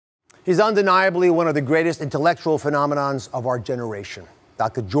He's undeniably one of the greatest intellectual phenomenons of our generation.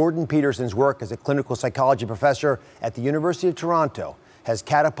 Dr. Jordan Peterson's work as a clinical psychology professor at the University of Toronto has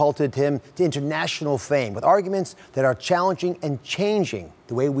catapulted him to international fame with arguments that are challenging and changing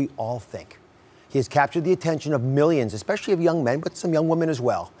the way we all think. He has captured the attention of millions, especially of young men, but some young women as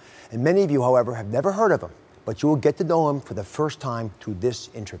well. And many of you, however, have never heard of him, but you will get to know him for the first time through this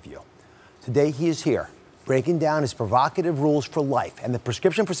interview. Today, he is here, breaking down his provocative rules for life and the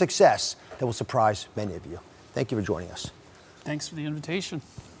prescription for success that will surprise many of you. Thank you for joining us. Thanks for the invitation.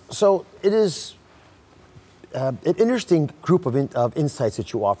 So it is an interesting group of insights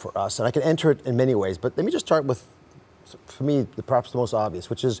that you offer us, and I can enter it in many ways, but let me just start with, for me, perhaps the most obvious,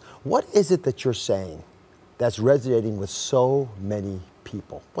 which is, what is it that you're saying that's resonating with so many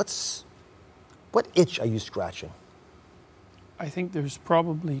people? What itch are you scratching? I think there's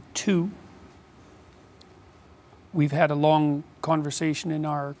probably two. We've had a long conversation in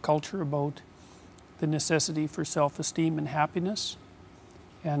our culture about the necessity for self-esteem and happiness,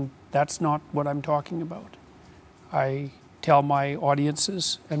 and that's not what I'm talking about. I tell my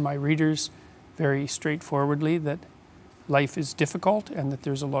audiences and my readers very straightforwardly that life is difficult and that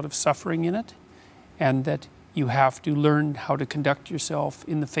there's a lot of suffering in it, and that you have to learn how to conduct yourself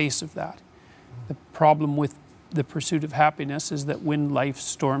in the face of that. The problem with the pursuit of happiness is that when life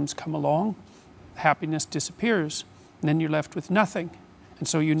storms come along, happiness disappears, and then you're left with nothing. And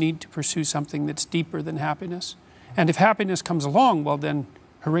so you need to pursue something that's deeper than happiness. And if happiness comes along, well then,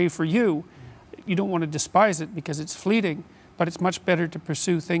 hooray for you. You don't want to despise it because it's fleeting, but it's much better to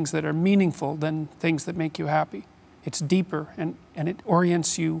pursue things that are meaningful than things that make you happy. It's deeper, and it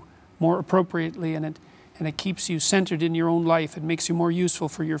orients you more appropriately, and it keeps you centered in your own life. It makes you more useful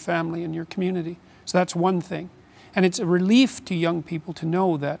for your family and your community. So that's one thing. And it's a relief to young people to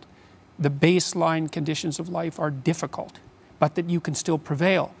know that the baseline conditions of life are difficult, but that you can still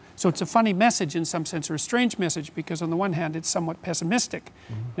prevail. So it's a funny message in some sense, or a strange message, because on the one hand it's somewhat pessimistic.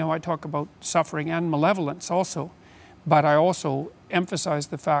 Now I talk about suffering and malevolence also, but I also emphasize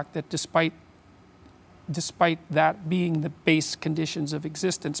the fact that despite that being the base conditions of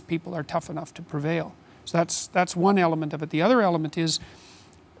existence, people are tough enough to prevail. So that's one element of it. The other element is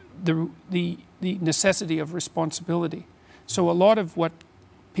the necessity of responsibility. So a lot of what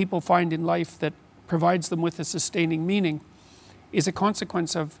people find in life that provides them with a sustaining meaning is a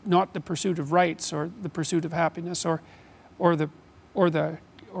consequence of not the pursuit of rights or the pursuit of happiness or the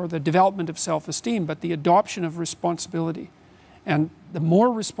development of self-esteem, but the adoption of responsibility. And the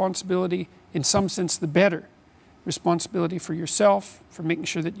more responsibility, in some sense, the better. Responsibility for yourself, for making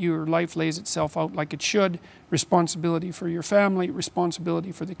sure that your life lays itself out like it should, responsibility for your family,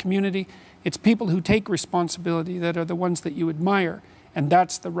 responsibility for the community. It's people who take responsibility that are the ones that you admire, and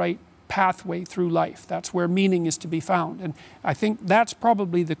that's the right pathway through life. That's where meaning is to be found. And I think that's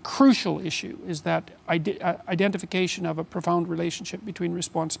probably the crucial issue, is that identification of a profound relationship between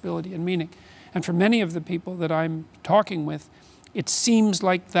responsibility and meaning. And for many of the people that I'm talking with, it seems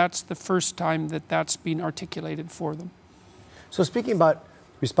like that's the first time that that's been articulated for them. So speaking about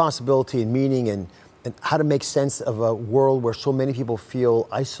responsibility and meaning and how to make sense of a world where so many people feel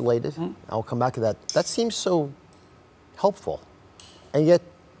isolated, I'll come back to that. That seems so helpful. And yet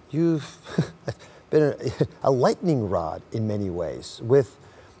you've been a lightning rod in many ways, with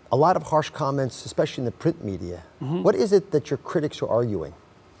a lot of harsh comments, especially in the print media. What is it that your critics are arguing?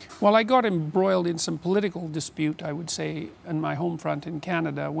 Well, I got embroiled in some political dispute, I would say, on my home front in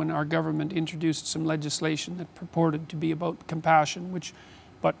Canada when our government introduced some legislation that purported to be about compassion, which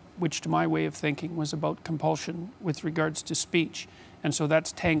to my way of thinking was about compulsion with regards to speech. And so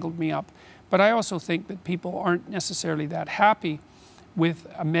that's tangled me up. But I also think that people aren't necessarily that happy with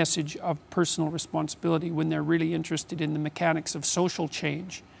a message of personal responsibility when they're really interested in the mechanics of social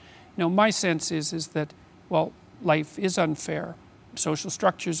change. You know, my sense is that, well, life is unfair. Social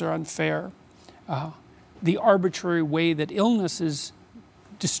structures are unfair. The arbitrary way that illness is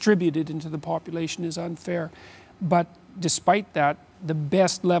distributed into the population is unfair. But despite that, the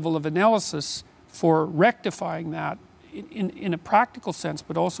best level of analysis for rectifying that in a practical sense,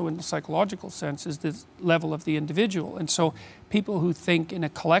 but also in a psychological sense, is the level of the individual. And so people who think in a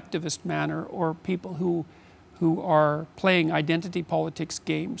collectivist manner, or people who are playing identity politics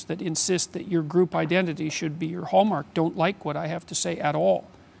games that insist that your group identity should be your hallmark, don't like what I have to say at all.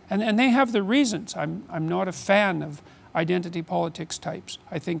 And they have their reasons. I'm not a fan of identity politics types.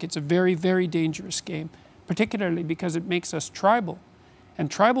 I think it's a very, very dangerous game, particularly because it makes us tribal. And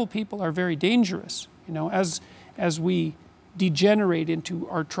tribal people are very dangerous. You know, as we degenerate into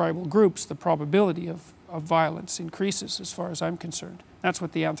our tribal groups, the probability of violence increases, as far as I'm concerned. That's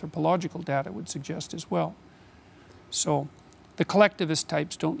what the anthropological data would suggest as well. So the collectivist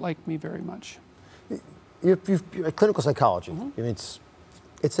types don't like me very much. You're clinical psychology. I mean,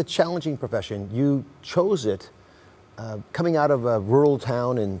 it's a challenging profession. You chose it coming out of a rural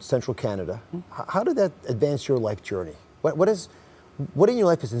town in central Canada. How did that advance your life journey? What in your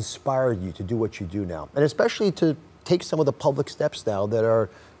life has inspired you to do what you do now? And especially to take some of the public steps now that are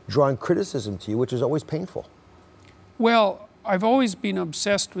drawing criticism to you, which is always painful. Well, I've always been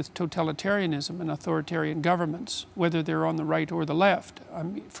obsessed with totalitarianism and authoritarian governments, whether they're on the right or the left. I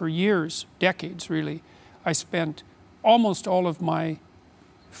mean, for years, decades really, I spent almost all of my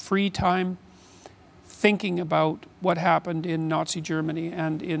free time thinking about what happened in Nazi Germany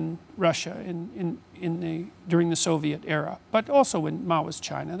and in Russia during the Soviet era, but also in Maoist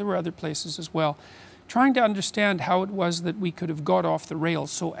China. There were other places as well. Trying to understand how it was that we could have got off the rails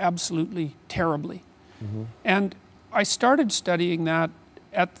so absolutely terribly. And I started studying that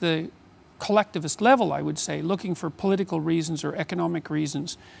at the collectivist level, I would say, looking for political reasons or economic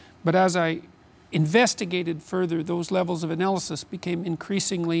reasons. But as I investigated further, those levels of analysis became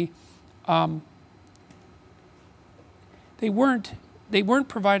increasingly, they weren't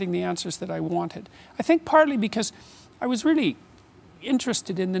providing the answers that I wanted. I think partly because I was really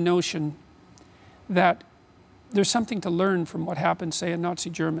interested in the notion that there's something to learn from what happened, say, in Nazi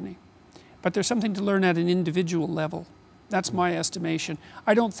Germany. But there's something to learn at an individual level. That's my estimation.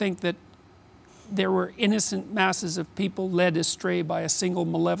 I don't think that there were innocent masses of people led astray by a single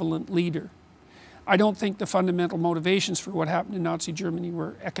malevolent leader. I don't think the fundamental motivations for what happened in Nazi Germany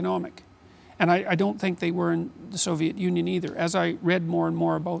were economic. And I don't think they were in the Soviet Union either. As I read more and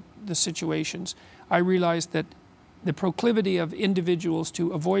more about the situations, I realized that the proclivity of individuals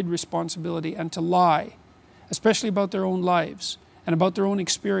to avoid responsibility and to lie, especially about their own lives and about their own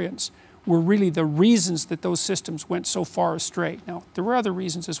experience, were really the reasons that those systems went so far astray. Now, there were other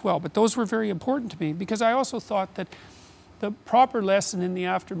reasons as well, but those were very important to me because I also thought that the proper lesson in the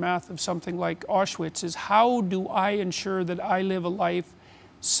aftermath of something like Auschwitz is how do I ensure that I live a life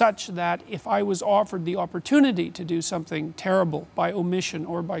such that if I was offered the opportunity to do something terrible by omission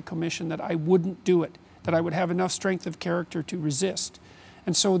or by commission, that I wouldn't do it, that I would have enough strength of character to resist.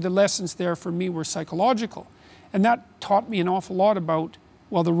 And so the lessons there for me were psychological. And that taught me an awful lot about,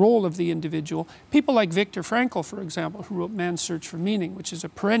 well, the role of the individual. People like Viktor Frankl, for example, who wrote Man's Search for Meaning, which is a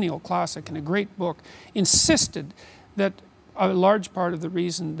perennial classic and a great book, insisted that a large part of the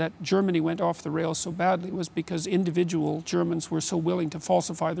reason that Germany went off the rails so badly was because individual Germans were so willing to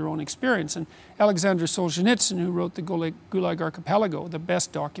falsify their own experience. And Alexander Solzhenitsyn, who wrote the Gulag Archipelago, the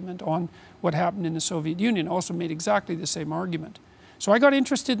best document on what happened in the Soviet Union, also made exactly the same argument. So I got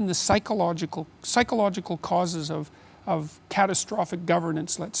interested in the psychological causes of catastrophic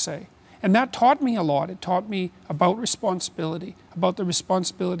governance, let's say. And that taught me a lot. It taught me about responsibility, about the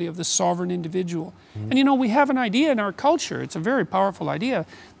responsibility of the sovereign individual. And you know, we have an idea in our culture, it's a very powerful idea,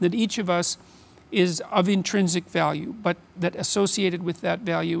 that each of us is of intrinsic value, but that associated with that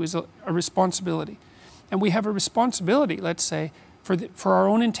value is a responsibility. And we have a responsibility, let's say, for our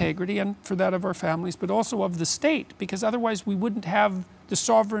own integrity and for that of our families, but also of the state, because otherwise we wouldn't have the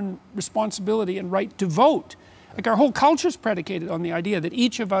sovereign responsibility and right to vote. Like our whole culture is predicated on the idea that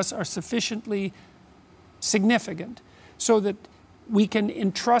each of us are sufficiently significant so that we can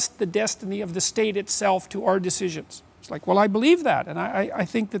entrust the destiny of the state itself to our decisions. It's like, well, I believe that, and I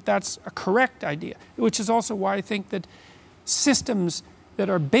think that that's a correct idea, which is also why I think that systems that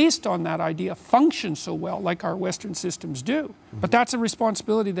are based on that idea function so well, like our Western systems do. But that's a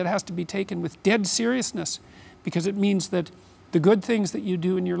responsibility that has to be taken with dead seriousness, because it means that the good things that you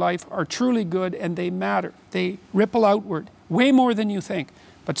do in your life are truly good and they matter. They ripple outward way more than you think.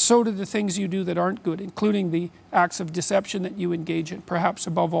 But so do the things you do that aren't good, including the acts of deception that you engage in, perhaps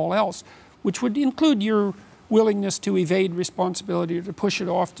above all else, which would include your willingness to evade responsibility or to push it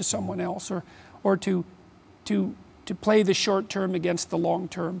off to someone else, or to play the short term against the long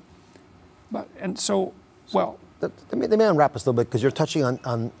term. Let me unwrap us a little bit, because you're touching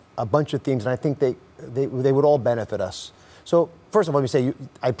on a bunch of themes, and I think they would all benefit us. So first of all, let me say,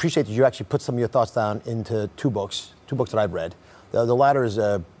 I appreciate that you actually put some of your thoughts down into two books that I've read. The latter is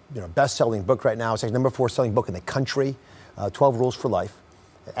a best-selling book right now. It's like #4 selling book in the country, 12 Rules for Life,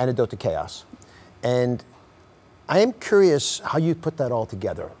 Antidote to Chaos. And I am curious how you put that all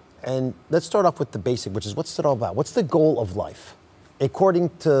together. And let's start off with the basic, which is, what's it all about? What's the goal of life, according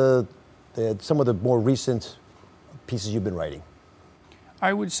to some of the more recent pieces you've been writing?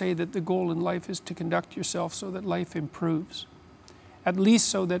 I would say that the goal in life is to conduct yourself so that life improves, at least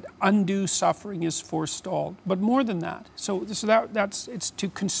so that undue suffering is forestalled. But more than that, it's to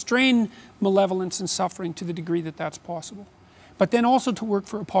constrain malevolence and suffering to the degree that that's possible. But then also to work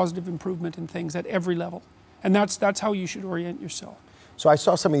for a positive improvement in things at every level. And that's how you should orient yourself. So I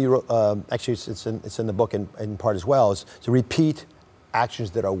saw something you wrote, actually it's in the book in part as well, is to repeat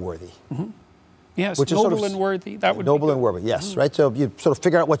actions that are worthy. Yes, which noble is sort of, and worthy. That would noble be and worthy, yes, right? So you sort of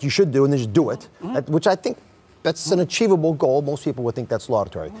figure out what you should do and then just do it, which I think that's an achievable goal. Most people would think that's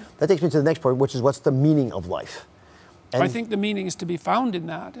laudatory. That takes me to the next point, which is what's the meaning of life? And I think the meaning is to be found in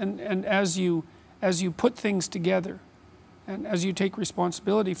that. And as you put things together, and as you take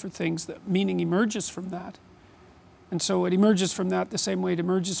responsibility for things, that meaning emerges from that. And so it emerges from that the same way it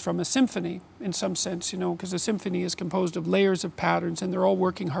emerges from a symphony, in some sense, you know, because a symphony is composed of layers of patterns and they're all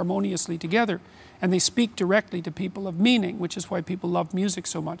working harmoniously together. And they speak directly to people of meaning, which is why people love music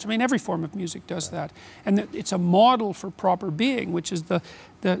so much. I mean, every form of music does that. And it's a model for proper being, which is the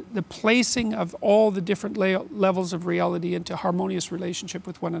placing of all the different levels of reality into harmonious relationship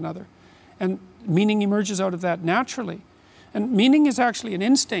with one another. And meaning emerges out of that naturally. And meaning is actually an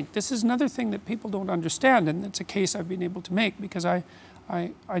instinct. This is another thing that people don't understand, and it's a case I've been able to make because I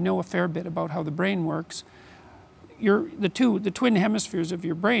know a fair bit about how the brain works. The twin hemispheres of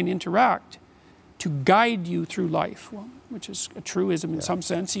your brain interact to guide you through life, well, which is a truism in some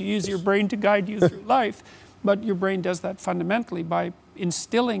sense. You use your brain to guide you through life, but your brain does that fundamentally by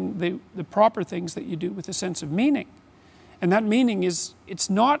instilling the proper things that you do with a sense of meaning. And that meaning it's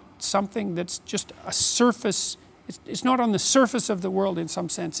not something that's just a surface. It's not on the surface of the world in some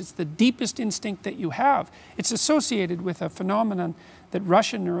sense. It's the deepest instinct that you have. It's associated with a phenomenon that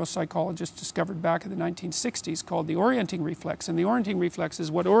Russian neuropsychologists discovered back in the 1960s called the orienting reflex. And the orienting reflex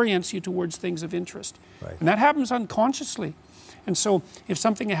is what orients you towards things of interest. Right. And that happens unconsciously. And so if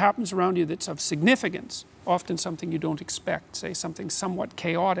something happens around you that's of significance, often something you don't expect, say something somewhat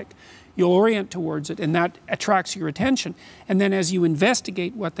chaotic, you'll orient towards it and that attracts your attention. And then as you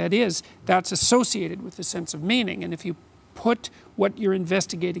investigate what that is, that's associated with the sense of meaning. And if you put what you're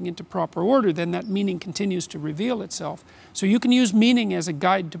investigating into proper order, then that meaning continues to reveal itself. So you can use meaning as a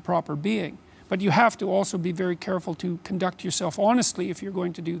guide to proper being. But you have to also be very careful to conduct yourself honestly if you're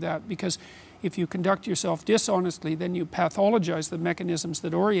going to do that, because if you conduct yourself dishonestly, then you pathologize the mechanisms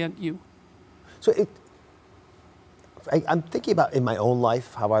that orient you. So I'm thinking about in my own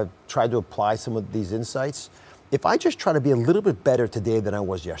life how I've tried to apply some of these insights. If I just try to be a little bit better today than I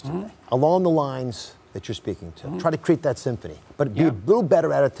was yesterday, along the lines that you're speaking to, try to create that symphony, but be a little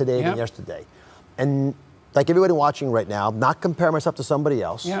better at it today than yesterday. And like everybody watching right now, not compare myself to somebody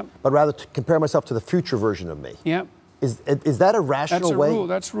else, but rather to compare myself to the future version of me. Is that a rational way? Rule.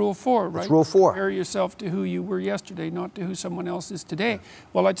 That's rule 4, right? That's rule 4. Compare yourself to who you were yesterday, not to who someone else is today.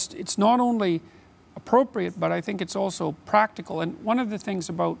 Well, it's not only appropriate, but I think it's also practical. And one of the things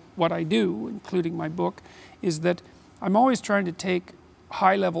about what I do, including my book, is that I'm always trying to take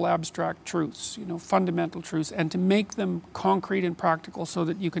high-level abstract truths, you know, fundamental truths, and to make them concrete and practical so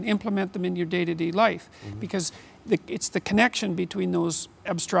that you can implement them in your day-to-day life. Because it's the connection between those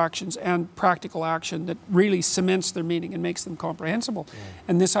abstractions and practical action that really cements their meaning and makes them comprehensible.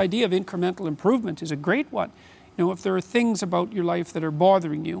 And this idea of incremental improvement is a great one. You know, if there are things about your life that are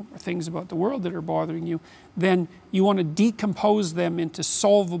bothering you, or things about the world that are bothering you, then you want to decompose them into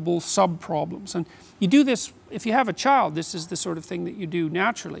solvable sub-problems. And you do this, if you have a child, this is the sort of thing that you do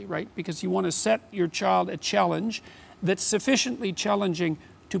naturally, right? Because you want to set your child a challenge that's sufficiently challenging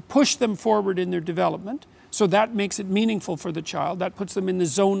to push them forward in their development. So that makes it meaningful for the child. That puts them in the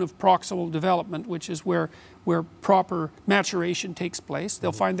zone of proximal development, which is where proper maturation takes place.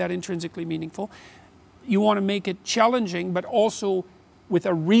 They'll find that intrinsically meaningful. You want to make it challenging, but also with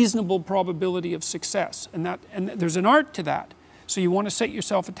a reasonable probability of success. And there's an art to that. So you want to set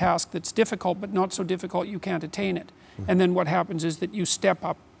yourself a task that's difficult, but not so difficult you can't attain it. And then what happens is that you step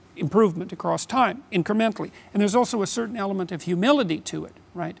up improvement across time, incrementally. And there's also a certain element of humility to it,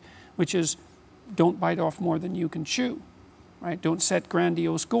 right? Which is, don't bite off more than you can chew, right? Don't set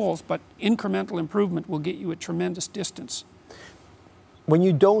grandiose goals, but incremental improvement will get you a tremendous distance. When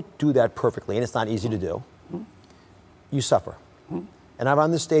you don't do that perfectly, and it's not easy to do, you suffer. And I've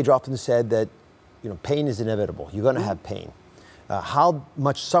on this stage often said that, you know, pain is inevitable. You're going to have pain. How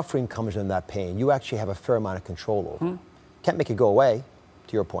much suffering comes in that pain, you actually have a fair amount of control over. Can't make it go away,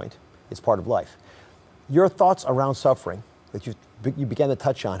 to your point. It's part of life. Your thoughts around suffering that you began to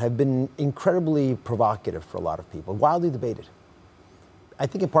touch on have been incredibly provocative for a lot of people, wildly debated. I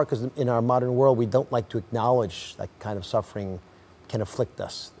think in part because in our modern world, we don't like to acknowledge that kind of suffering can afflict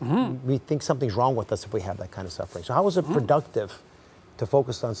us. We think something's wrong with us if we have that kind of suffering. So how is it productive to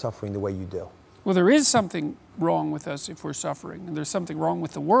focus on suffering the way you do? Well, there is something wrong with us if we're suffering, and there's something wrong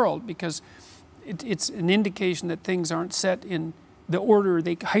with the world because it's an indication that things aren't set in the order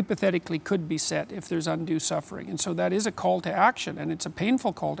they hypothetically could be set if there's undue suffering. And so that is a call to action, and it's a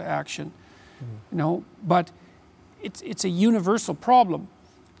painful call to action. you know, but it's a universal problem.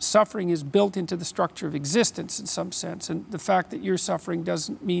 Suffering is built into the structure of existence in some sense, and the fact that you're suffering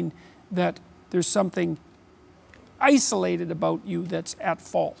doesn't mean that there's something isolated about you that's at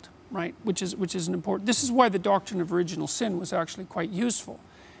fault, right? Which is an important. This is why the doctrine of original sin was actually quite useful,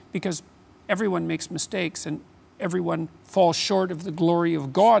 because everyone makes mistakes and everyone falls short of the glory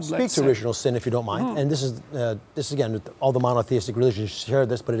of God. Speak to original sin, if you don't mind. And this is again, all the monotheistic religions share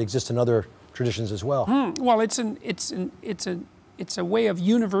this, but it exists in other traditions as well. Well, it's a way of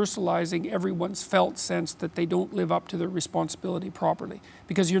universalizing everyone's felt sense that they don't live up to their responsibility properly,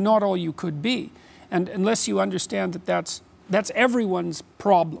 because you're not all you could be, and unless you understand that that's everyone's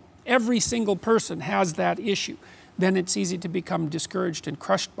problem, every single person has that issue, then it's easy to become discouraged and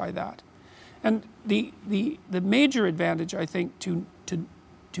crushed by that. And the major advantage, I think, to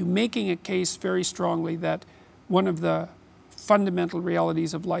making a case very strongly that one of the fundamental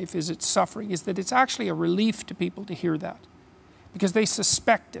realities of life is its suffering, is that it's actually a relief to people to hear that, because they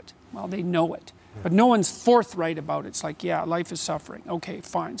suspect it. Well, they know it, but no one's forthright about it. It's like, yeah, life is suffering. Okay,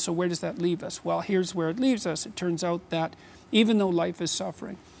 fine. So where does that leave us? Well, here's where it leaves us. It turns out that even though life is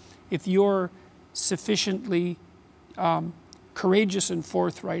suffering, if you're sufficiently courageous and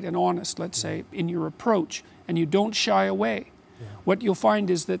forthright and honest, let's say, in your approach, and you don't shy away, what you'll find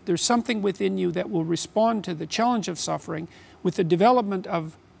is that there's something within you that will respond to the challenge of suffering with the development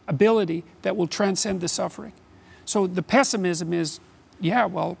of ability that will transcend the suffering. So the pessimism is, yeah,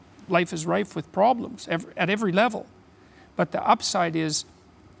 well, life is rife with problems at every level. But the upside is,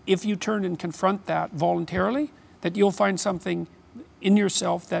 if you turn and confront that voluntarily, that you'll find something in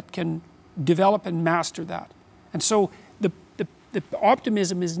yourself that can develop and master that. And so the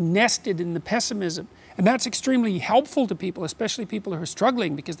optimism is nested in the pessimism. And that's extremely helpful to people, especially people who are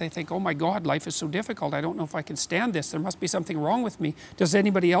struggling, because they think, oh my God, life is so difficult. I don't know if I can stand this. There must be something wrong with me. Does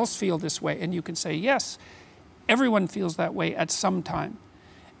anybody else feel this way? And you can say, yes, everyone feels that way at some time.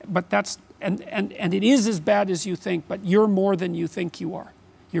 But that's, and it is as bad as you think, but you're more than you think you are.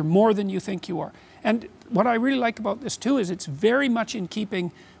 You're more than you think you are. And what I really like about this too is it's very much in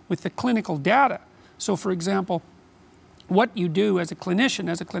keeping with the clinical data. So for example, what you do as a clinician,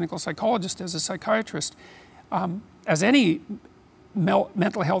 as a clinical psychologist, as a psychiatrist, as any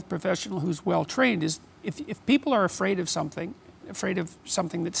mental health professional who's well trained, is if people are afraid of something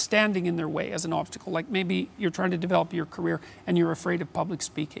that's standing in their way as an obstacle, like maybe you're trying to develop your career and you're afraid of public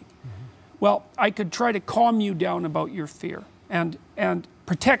speaking. Well, I could try to calm you down about your fear and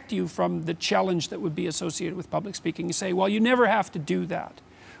protect you from the challenge that would be associated with public speaking. You say, well, you never have to do that.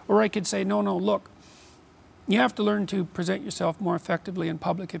 Or I could say, no, look, you have to learn to present yourself more effectively in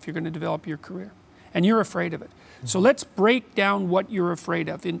public if you're going to develop your career. And you're afraid of it. So let's break down what you're afraid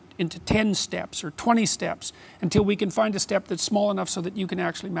of into 10 steps or 20 steps until we can find a step that's small enough so that you can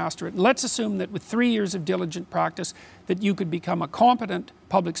actually master it. And let's assume that with 3 years of diligent practice that you could become a competent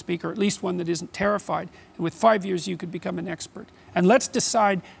public speaker, at least one that isn't terrified. And with 5 years you could become an expert. And let's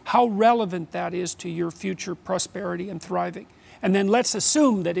decide how relevant that is to your future prosperity and thriving. And then let's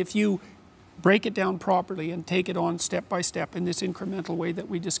assume that if you break it down properly and take it on step by step in this incremental way that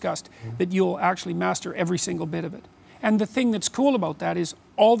we discussed, that you'll actually master every single bit of it. And the thing that's cool about that is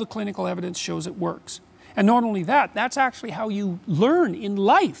all the clinical evidence shows it works. And not only that, that's actually how you learn in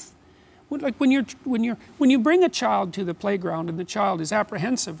life. Like when you bring a child to the playground and the child is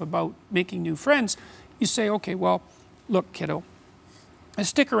apprehensive about making new friends, you say, okay, well, look, kiddo,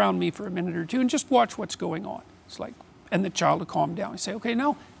 stick around me for a minute or two and just watch what's going on. It's like, and the child will calm down. You say, okay,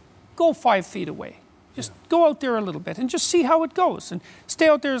 now go 5 feet away. Just go out there a little bit and just see how it goes. And stay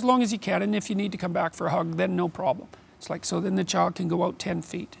out there as long as you can. And if you need to come back for a hug, then no problem. It's like, so then the child can go out 10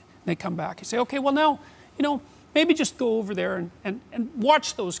 feet. And they come back. You say, okay, well now, you know, maybe just go over there and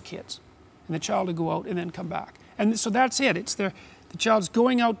watch those kids. And the child will go out and then come back. And so that's it. It's the child's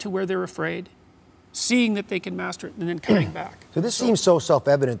going out to where they're afraid, seeing that they can master it, and then coming back. So this seems so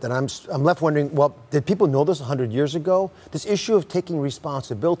self-evident that I'm left wondering, well, did people know this 100 years ago? This issue of taking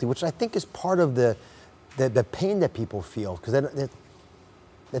responsibility, which I think is part of the pain that people feel, because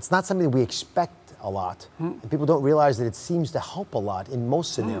it's not something we expect a lot. And people don't realize that it seems to help a lot in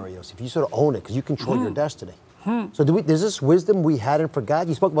most scenarios, if you sort of own it, because you control your destiny. So there's this wisdom we hadn't forgotten.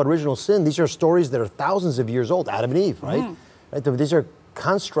 You spoke about original sin. These are stories that are thousands of years old, Adam and Eve, right? These are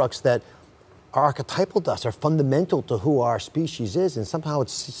constructs that are archetypal to us, are fundamental to who our species is, and somehow it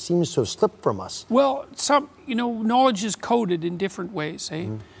seems to have slipped from us. Well, knowledge is coded in different ways, eh?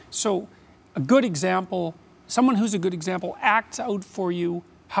 So a good example, someone who's a good example acts out for you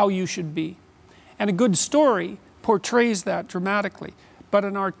how you should be. And a good story portrays that dramatically. but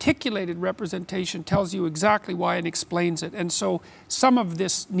an articulated representation tells you exactly why and explains it. And so some of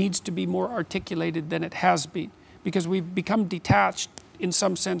this needs to be more articulated than it has been, because we've become detached in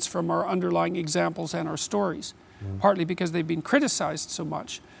some sense from our underlying examples and our stories, partly because they've been criticized so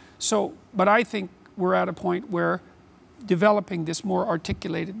much. So, but I think we're at a point where developing this more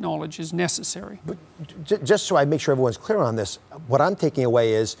articulated knowledge is necessary. But just so I make sure everyone's clear on this, what I'm taking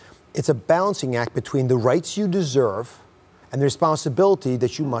away is it's a balancing act between the rights you deserve and the responsibility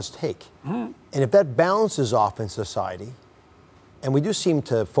that you must take. And if that balance is off in society, and we do seem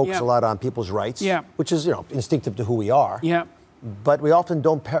to focus a lot on people's rights, which is, you know, instinctive to who we are, but we often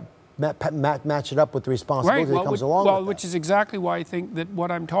don't match it up with the responsibility that comes along with that. Which is exactly why I think that what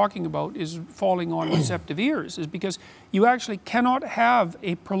I'm talking about is falling on receptive ears, is because you actually cannot have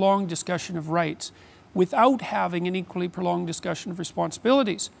a prolonged discussion of rights without having an equally prolonged discussion of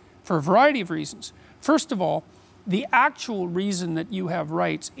responsibilities, for a variety of reasons. First of all, the actual reason that you have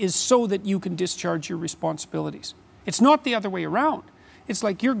rights is so that you can discharge your responsibilities. It's not the other way around. It's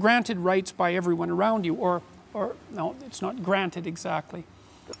like you're granted rights by everyone around you, or no, it's not granted exactly.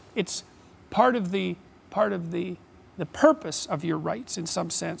 It's part of the purpose of your rights, in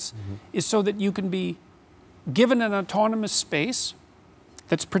some sense, is so that you can be given an autonomous space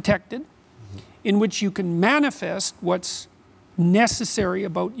that's protected, in which you can manifest what's necessary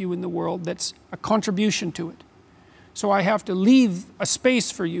about you in the world that's a contribution to it. So I have to leave a space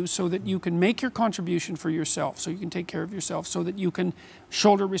for you so that you can make your contribution for yourself, so you can take care of yourself, so that you can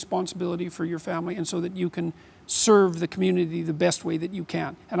shoulder responsibility for your family, and so that you can serve the community the best way that you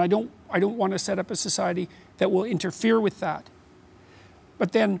can. And I don't want to set up a society that will interfere with that.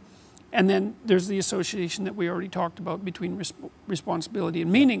 But then, and then there's the association that we already talked about between responsibility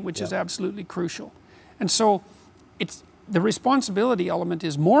and meaning, which is absolutely crucial. And so it's, the responsibility element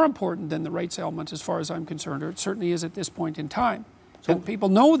is more important than the rights element as far as I'm concerned, or it certainly is at this point in time. So and people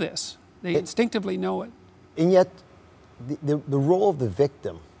know this. They instinctively know it. And yet, the role of the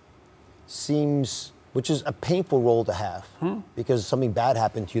victim seems, which is a painful role to have, because something bad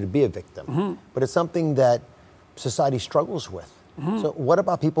happened to you to be a victim. But it's something that society struggles with. So what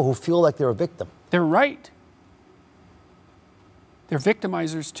about people who feel like they're a victim? They're right. They're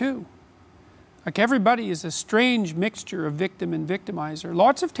victimizers too. Like, everybody is a strange mixture of victim and victimizer.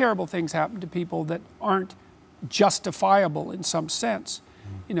 Lots of terrible things happen to people that aren't justifiable in some sense.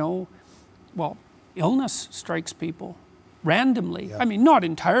 You know, well, illness strikes people randomly. I mean, not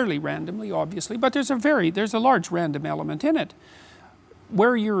entirely randomly, obviously, but there's a large random element in it.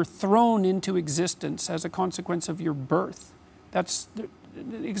 Where you're thrown into existence as a consequence of your birth. That's the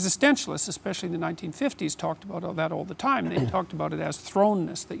existentialists, especially in the 1950s, talked about that all the time. They talked about it as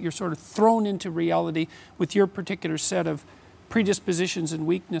thrownness, that you're sort of thrown into reality with your particular set of predispositions and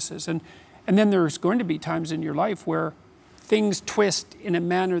weaknesses. And then there's going to be times in your life where things twist in a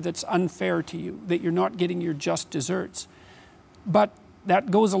manner that's unfair to you, that you're not getting your just desserts. But that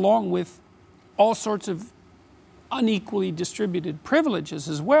goes along with all sorts of unequally distributed privileges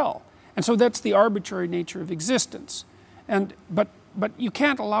as well. And so that's the arbitrary nature of existence. But you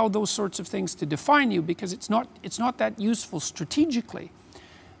can't allow those sorts of things to define you, because it's not that useful strategically.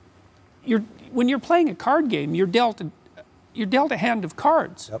 When you're playing a card game, you're dealt a hand of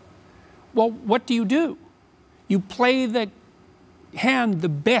cards. Well, what do? You play the hand the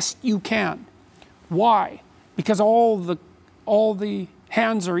best you can. Why? Because all the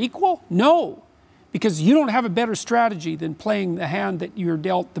hands are equal? No, because you don't have a better strategy than playing the hand that you're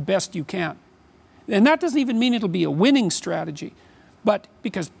dealt the best you can. And that doesn't even mean it'll be a winning strategy. But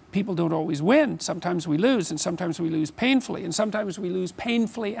because people don't always win, sometimes we lose, and sometimes we lose painfully, and sometimes we lose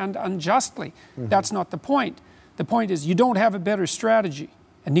painfully and unjustly. That's not the point. The point is, you don't have a better strategy,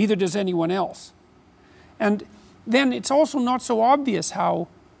 and neither does anyone else. And then it's also not so obvious how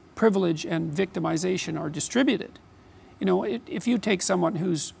privilege and victimization are distributed. You know, if you take someone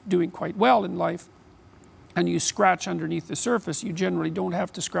who's doing quite well in life, and you scratch underneath the surface, you generally don't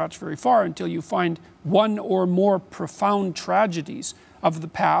have to scratch very far until you find one or more profound tragedies of the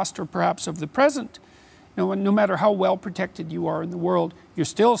past, or perhaps of the present. You know, and no matter how well protected you are in the world, you're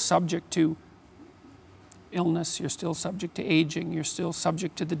still subject to illness, you're still subject to aging, you're still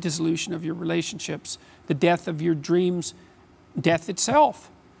subject to the dissolution of your relationships, the death of your dreams, death itself.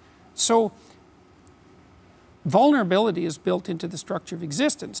 So vulnerability is built into the structure of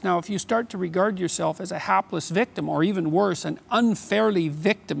existence. Now, if you start to regard yourself as a hapless victim, or even worse, an unfairly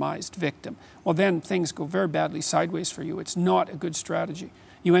victimized victim, well, then things go very badly sideways for you. It's not a good strategy.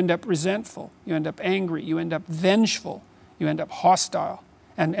 You end up resentful, you end up angry, you end up vengeful, you end up hostile.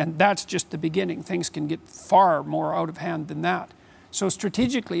 And that's just the beginning. Things can get far more out of hand than that. So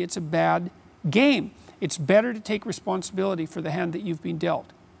strategically, it's a bad game. it's better to take responsibility for the hand that you've been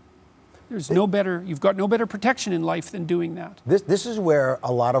dealt. There's no better, you've got no better protection in life than doing that. This is where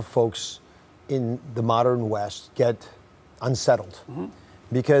a lot of folks in the modern West get unsettled,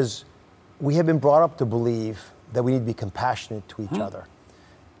 because we have been brought up to believe that we need to be compassionate to each other.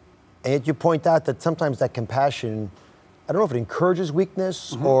 And yet you point out that sometimes that compassion, I don't know if it encourages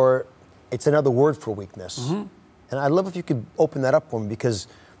weakness or it's another word for weakness. And I'd love if you could open that up for me, because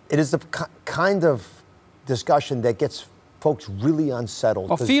it is the kind of discussion that gets folks really unsettled.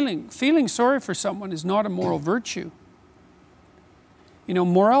 Well, feeling sorry for someone is not a moral virtue. You know,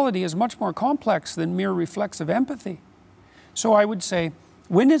 morality is much more complex than mere reflexive empathy. So I would say,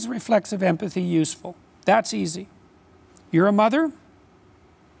 when is reflexive empathy useful? That's easy. You're a mother.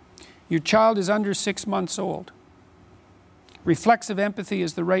 Your child is under 6 months old. Reflexive empathy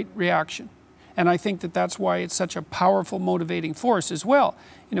is the right reaction. And I think that that's why it's such a powerful motivating force as well.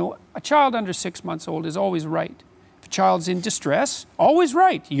 You know, a child under 6 months old is always right. If a child's in distress, always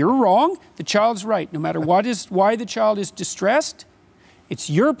right. You're wrong, the child's right. No matter why the child is distressed, it's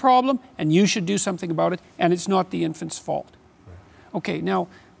your problem and you should do something about it, and it's not the infant's fault. Okay, now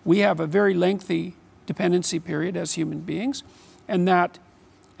we have a very lengthy dependency period as human beings, and that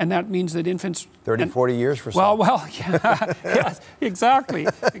means that infants... 30, 40 years for some. Well, yeah, yes, exactly.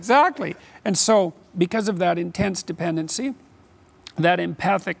 And so, because of that intense dependency, that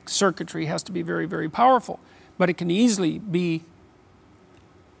empathic circuitry has to be very, very powerful. But it can easily be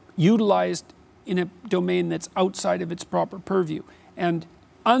utilized in a domain that's outside of its proper purview. And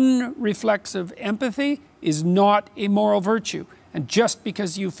unreflexive empathy is not a moral virtue. And just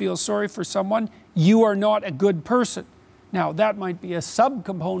because you feel sorry for someone, you are not a good person. Now, that might be a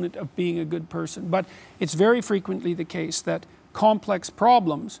subcomponent of being a good person, but it's very frequently the case that complex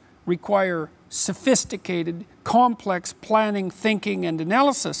problems require sophisticated, complex planning, thinking, and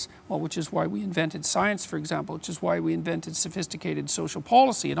analysis, well, which is why we invented science, for example, which is why we invented sophisticated social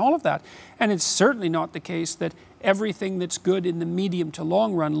policy and all of that. And it's certainly not the case that everything that's good in the medium to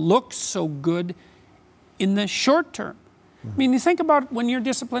long run looks so good in the short term. I mean, you think about when you're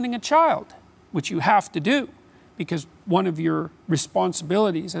disciplining a child, which you have to do, because one of your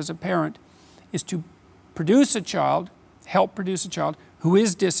responsibilities as a parent is to produce a child, help produce a child who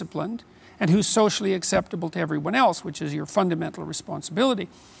is disciplined and who's socially acceptable to everyone else, which is your fundamental responsibility.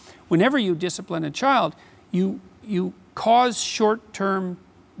 Whenever you discipline a child, you cause short-term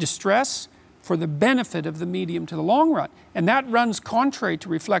distress for the benefit of the medium to the long run. And that runs contrary to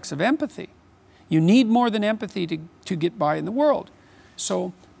reflexive empathy. You need more than empathy to get by in the world.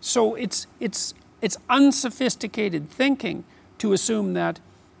 So it's unsophisticated thinking to assume that,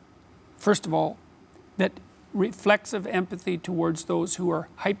 first of all, that reflexive empathy towards those who are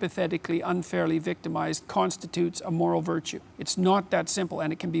hypothetically unfairly victimized constitutes a moral virtue. It's not that simple,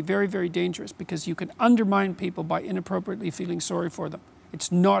 and it can be very, very dangerous because you can undermine people by inappropriately feeling sorry for them.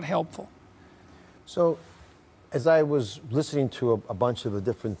 It's not helpful. So, as I was listening to a bunch of the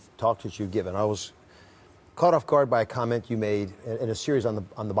different talks that you've given, I was caught off guard by a comment you made in a series on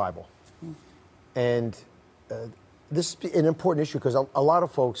the Bible. And this is an important issue because a lot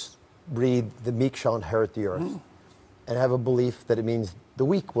of folks read the meek shall inherit the earth and have a belief that it means the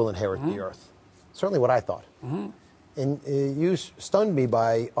weak will inherit the earth. Certainly what I thought. And you stunned me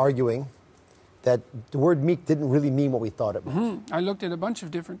by arguing that the word meek didn't really mean what we thought it meant. I looked at a bunch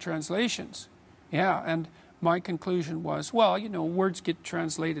of different translations. Yeah, and my conclusion was, well, you know, words get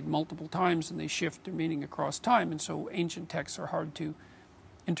translated multiple times and they shift their meaning across time, and so ancient texts are hard to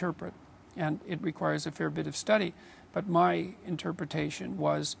interpret, and it requires a fair bit of study. But my interpretation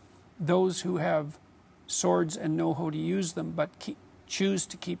was those who have swords and know how to use them but choose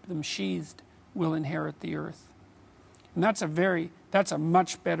to keep them sheathed will inherit the earth. And that's a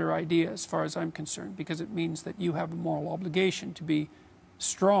much better idea as far as I'm concerned, because it means that you have a moral obligation to be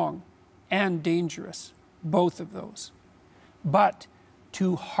strong and dangerous, both of those. But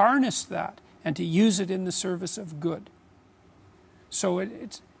to harness that and to use it in the service of good. So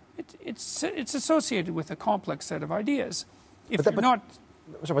it's associated with a complex set of ideas. But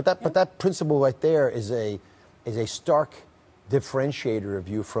that principle right there is a stark differentiator of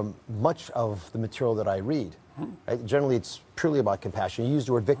you from much of the material that I read. Right? Generally, it's purely about compassion. You use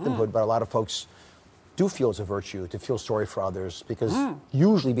the word victimhood, but a lot of folks do feel it's a virtue to feel sorry for others, because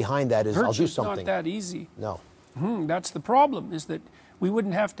usually behind that is I'll do something. It's not that easy. No. That's the problem, is that we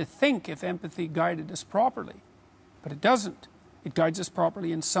wouldn't have to think if empathy guided us properly. But it doesn't. It guides us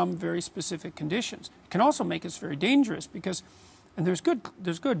properly in some very specific conditions. It can also make us very dangerous because, and there's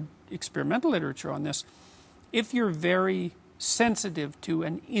good experimental literature on this, if you're very sensitive to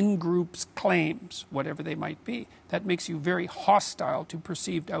an in-group's claims, whatever they might be, that makes you very hostile to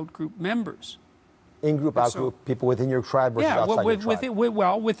perceived out-group members. In-group, out-group, people within your tribe versus outside your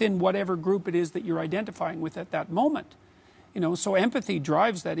tribe. Within whatever group it is that you're identifying with at that moment. You know, so empathy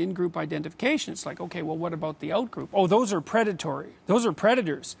drives that in-group identification. It's like, okay, well, what about the out-group? Oh, those are predatory. Those are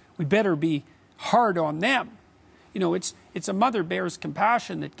predators. We better be hard on them. You know, it's a mother bear's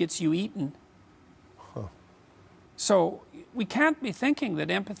compassion that gets you eaten. Huh. So we can't be thinking that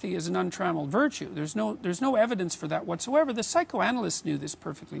empathy is an untrammeled virtue. There's no evidence for that whatsoever. The psychoanalysts knew this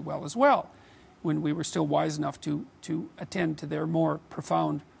perfectly well as well, when we were still wise enough to attend to their more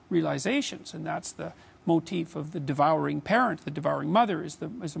profound realizations. And that's the motif of the devouring parent. The devouring mother is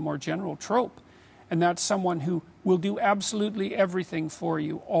a more general trope. And that's someone who will do absolutely everything for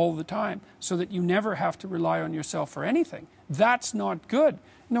you all the time so that you never have to rely on yourself for anything. That's not good.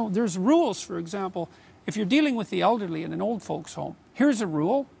 You know, there's rules, for example, if you're dealing with the elderly in an old folks' home, here's a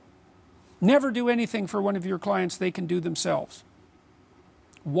rule. Never do anything for one of your clients they can do themselves.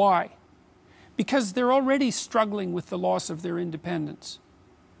 Why? Because they're already struggling with the loss of their independence.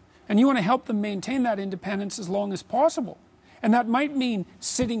 And you want to help them maintain that independence as long as possible. And that might mean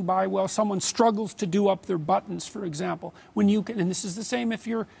sitting by while someone struggles to do up their buttons, for example. When you can, and this is the same if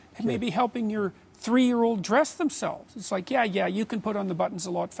you're maybe helping your 3-year-old dress themselves. It's like, yeah, you can put on the buttons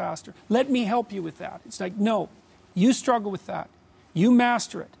a lot faster. Let me help you with that. It's like, no, you struggle with that. You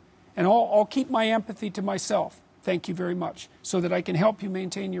master it. And I'll keep my empathy to myself. Thank you very much. So that I can help you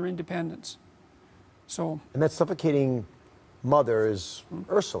maintain your independence. So. And that suffocating mother is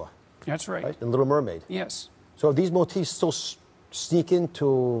Ursula. That's right. In Little Mermaid. Yes. So these motifs still sneak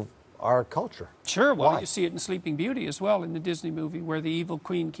into our culture. Sure. Well, Why? you see it in Sleeping Beauty as well in the Disney movie, where the evil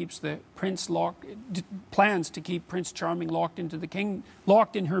queen keeps the prince locked, plans to keep Prince Charming locked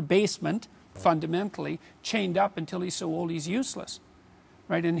in her basement, fundamentally, chained up until he's so old he's useless,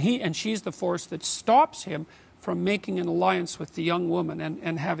 right? And she's the force that stops him from making an alliance with the young woman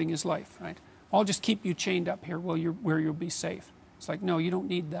and having his life, right? I'll just keep you chained up here where you'll be safe. It's like, no, you don't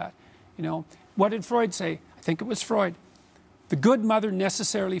need that. You know, what did Freud say? I think it was Freud. The good mother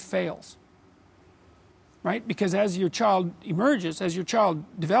necessarily fails, right? Because as your child emerges, as your child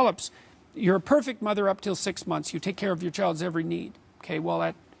develops, you're a perfect mother up till 6 months. You take care of your child's every need. Okay, well,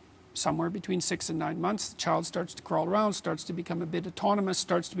 at somewhere between 6 and 9 months, the child starts to crawl around, starts to become a bit autonomous,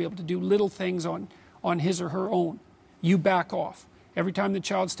 starts to be able to do little things on his or her own. You back off. Every time the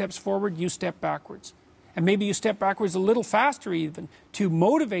child steps forward, you step backwards. And maybe you step backwards a little faster even to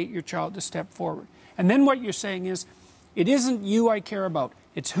motivate your child to step forward. And then what you're saying is, it isn't you I care about,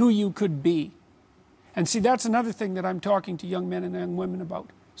 it's who you could be. And see, that's another thing that I'm talking to young men and young women about.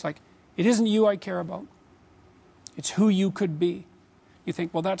 It's like, it isn't you I care about, it's who you could be. You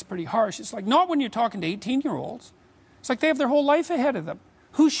think, well, that's pretty harsh. It's like, not when you're talking to 18-year-olds. It's like they have their whole life ahead of them.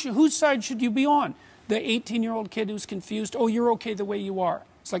 Whose side should you be on? The 18-year-old kid who's confused, oh, you're okay the way you are.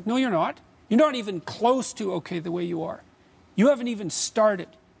 It's like, no, you're not. You're not even close to okay the way you are. You haven't even started.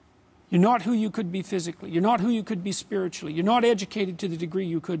 You're not who you could be physically. You're not who you could be spiritually. You're not educated to the degree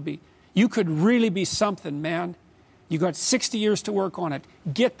you could be. You could really be something, man. You got 60 years to work on it.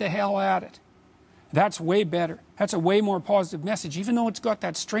 Get the hell at it. That's way better. That's a way more positive message, even though it's got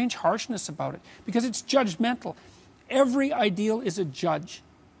that strange harshness about it, because it's judgmental. Every ideal is a judge.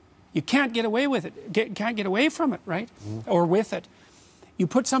 You can't get away with it. Can't get away from it, right? Or with it. You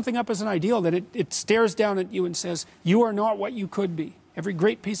put something up as an ideal that it stares down at you and says, you are not what you could be. Every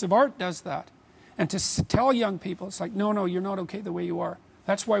great piece of art does that. And to tell young people, it's like, no, you're not okay the way you are.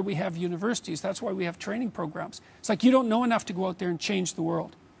 That's why we have universities. That's why we have training programs. It's like, you don't know enough to go out there and change the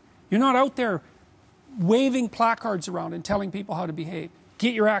world. You're not out there waving placards around and telling people how to behave.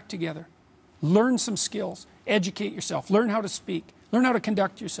 Get your act together. Learn some skills. Educate yourself. Learn how to speak. Learn how to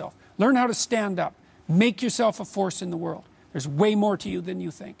conduct yourself. Learn how to stand up. Make yourself a force in the world. There's way more to you than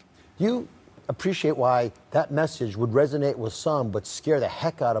you think. You appreciate why that message would resonate with some but scare the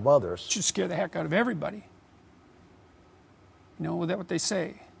heck out of others. It should scare the heck out of everybody. You know, that's what they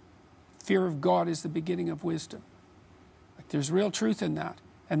say. Fear of God is the beginning of wisdom. Like, there's real truth in that.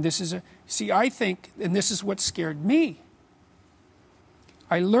 And this is I think, and this is what scared me.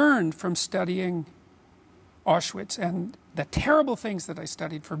 I learned from studying Auschwitz and the terrible things that I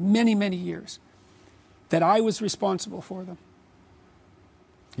studied for many, many years, that I was responsible for them.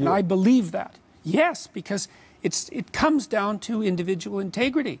 And I believe that. Yes, because it comes down to individual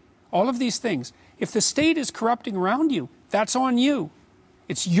integrity. All of these things. If the state is corrupting around you, that's on you.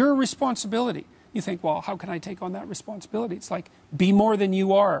 It's your responsibility. You think, well, how can I take on that responsibility? It's like, be more than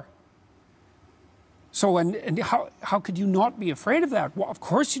you are. So, and how could you not be afraid of that? Well, of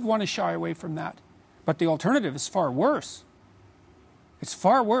course you'd want to shy away from that. But the alternative is far worse. It's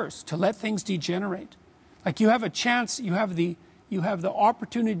far worse to let things degenerate. Like, you have a chance, you have the you have the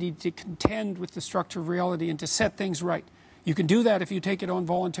opportunity to contend with the structure of reality and to set things right. You can do that if you take it on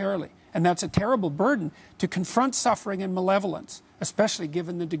voluntarily. And that's a terrible burden, to confront suffering and malevolence, especially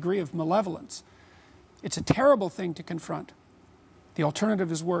given the degree of malevolence. It's a terrible thing to confront. The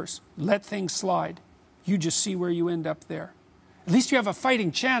alternative is worse. Let things slide. You just see where you end up there. At least you have a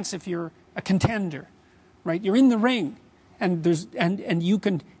fighting chance if you're a contender, right? You're in the ring, and you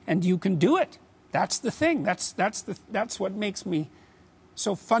can do it. That's the thing. That's what makes me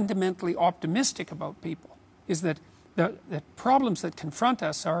so fundamentally optimistic about people, is that the problems that confront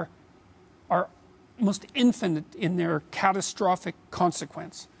us are almost infinite in their catastrophic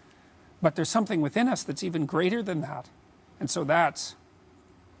consequence. But there's something within us that's even greater than that. And so that's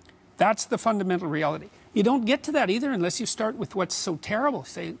the fundamental reality. You don't get to that either unless you start with what's so terrible.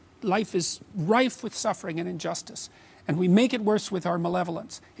 Say, life is rife with suffering and injustice, and we make it worse with our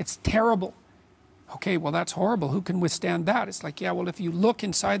malevolence. It's terrible. Okay, well, that's horrible. Who can withstand that? It's like, yeah, well, if you look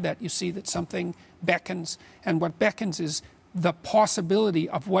inside that, you see that something beckons, and what beckons is the possibility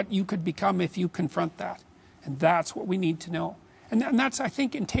of what you could become if you confront that. And that's what we need to know. And that's, I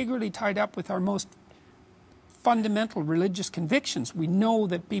think, integrally tied up with our most fundamental religious convictions. We know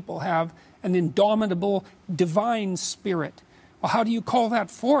that people have an indomitable divine spirit. Well, how do you call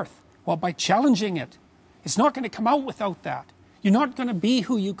that forth? Well, by challenging it. It's not going to come out without that. You're not going to be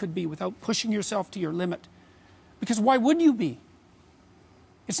who you could be without pushing yourself to your limit. Because why would you be?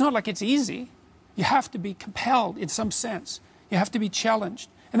 It's not like it's easy. You have to be compelled in some sense. You have to be challenged.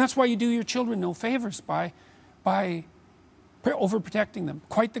 And that's why you do your children no favors by overprotecting them.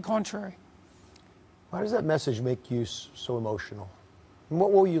 Quite the contrary. Why does that message make you so emotional? And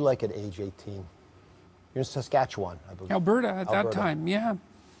what were you like at age 18? You're in Saskatchewan, I believe. Alberta at that time, yeah.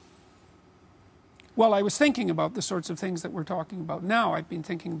 Well, I was thinking about the sorts of things that we're talking about now. I've been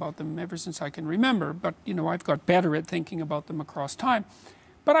thinking about them ever since I can remember, but, you know, I've got better at thinking about them across time.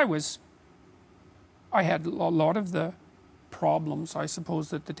 But I had a lot of the problems, I suppose,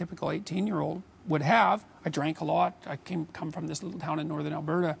 that the typical 18-year-old would have. I drank a lot. I come from this little town in northern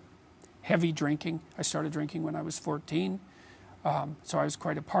Alberta. Heavy drinking. I started drinking when I was 14, so I was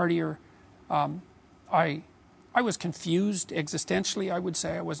quite a partier. I was confused existentially, I would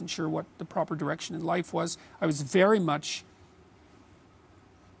say. I wasn't sure what the proper direction in life was. I was very much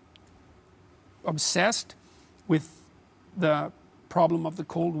obsessed with the problem of the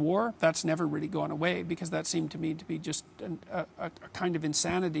Cold War. That's never really gone away, because that seemed to me to be just a kind of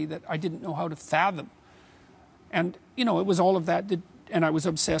insanity that I didn't know how to fathom. And, you know, it was all of that, and I was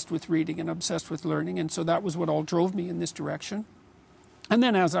obsessed with reading and obsessed with learning, and so that was what all drove me in this direction. And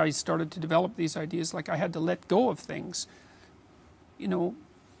then as I started to develop these ideas, like, I had to let go of things. You know,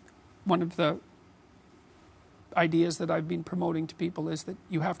 one of the ideas that I've been promoting to people is that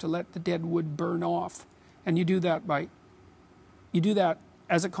you have to let the dead wood burn off. And you do that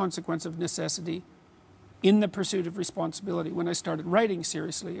as a consequence of necessity in the pursuit of responsibility. When I started writing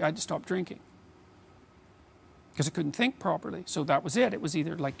seriously, I had to stop drinking, because I couldn't think properly. So that was it. It was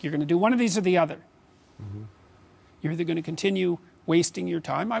either like, you're going to do one of these or the other. Mm-hmm. You're either going to continue wasting your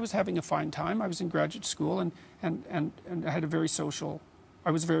time. I was having a fine time. I was in graduate school, and I had a very social, I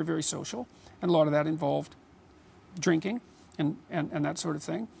was very, very social, and a lot of that involved drinking and that sort of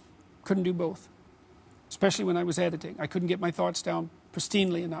thing. Couldn't do both, especially when I was editing. I couldn't get my thoughts down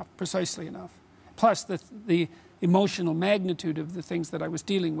pristinely enough, precisely enough. Plus, the emotional magnitude of the things that I was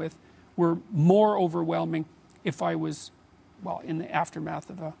dealing with were more overwhelming if I was, well, in the aftermath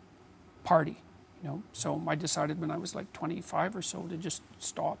of a party. You know, so I decided when I was like 25 or so to just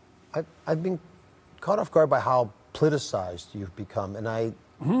stop. I've been caught off guard by how politicized you've become, and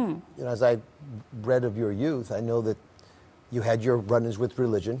you know, as I read of your youth, I know that you had your run-ins with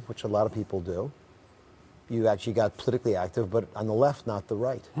religion, which a lot of people do. You actually got politically active, but on the left, not the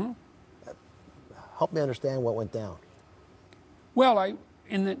right. Help me understand what went down. Well,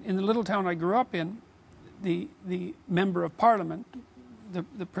 in the little town I grew up in, the member of parliament,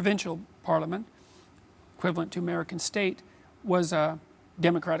 the provincial parliament, equivalent to American state, was a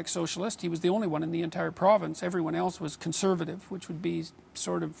democratic socialist. He was the only one in the entire province. Everyone else was conservative, which would be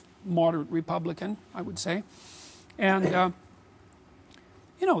sort of moderate Republican, I would say. And,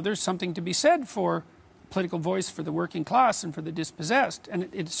 you know, there's something to be said for political voice for the working class and for the dispossessed. And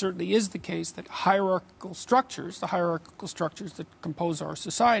it certainly is the case that hierarchical structures, the hierarchical structures that compose our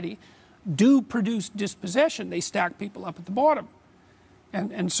society, do produce dispossession. They stack people up at the bottom.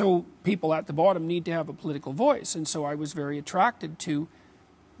 And so people at the bottom need to have a political voice. And so I was very attracted to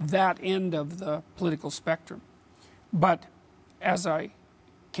that end of the political spectrum. But as I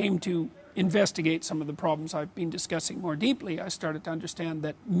came to investigate some of the problems I've been discussing more deeply, I started to understand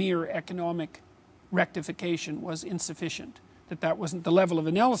that mere economic rectification was insufficient, that wasn't the level of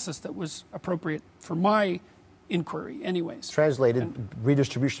analysis that was appropriate for my inquiry anyways. Translated,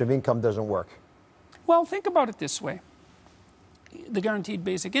 redistribution of income doesn't work. Well, think about it this way. The guaranteed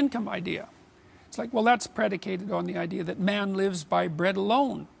basic income idea. It's like, well, that's predicated on the idea that man lives by bread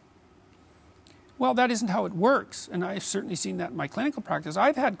alone. Well, that isn't how it works, and I've certainly seen that in my clinical practice.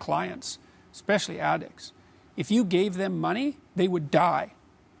 I've had clients, especially addicts, if you gave them money, they would die.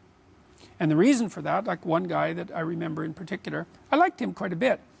 And the reason for that, like one guy that I remember in particular, I liked him quite a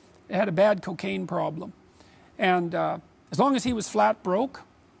bit. He had a bad cocaine problem. And as long as he was flat broke,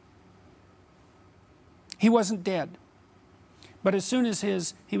 he wasn't dead. But as soon as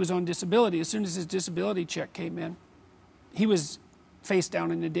he was on disability, as soon as his disability check came in, he was face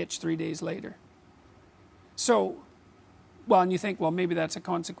down in a ditch 3 days later. So, well, and you think, well, maybe that's a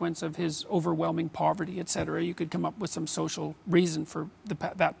consequence of his overwhelming poverty, etc. You could come up with some social reason for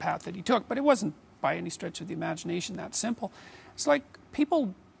that path that he took, but it wasn't by any stretch of the imagination that simple. It's like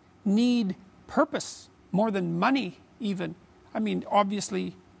people need purpose more than money even. I mean,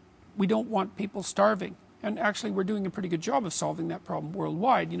 obviously, we don't want people starving. And actually, we're doing a pretty good job of solving that problem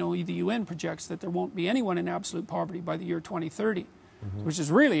worldwide. You know, the UN projects that there won't be anyone in absolute poverty by the year 2030, which is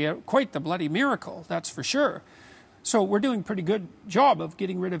really quite the bloody miracle, that's for sure. So we're doing a pretty good job of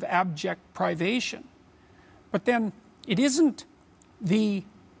getting rid of abject privation. But then it isn't the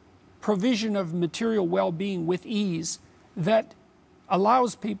provision of material well-being with ease that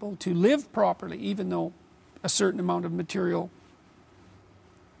allows people to live properly, even though a certain amount of material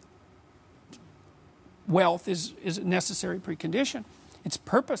wealth is a necessary precondition. It's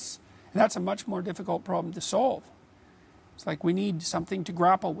purpose, and that's a much more difficult problem to solve. It's like we need something to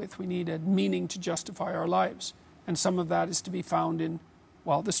grapple with. We need a meaning to justify our lives. And some of that is to be found in,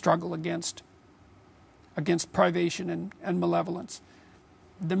 well, the struggle against privation and malevolence.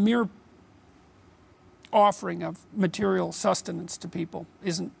 The mere offering of material sustenance to people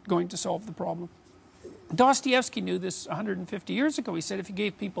isn't going to solve the problem. Dostoevsky knew this 150 years ago. He said if you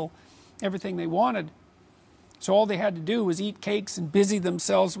gave people everything they wanted, so all they had to do was eat cakes and busy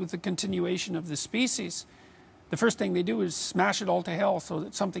themselves with the continuation of the species, the first thing they do is smash it all to hell so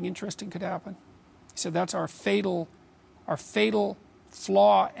that something interesting could happen. He said that's our fatal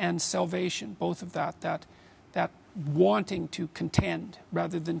flaw and salvation, both of that wanting to contend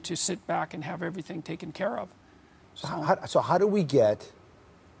rather than to sit back and have everything taken care of. So how do we get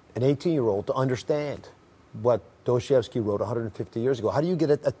an 18-year-old to understand what Dostoevsky wrote 150 years ago? How do you get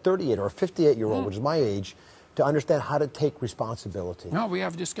a 38 or a 58-year-old, which is my age, to understand how to take responsibility? No, we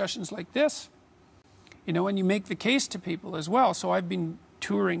have discussions like this. You know, and you make the case to people as well. So I've been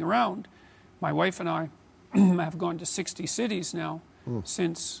touring around. My wife and I have gone to 60 cities now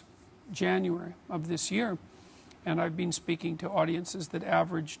since January of this year. And I've been speaking to audiences that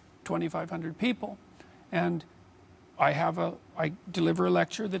average 2,500 people. And I deliver a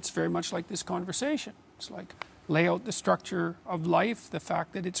lecture that's very much like this conversation. It's like lay out the structure of life, the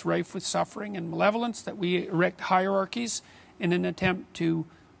fact that it's rife with suffering and malevolence, that we erect hierarchies in an attempt to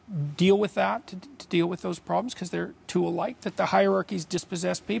deal with that, to deal with those problems, because they're too alike, that the hierarchies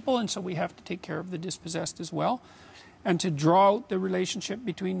dispossess people, and so we have to take care of the dispossessed as well, and to draw out the relationship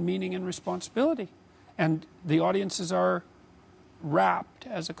between meaning and responsibility. And the audiences are rapt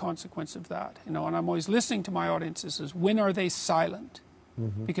as a consequence of that, you know, and I'm always listening to my audiences as when are they silent?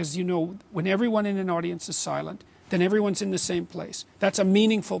 Because, you know, when everyone in an audience is silent, then everyone's in the same place. That's a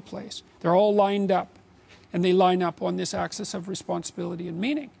meaningful place. They're all lined up, and they line up on this axis of responsibility and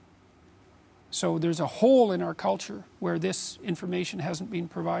meaning. So there's a hole in our culture where this information hasn't been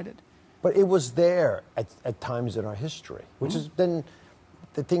provided. But it was there at times in our history, which has been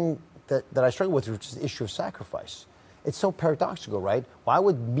the thing that I struggle with, which is the issue of sacrifice. It's so paradoxical, right? Why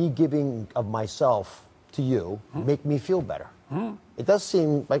would me giving of myself to you make me feel better? It does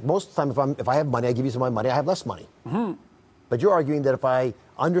seem like most of the time if I have money, I give you some of my money, I have less money. But you're arguing that if I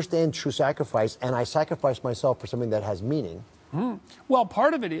understand true sacrifice and I sacrifice myself for something that has meaning. Well,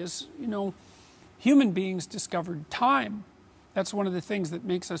 part of it is, you know, human beings discovered time. That's one of the things that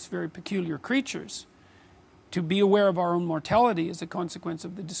makes us very peculiar creatures. To be aware of our own mortality is a consequence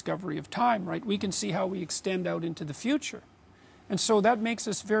of the discovery of time, right? We can see how we extend out into the future. And so that makes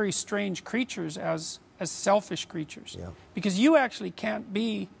us very strange creatures as selfish creatures. Yeah. Because you actually can't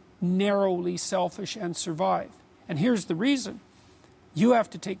be narrowly selfish and survive. And here's the reason. You have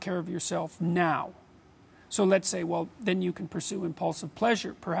to take care of yourself now. So let's say, well, then you can pursue impulsive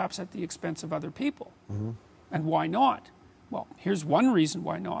pleasure, perhaps at the expense of other people. And why not? Well, here's one reason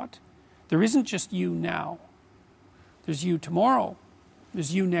why not. There isn't just you now. There's you tomorrow.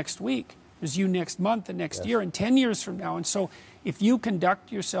 There's you next week. There's you next month and next year and 10 years from now. And so if you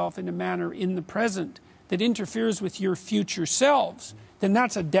conduct yourself in a manner in the present that interferes with your future selves, then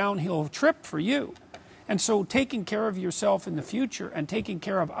that's a downhill trip for you. And so taking care of yourself in the future and taking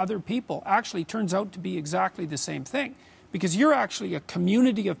care of other people actually turns out to be exactly the same thing, because you're actually a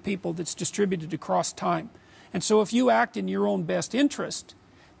community of people that's distributed across time. And so if you act in your own best interest,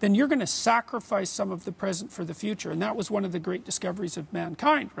 then you're going to sacrifice some of the present for the future. And that was one of the great discoveries of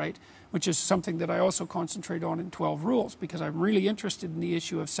mankind, right? Which is something that I also concentrate on in 12 Rules, because I'm really interested in the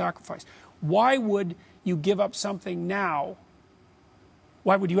issue of sacrifice. Why would you give up something now?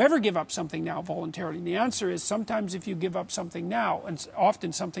 Why would you ever give up something now voluntarily? And the answer is sometimes if you give up something now, and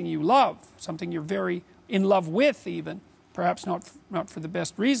often something you love, something you're very in love with even, perhaps not for the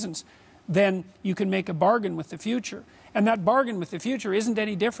best reasons, then you can make a bargain with the future. And that bargain with the future isn't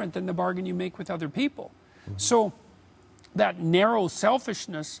any different than the bargain you make with other people. So that narrow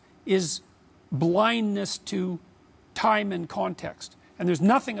selfishness is blindness to time and context. And there's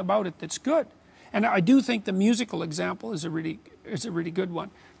nothing about it that's good. And I do think the musical example is a really good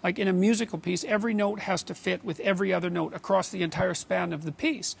one. Like in a musical piece, every note has to fit with every other note across the entire span of the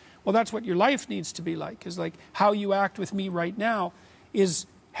piece. Well, that's what your life needs to be like, is like how you act with me right now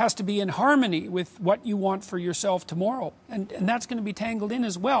has to be in harmony with what you want for yourself tomorrow. And that's going to be tangled in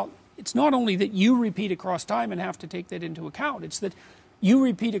as well. It's not only that you repeat across time and have to take that into account, it's that you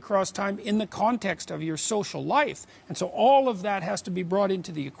repeat across time in the context of your social life. And so all of that has to be brought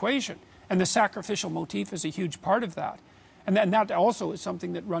into the equation. And the sacrificial motif is a huge part of that. And that also is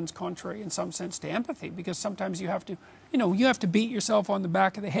something that runs contrary in some sense to empathy, because sometimes you have to, you have to beat yourself on the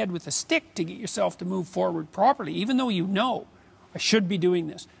back of the head with a stick to get yourself to move forward properly, even though you know, I should be doing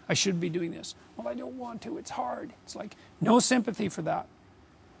this, I should be doing this. Well, I don't want to, it's hard. It's like, no sympathy for that.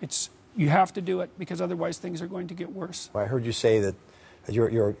 You have to do it, because otherwise things are going to get worse. Well, I heard you say that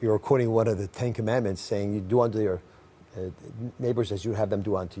you're quoting one of the 10 Commandments, saying you do unto your neighbors as you have them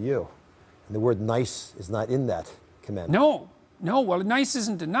do unto you. And the word nice is not in that commandment. No, well, nice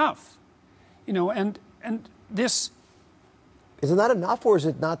isn't enough. And this... Is it not enough, or is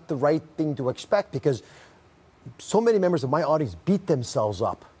it not the right thing to expect? Because so many members of my audience beat themselves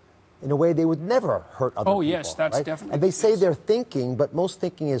up in a way they would never hurt other people. Oh, yes, that's right? definitely... And they say they're thinking, but most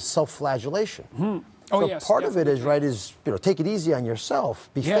thinking is self-flagellation. Oh, so yes, part definitely. of it is, take it easy on yourself,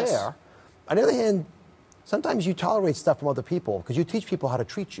 be fair. On the other hand, sometimes you tolerate stuff from other people because you teach people how to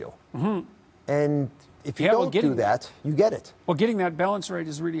treat you. And if you don't do that, you get it. Well, getting that balance right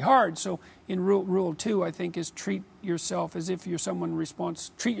is really hard. So in rule 2, I think, is treat yourself as if you're someone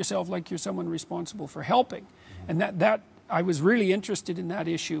treat yourself like you're someone responsible for helping. And that I was really interested in that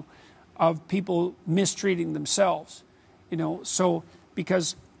issue of people mistreating themselves. So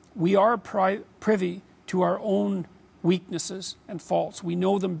because we are privy to our own weaknesses and faults. We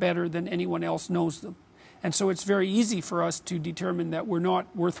know them better than anyone else knows them. And so it's very easy for us to determine that we're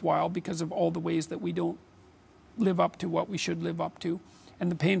not worthwhile because of all the ways that we don't live up to what we should live up to, and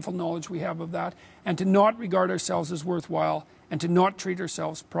the painful knowledge we have of that, and to not regard ourselves as worthwhile, and to not treat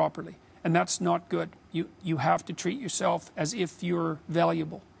ourselves properly. And that's not good. You have to treat yourself as if you're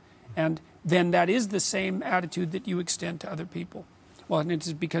valuable. And then that is the same attitude that you extend to other people. Well, and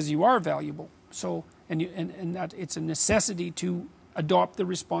it's because you are valuable. So, and that it's a necessity to adopt the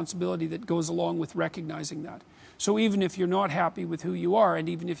responsibility that goes along with recognizing that. So even if you're not happy with who you are, and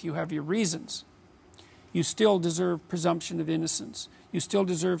even if you have your reasons, you still deserve presumption of innocence. You still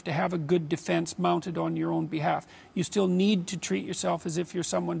deserve to have a good defense mounted on your own behalf. You still need to treat yourself as if you're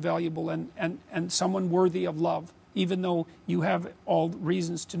someone valuable and someone worthy of love, even though you have all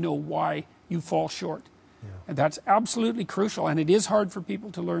reasons to know why you fall short. And that's absolutely crucial, and it is hard for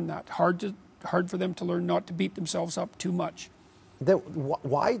people to learn that. Hard for them to learn not to beat themselves up too much. Then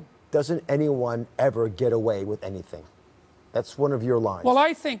why doesn't anyone ever get away with anything? That's one of your lines. Well,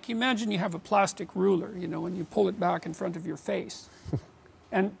 I think, imagine you have a plastic ruler, and you pull it back in front of your face.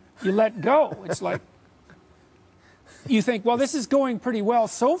 And you let go. It's like, you think, well, this is going pretty well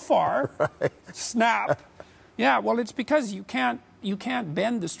so far. Right. Snap. Yeah, well, it's because you can't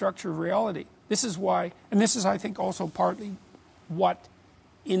bend the structure of reality. This is why, and this is, I think, also partly what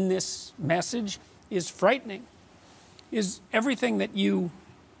in this message is frightening, is everything that you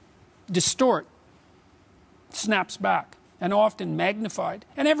distort snaps back, and often magnified,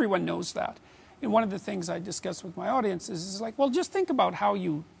 and everyone knows that. And one of the things I discuss with my audience is like, well, just think about how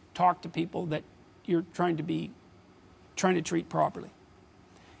you talk to people that you're trying to treat properly.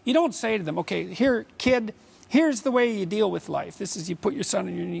 You don't say to them, okay, here, kid, here's the way you deal with life. This is, you put your son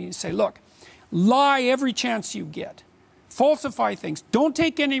on your knee and say, look, lie every chance you get. Falsify things. Don't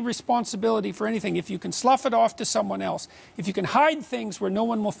take any responsibility for anything. If you can slough it off to someone else, if you can hide things where no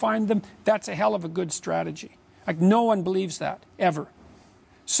one will find them, that's a hell of a good strategy. Like, no one believes that, ever.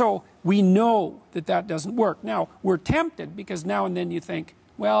 So we know that that doesn't work. Now, we're tempted because now and then you think,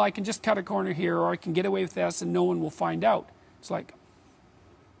 well, I can just cut a corner here, or I can get away with this and no one will find out. It's like,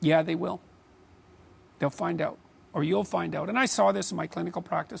 yeah, they will. They'll find out, or you'll find out. And I saw this in my clinical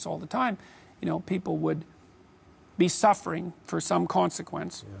practice all the time. You know, people would be suffering for some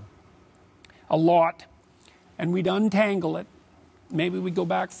consequence, a lot, and we'd untangle it. Maybe we'd go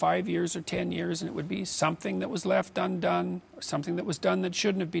back 5 years or 10 years and it would be something that was left undone, or something that was done that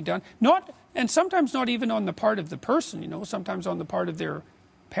shouldn't have been done. And sometimes not even on the part of the person, you know, sometimes on the part of their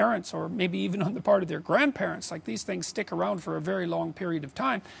parents, or maybe even on the part of their grandparents. Like, these things stick around for a very long period of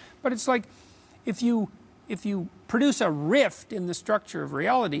time. But it's like, if you produce a rift in the structure of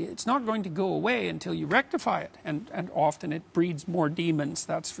reality, it's not going to go away until you rectify it. And often it breeds more demons,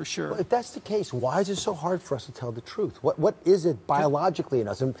 that's for sure. Well, if that's the case, why is it so hard for us to tell the truth? What is it biologically in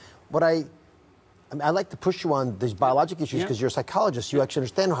us? And what I like to push you on these biologic issues because you're a psychologist. You actually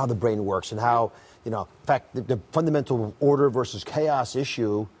understand how the brain works and how, you know, in fact, the fundamental order versus chaos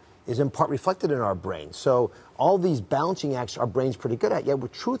issue is in part reflected in our brain. So all these balancing acts our brain's pretty good at, yet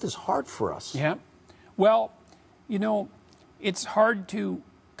truth is hard for us. Yeah. Well, you know, it's hard to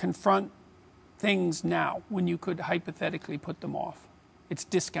confront things now when you could hypothetically put them off. It's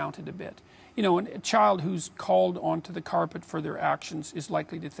discounted a bit. You know, a child who's called onto the carpet for their actions is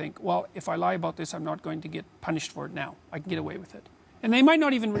likely to think, well, if I lie about this, I'm not going to get punished for it now. I can get away with it. And they might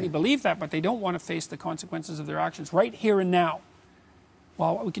not even really believe that, but they don't want to face the consequences of their actions right here and now.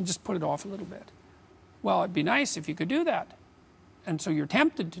 Well, we can just put it off a little bit. Well, it'd be nice if you could do that. And so you're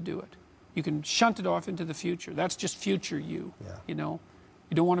tempted to do it. You can shunt it off into the future. That's just future you, you know.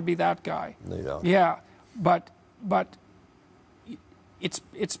 You don't want to be that guy. No, you don't. Yeah, but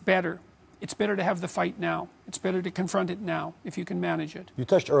it's better. It's better to have the fight now. It's better to confront it now if you can manage it. You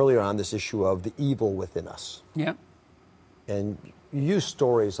touched earlier on this issue of the evil within us. Yeah. And you use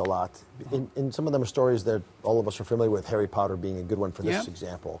stories a lot. And some of them are stories that all of us are familiar with, Harry Potter being a good one for this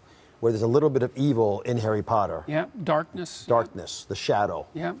example, where there's a little bit of evil in Harry Potter. Yeah, darkness. Darkness, the shadow.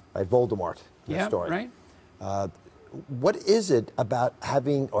 Yeah. Right, Voldemort, that story. Right. What is it about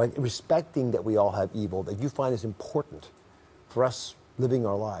having or respecting that we all have evil that you find is important for us living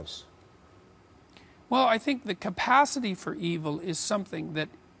our lives? Well, I think the capacity for evil is something that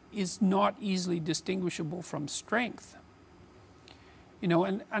is not easily distinguishable from strength. You know,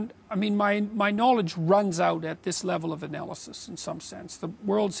 and I mean, my knowledge runs out at this level of analysis in some sense. The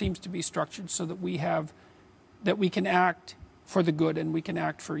world seems to be structured so that we can act for the good and we can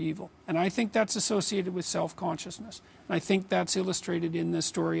act for evil. And I think that's associated with self-consciousness. And I think that's illustrated in the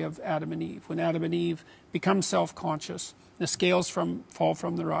story of Adam and Eve. When Adam and Eve become self-conscious, the scales fall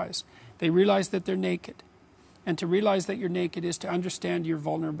from their eyes. They realize that they're naked. And to realize that you're naked is to understand your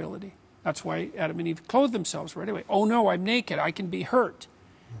vulnerability. That's why Adam and Eve clothed themselves right away. Oh no, I'm naked, I can be hurt.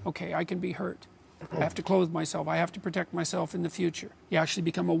 Okay, I can be hurt. I have to clothe myself, I have to protect myself in the future. You actually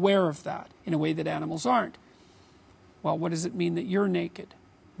become aware of that in a way that animals aren't. Well, what does it mean that you're naked?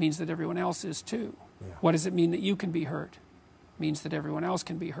 It means that everyone else is too. Yeah. What does it mean that you can be hurt? It means that everyone else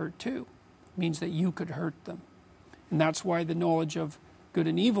can be hurt too. It means that you could hurt them. And that's why the knowledge of good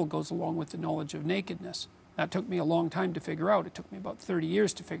and evil goes along with the knowledge of nakedness. That took me a long time to figure out. It took me about 30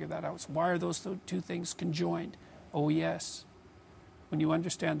 years to figure that out. So why are those two things conjoined? Oh yes. When you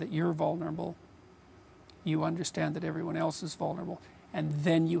understand that you're vulnerable, you understand that everyone else is vulnerable, and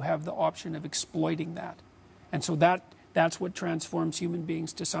then you have the option of exploiting that. And so that's what transforms human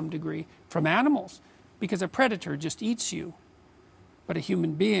beings to some degree from animals, because a predator just eats you, but a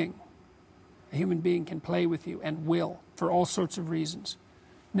human being can play with you and will for all sorts of reasons.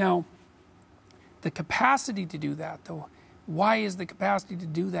 Now, the capacity to do that, though, why is the capacity to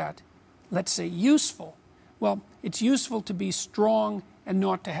do that, let's say, useful? Well, it's useful to be strong and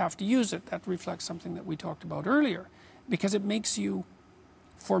not to have to use it. That reflects something that we talked about earlier, because it makes you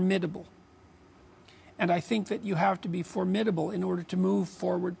formidable. And I think that you have to be formidable in order to move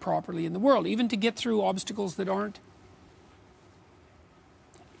forward properly in the world, even to get through obstacles that aren't.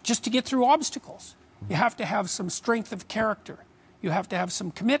 Just to get through obstacles, you have to have some strength of character. You have to have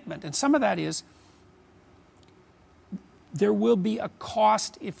some commitment. And some of that is, there will be a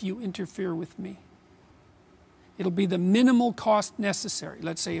cost if you interfere with me. It'll be the minimal cost necessary.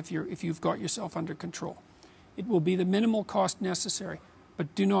 Let's say if you've got yourself under control. It will be the minimal cost necessary.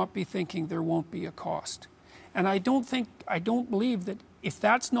 But do not be thinking there won't be a cost. And I don't believe that if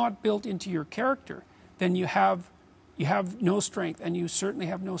that's not built into your character, then you have no strength, and you certainly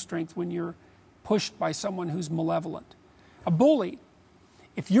have no strength when you're pushed by someone who's malevolent. A bully,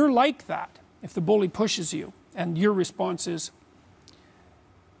 if you're like that, if the bully pushes you, and your response is,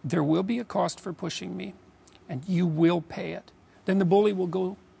 there will be a cost for pushing me, and you will pay it. then the bully will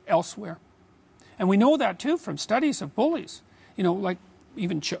go elsewhere. And we know that too from studies of bullies. You know, like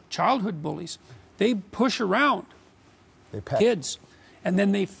even childhood bullies. They push around kids, and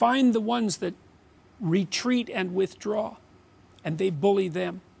then they find the ones that retreat and withdraw, and they bully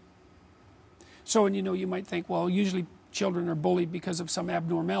them. So, and you know, you might think, well, usually children are bullied because of some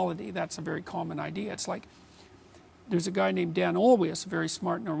abnormality. That's a very common idea. It's like, there's a guy named Dan Olweus, a very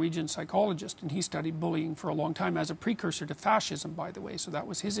smart Norwegian psychologist, and he studied bullying for a long time as a precursor to fascism, by the way, so that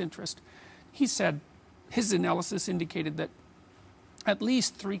was his interest. He said his analysis indicated that at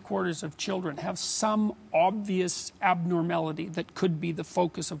least 3/4 of children have some obvious abnormality that could be the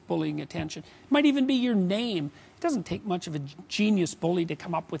focus of bullying attention. It might even be your name. It doesn't take much of a genius bully to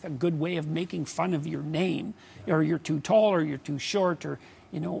come up with a good way of making fun of your name, or you're too tall, or you're too short, or,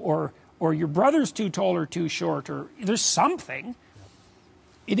 you know, or your brother's too tall or too short, or there's something.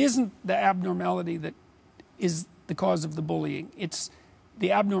 It isn't the abnormality that is the cause of the bullying. It's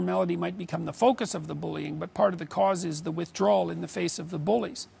the abnormality might become the focus of the bullying, but part of the cause is the withdrawal in the face of the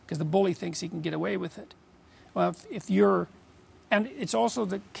bullies, because the bully thinks he can get away with it. Well, if you're, and it's also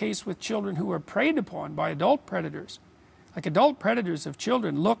the case with children who are preyed upon by adult predators. Like adult predators of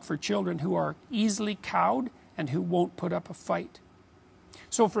children look for children who are easily cowed and who won't put up a fight.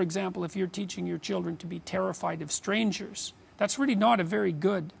 So, for example, if you're teaching your children to be terrified of strangers, that's really not a very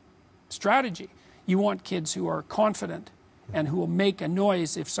good strategy. You want kids who are confident and who will make a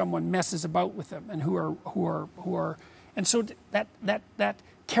noise if someone messes about with them, and who are, and so that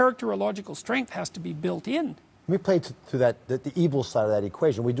characterological strength has to be built in. Let me play to that the evil side of that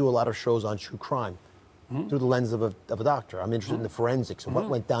equation. We do a lot of shows on true crime through the lens of a doctor. I'm interested in the forensics and what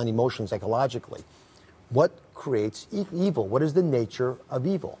went down emotionally, psychologically. What creates evil? What is the nature of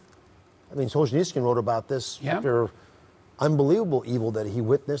evil? I mean, Solzhenitsyn wrote about this after unbelievable evil that he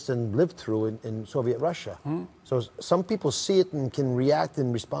witnessed and lived through in Soviet Russia. So some people see it and can react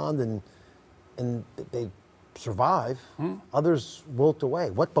and respond, and they survive. Others wilt away.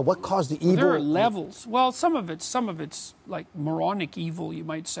 But what caused the evil? There are levels. Well, some of it's like moronic evil, you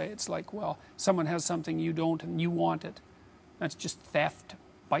might say. It's like, well, someone has something you don't and you want it. That's just theft,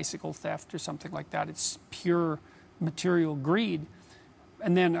 bicycle theft or something like that. It's pure material greed.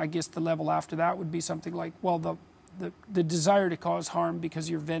 And then I guess the level after that would be something like, well, the desire to cause harm because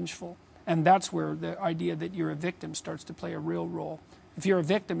you're vengeful. And that's where the idea that you're a victim starts to play a real role. If you're a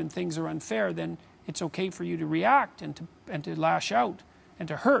victim and things are unfair, then it's okay for you to react and to lash out and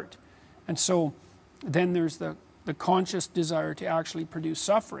to hurt. And so then there's the conscious desire to actually produce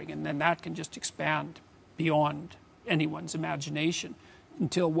suffering, and then that can just expand beyond anyone's imagination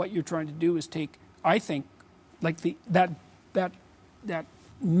until what you're trying to do is take, I think, like that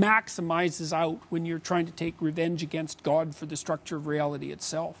maximizes out when you're trying to take revenge against God for the structure of reality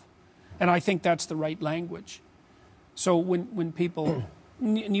itself. And I think that's the right language. So when people,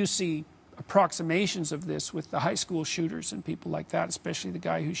 and you see approximations of this with the high school shooters and people like that, especially the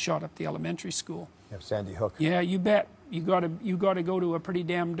guy who shot up the elementary school. Yeah, Sandy Hook. Yeah, you bet. You gotta go to a pretty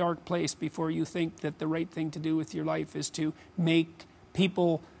damn dark place before you think that the right thing to do with your life is to make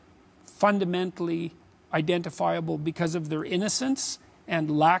people fundamentally identifiable because of their innocence and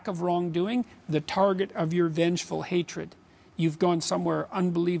lack of wrongdoing, the target of your vengeful hatred. You've gone somewhere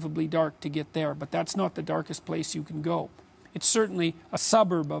unbelievably dark to get there, but that's not the darkest place you can go. It's certainly a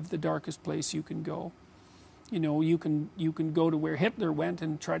suburb of the darkest place you can go. You know, you can go to where Hitler went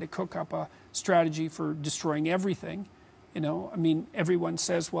and try to cook up a strategy for destroying everything. You know, I mean, everyone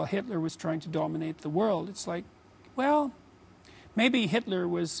says, well, Hitler was trying to dominate the world. It's like, well, maybe Hitler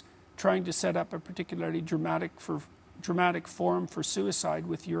was trying to set up a particularly dramatic form for suicide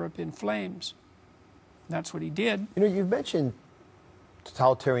with Europe in flames. That's what he did. You know, you've mentioned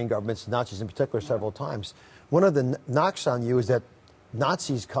totalitarian governments, Nazis in particular, several times. One of the knocks on you is that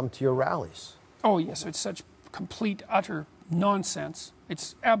Nazis come to your rallies. Oh, yes, it's such complete, utter nonsense.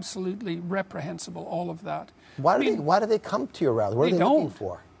 It's absolutely reprehensible, all of that. Why do they come to your rallies? What are they looking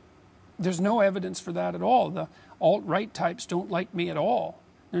for? There's no evidence for that at all. The alt-right types don't like me at all.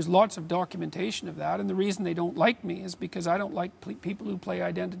 There's lots of documentation of that, and the reason they don't like me is because I don't like people who play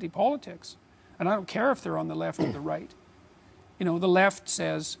identity politics. And I don't care if they're on the left or the right. You know, the left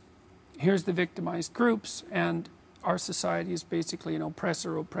says, here's the victimized groups, and our society is basically an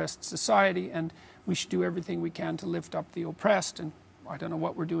oppressor-oppressed society, and we should do everything we can to lift up the oppressed. And I don't know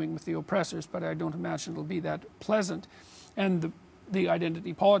what we're doing with the oppressors, but I don't imagine it'll be that pleasant. And the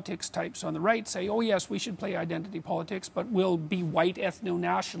identity politics types on the right say, oh yes, we should play identity politics, but we'll be white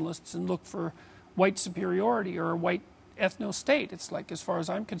ethno-nationalists and look for white superiority or a white ethno-state. It's like, as far as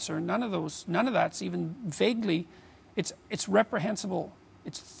I'm concerned, none of that's even vaguely, it's reprehensible.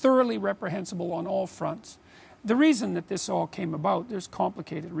 It's thoroughly reprehensible on all fronts. the reason that this all came about, there's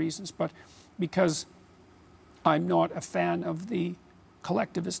complicated reasons, but because I'm not a fan of the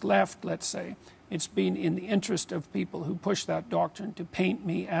collectivist left, let's say, it's been in the interest of people who push that doctrine to paint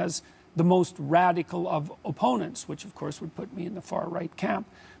me as the most radical of opponents, which of course would put me in the far right camp.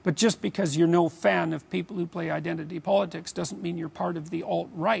 But just because you're no fan of people who play identity politics doesn't mean you're part of the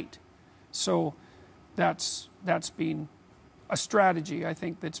alt-right. So that's been a strategy, I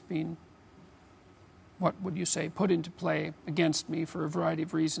think, that's been, what would you say, put into play against me for a variety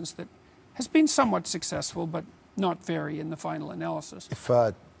of reasons that has been somewhat successful, but not very in the final analysis. If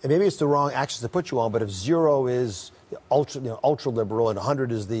maybe it's the wrong axis to put you on, but if 0 is ultra liberal and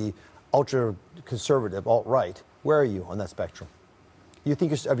 100 is the ultra conservative, alt-right, where are you on that spectrum? You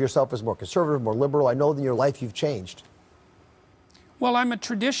think of yourself as more conservative, more liberal? I know that in your life you've changed. Well, I'm a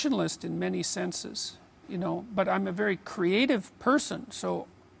traditionalist in many senses, but I'm a very creative person, so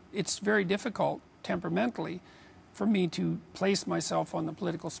it's very difficult temperamentally for me to place myself on the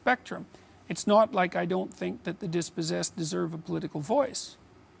political spectrum. It's not like I don't think that the dispossessed deserve a political voice.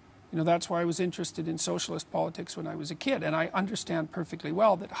 That's why I was interested in socialist politics when I was a kid, and I understand perfectly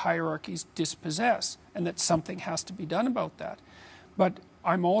well that hierarchies dispossess and that something has to be done about that. But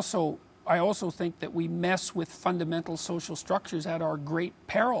I also think that we mess with fundamental social structures at our great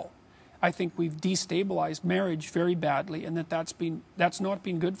peril. I think we've destabilized marriage very badly, and that's not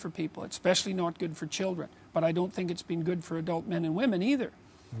been good for people, especially not good for children. But I don't think it's been good for adult men and women either.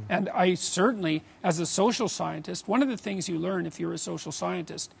 And I certainly, as a social scientist, one of the things you learn if you're a social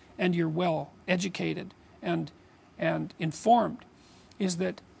scientist and you're well educated and informed is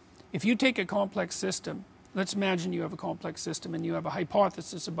that if you take a complex system, let's imagine you have a complex system and you have a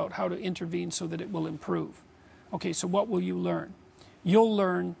hypothesis about how to intervene so that it will improve. Okay, so what will you learn? You'll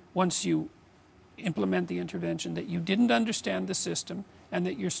learn once you implement the intervention that you didn't understand the system and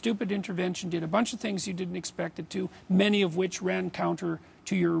that your stupid intervention did a bunch of things you didn't expect it to, many of which ran counter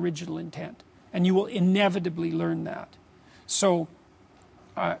to your original intent. And you will inevitably learn that. So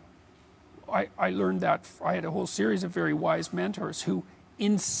I learned that. I had a whole series of very wise mentors who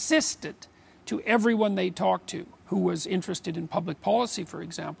insisted to everyone they talked to who was interested in public policy, for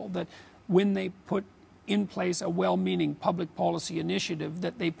example, that when they put in place a well-meaning public policy initiative,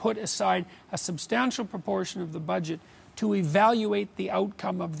 that they put aside a substantial proportion of the budget to evaluate the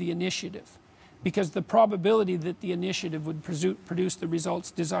outcome of the initiative, because the probability that the initiative would produce the results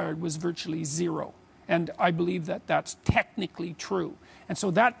desired was virtually zero. And I believe that that's technically true. And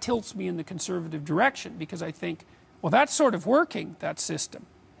so that tilts me in the conservative direction, because I think, well, that's sort of working, that system.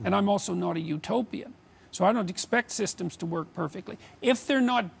 And I'm also not a utopian. So I don't expect systems to work perfectly. If they're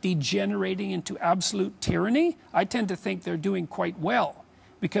not degenerating into absolute tyranny, I tend to think they're doing quite well.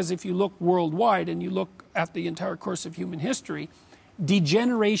 Because if you look worldwide and you look at the entire course of human history,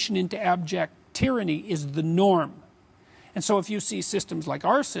 degeneration into abject tyranny is the norm. And so if you see systems like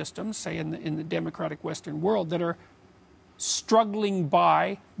our systems, say in the democratic Western world, that are struggling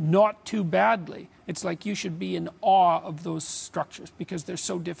by not too badly, it's like you should be in awe of those structures because they're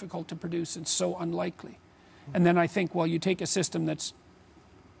so difficult to produce and so unlikely. And then I think, well, you take a system that's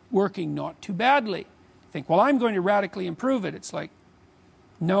working not too badly, think, well, I'm going to radically improve it. It's like,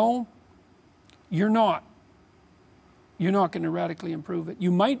 no, you're not. You're not going to radically improve it.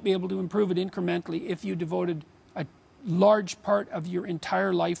 You might be able to improve it incrementally if you devoted a large part of your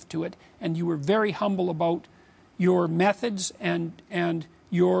entire life to it and you were very humble about your methods and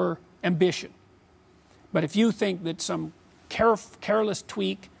your ambition. But if you think that some careless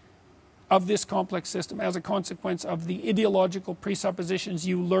tweak of this complex system as a consequence of the ideological presuppositions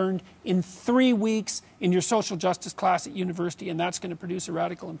you learned in 3 weeks in your social justice class at university, and that's going to produce a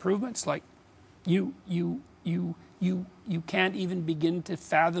radical improvement, it's like you can't even begin to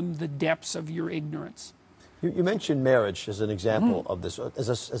fathom the depths of your ignorance. You mentioned marriage as an example of this.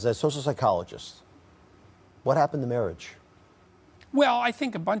 As a social psychologist, what happened to marriage? Well, I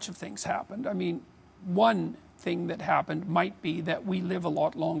think a bunch of things happened. I mean, one thing that happened might be that we live a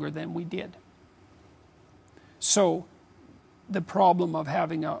lot longer than we did. So the problem of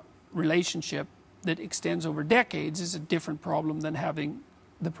having a relationship that extends over decades is a different problem than having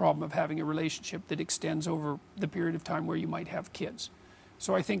the problem of having a relationship that extends over the period of time where you might have kids.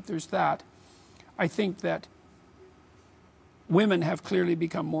 So I think there's that. I think that women have clearly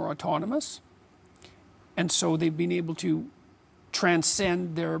become more autonomous, and so they've been able to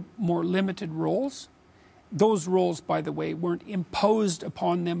transcend their more limited roles. Those roles, by the way, weren't imposed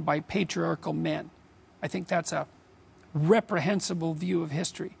upon them by patriarchal men. I think that's a reprehensible view of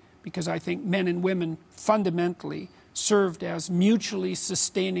history, because I think men and women fundamentally served as mutually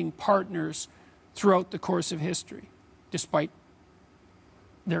sustaining partners throughout the course of history, despite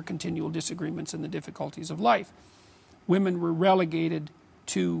their continual disagreements and the difficulties of life. Women were relegated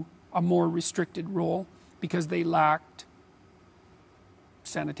to a more restricted role because they lacked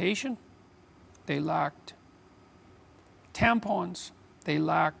sanitation, they lacked tampons, they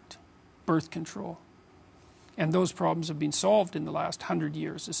lacked birth control. And those problems have been solved in the last 100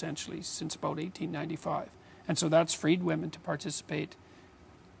 years, essentially, since about 1895. And so that's freed women to participate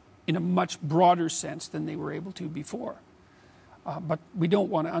in a much broader sense than they were able to before. But we don't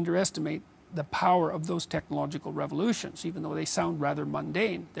want to underestimate the power of those technological revolutions, even though they sound rather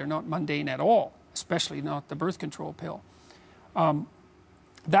mundane. They're not mundane at all, especially not the birth control pill.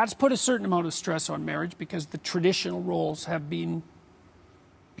 That's put a certain amount of stress on marriage because the traditional roles have been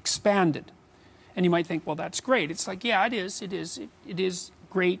expanded. And you might think, well, that's great. It's like, yeah, it is. It is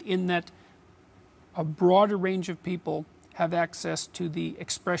great in that a broader range of people have access to the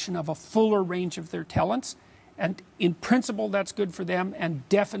expression of a fuller range of their talents. And in principle, that's good for them. And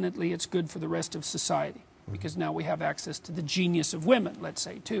definitely it's good for the rest of society. Because now we have access to the genius of women, let's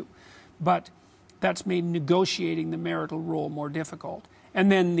say, too. But that's made negotiating the marital role more difficult. And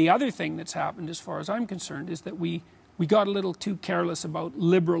then the other thing that's happened, as far as I'm concerned, is that we got a little too careless about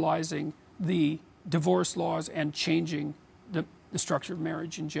liberalizing the divorce laws and changing the structure of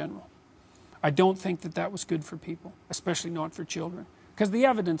marriage in general. I don't think that that was good for people, especially not for children. Because the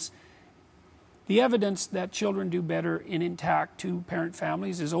evidence that children do better in intact two-parent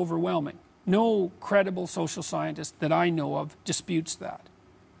families is overwhelming. No credible social scientist that I know of disputes that.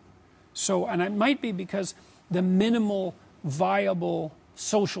 So, and it might be because the minimal viable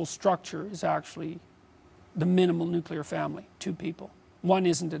social structure is actually the minimal nuclear family, 2 people. 1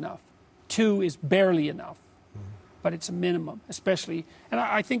 isn't enough. 2 is barely enough, but it's a minimum, especially, and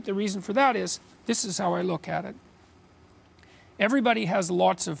I think the reason for that is, this is how I look at it. Everybody has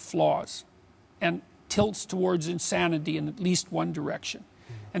lots of flaws and tilts towards insanity in at least one direction.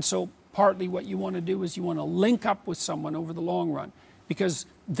 And so partly what you want to do is you want to link up with someone over the long run, because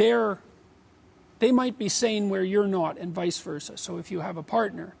they might be sane where you're not, and vice versa. So if you have a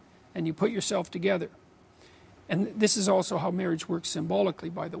partner and you put yourself together, and this is also how marriage works symbolically,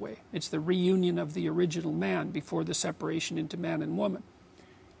 by the way. It's the reunion of the original man before the separation into man and woman.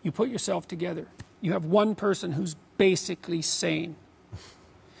 You put yourself together. You have one person who's basically sane.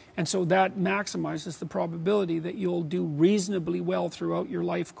 And so that maximizes the probability that you'll do reasonably well throughout your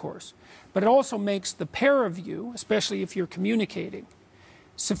life course. But it also makes the pair of you, especially if you're communicating,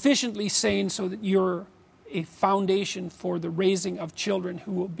 sufficiently sane so that you're a foundation for the raising of children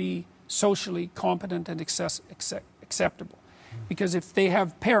who will be socially competent and acceptable. Because if they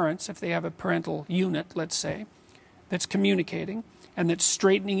have parents, if they have a parental unit, let's say, that's communicating and that's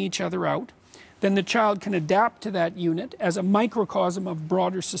straightening each other out, then the child can adapt to that unit as a microcosm of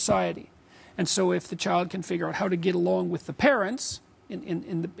broader society. And so if the child can figure out how to get along with the parents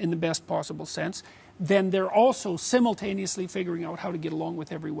in the best possible sense, then they're also simultaneously figuring out how to get along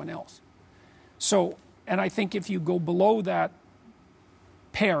with everyone else. So, and I think if you go below that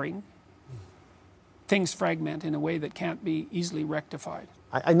pairing, things fragment in a way that can't be easily rectified.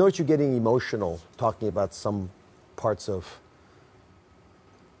 I know that you're getting emotional talking about some parts of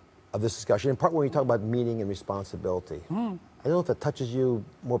this discussion, in part when you talk about meaning and responsibility. I don't know if that touches you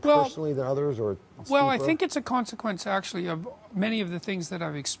more personally than others, or well, I think it's a consequence actually of many of the things that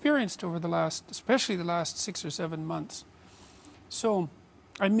I've experienced over the last, especially the last 6 or 7 months. So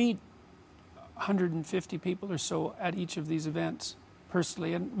I meet 150 people or so at each of these events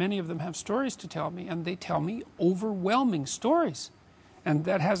personally, and many of them have stories to tell me, and they tell me overwhelming stories, and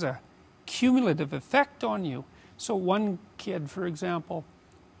that has a cumulative effect on you. So one kid, for example,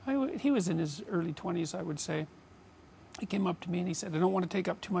 he was in his early 20s, I would say. He came up to me and he said, I don't want to take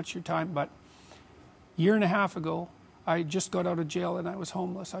up too much of your time, but a year and a half ago, I just got out of jail and I was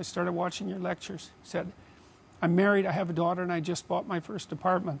homeless. I started watching your lectures. He said, I'm married, I have a daughter, and I just bought my first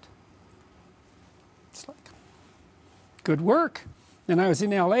apartment. It's like, good work. And I was in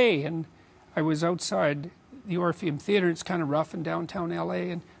LA, and I was outside the Orpheum Theater. It's kind of rough in downtown LA,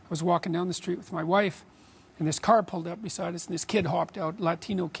 and I was walking down the street with my wife, and this car pulled up beside us, and this kid hopped out,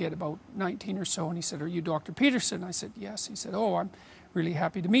 Latino kid, about 19 or so, and he said, are you Dr. Peterson? I said, yes. He said, oh, I'm really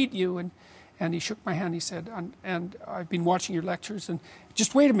happy to meet you. And he shook my hand. He said, and I've been watching your lectures, and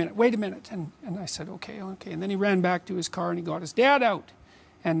just wait a minute. And I said, okay. And then he ran back to his car, and he got his dad out,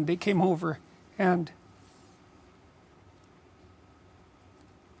 and they came over, and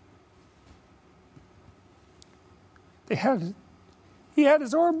they had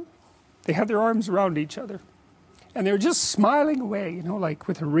their arms around each other, and they were just smiling away, you know, like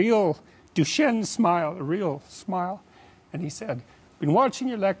with a real Duchenne smile, a real smile. And he said, I've been watching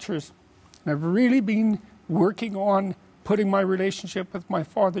your lectures, and I've really been working on putting my relationship with my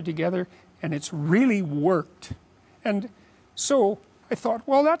father together, and it's really worked. And so I thought,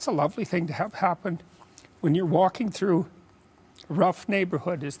 well, that's a lovely thing to have happen when you're walking through a rough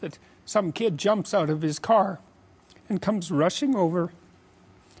neighborhood, is that some kid jumps out of his car and comes rushing over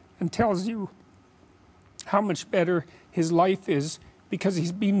and tells you how much better his life is because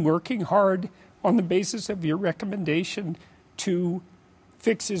he's been working hard on the basis of your recommendation to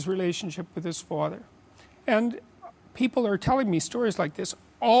fix his relationship with his father. And people are telling me stories like this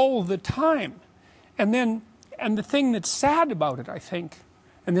all the time. And the thing that's sad about it, I think,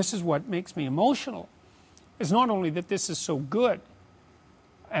 and this is what makes me emotional, is not only that this is so good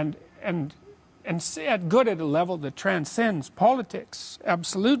and good at a level that transcends politics,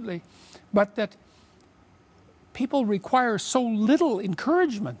 absolutely, but that people require so little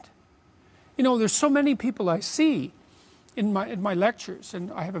encouragement. You know, there's so many people I see in my lectures,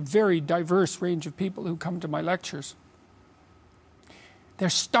 and I have a very diverse range of people who come to my lectures. They're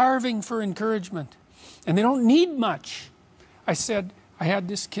starving for encouragement, and they don't need much. I had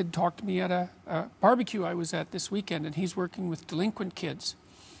this kid talk to me at a barbecue I was at this weekend, and he's working with delinquent kids,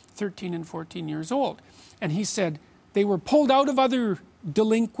 13 and 14 years old. And he said they were pulled out of other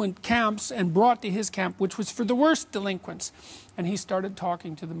delinquent camps and brought to his camp, which was for the worst delinquents. And he started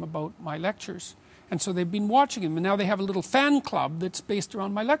talking to them about my lectures. And so they've been watching him, and now they have a little fan club that's based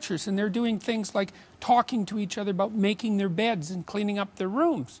around my lectures, and they're doing things like talking to each other about making their beds and cleaning up their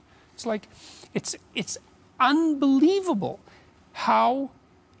rooms. It's like, it's unbelievable how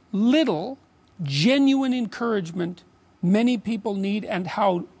little genuine encouragement many people need, and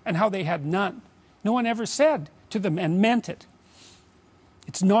how they had none. No one ever said to them, and meant it,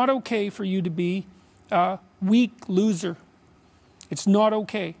 it's not okay for you to be a weak loser. It's not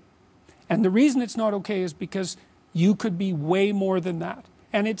okay. And the reason it's not okay is because you could be way more than that.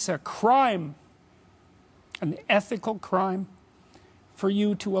 And it's a crime, an ethical crime, for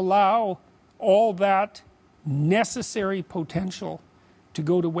you to allow all that necessary potential to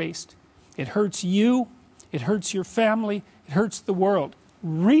go to waste. It hurts you, it hurts your family, it hurts the world.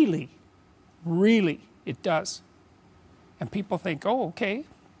 Really, really, it does. And people think, oh, okay,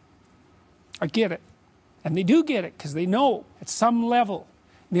 I get it. And they do get it, because they know at some level.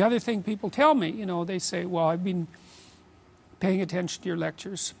 And the other thing people tell me, you know, they say, well, I've been paying attention to your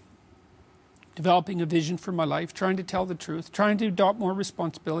lectures, developing a vision for my life, trying to tell the truth, trying to adopt more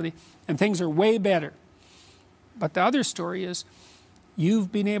responsibility, and things are way better. But the other story is,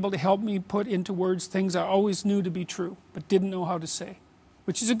 you've been able to help me put into words things I always knew to be true, but didn't know how to say,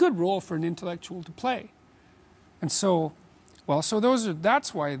 which is a good role for an intellectual to play. And so, well, so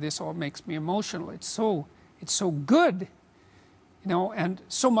that's why this all makes me emotional. It's so good, you know, and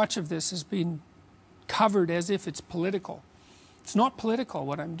so much of this has been covered as if it's political. It's not political,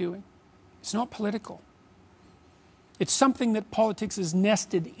 what I'm doing. It's not political. It's something that politics is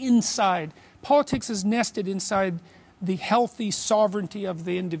nested inside. Politics is nested inside the healthy sovereignty of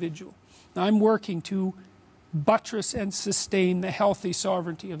the individual. Now, I'm working to buttress and sustain the healthy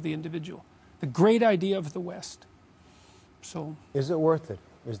sovereignty of the individual, the great idea of the West. So, is it worth it?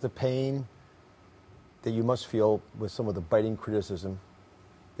 Is the pain that you must feel with some of the biting criticism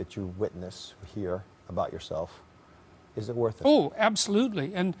that you witness, hear about yourself, is it worth it? Oh,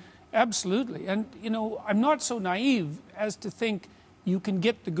 absolutely, and absolutely. And, you know, I'm not so naive as to think you can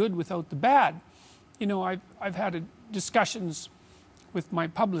get the good without the bad. You know, I've had discussions with my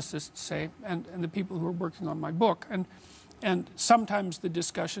publicists, say, and the people who are working on my book, and sometimes the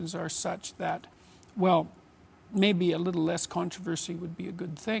discussions are such that, well, maybe a little less controversy would be a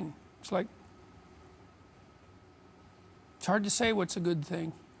good thing. It's like, it's hard to say what's a good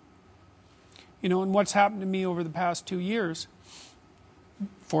thing. You know, and what's happened to me over the past 2 years,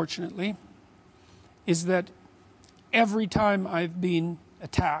 fortunately, is that every time I've been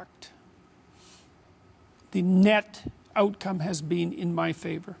attacked, the net outcome has been in my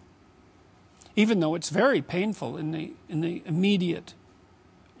favor. Even though it's very painful in the immediate,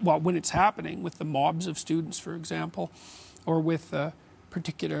 well, when it's happening with the mobs of students, for example, or with a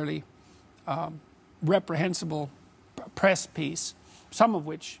particularly reprehensible press piece, some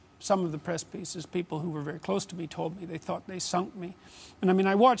of the press pieces, people who were very close to me told me they thought they sunk me. And I mean,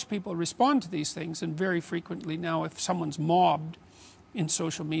 I watch people respond to these things, and very frequently now, if someone's mobbed in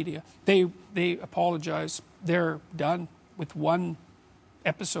social media, they apologize. They're done with one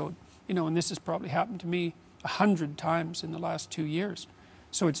episode. You know, and this has probably happened to me 100 times in the last 2 years.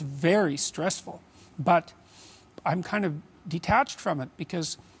 So it's very stressful, but I'm kind of detached from it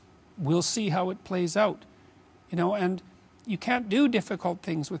because we'll see how it plays out, you know, and you can't do difficult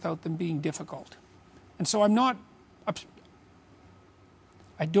things without them being difficult. And so I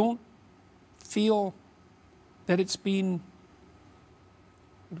don't feel that it's been,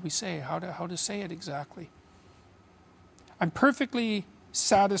 what do we say, how to say it exactly? I'm perfectly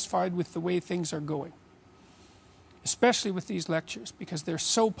satisfied with the way things are going, especially with these lectures, because they're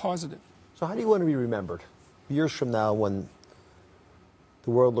so positive. So how do you want to be remembered years from now when the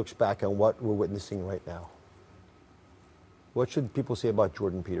world looks back on what we're witnessing right now? What should people say about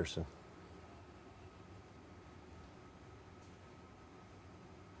Jordan Peterson?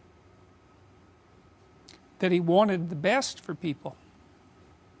 That he wanted the best for people,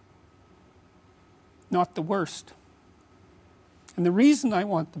 not the worst. And the reason I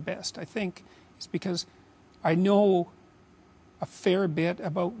want the best, I think, is because I know a fair bit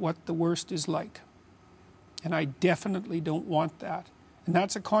about what the worst is like. And I definitely don't want that. And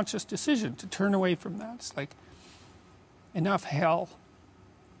that's a conscious decision to turn away from that. It's like, enough hell.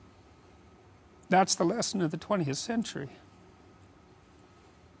 That's the lesson of the 20th century.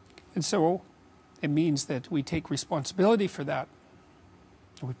 And so it means that we take responsibility for that.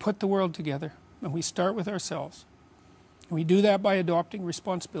 And we put the world together, and we start with ourselves. And we do that by adopting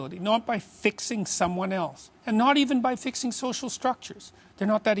responsibility, not by fixing someone else, and not even by fixing social structures. They're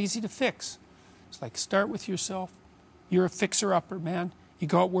not that easy to fix. It's like, start with yourself. You're a fixer-upper, man. You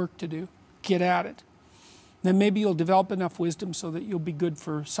got work to do. Get at it. Then maybe you'll develop enough wisdom so that you'll be good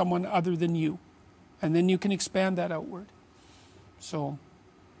for someone other than you. And then you can expand that outward. So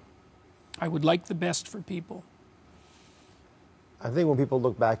I would like the best for people. I think when people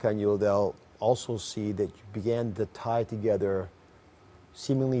look back on you, they'll also see that you began to tie together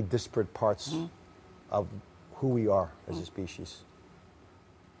seemingly disparate parts of who we are as a species.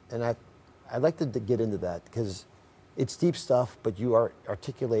 And I'd like to get into that because it's deep stuff, but you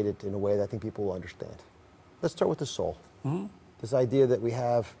articulate it in a way that I think people will understand. Let's start with the soul. This idea that we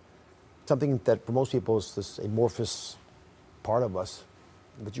have something that for most people is this amorphous part of us.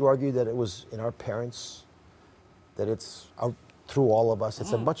 But you argue that it was in our parents, that it's out through all of us.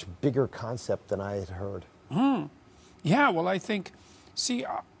 It's a much bigger concept than I had heard. Yeah, well, I think, see,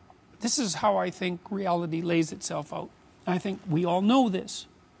 this is how I think reality lays itself out. I think we all know this.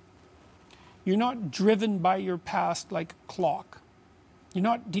 You're not driven by your past like a clock. You're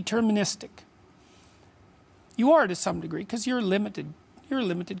not deterministic. You are to some degree because you're a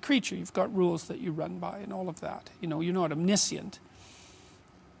limited creature. You've got rules that you run by and all of that. You know, you're not omniscient.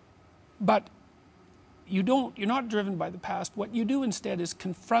 But you're not driven by the past. What you do instead is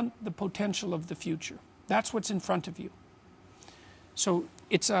confront the potential of the future. That's what's in front of you. So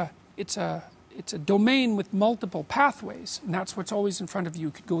it's a domain with multiple pathways, and that's what's always in front of you.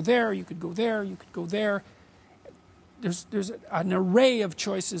 You could go there, you could go there, you could go there. There's an array of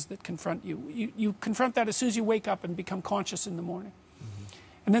choices that confront you. You confront that as soon as you wake up and become conscious in the morning.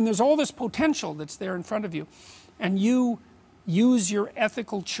 And then there's all this potential that's there in front of you. And you use your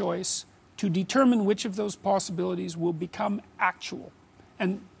ethical choice to determine which of those possibilities will become actual.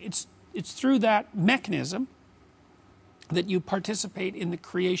 And it's through that mechanism that you participate in the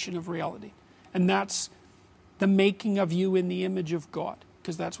creation of reality. And that's the making of you in the image of God.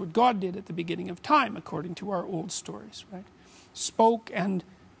 Because that's what God did at the beginning of time, according to our old stories, right? Spoke and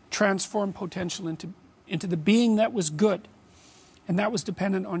transformed potential into the being that was good. And that was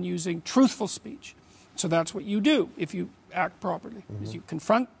dependent on using truthful speech. So that's what you do if you act properly, is you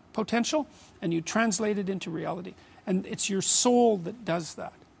confront potential and you translate it into reality. And it's your soul that does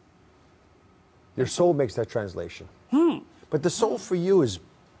that. Your soul makes that translation. But the soul for you is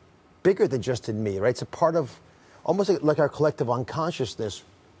bigger than just in me, right? It's a part of, almost like our collective unconsciousness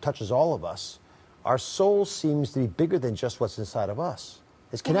touches all of us. Our soul seems to be bigger than just what's inside of us.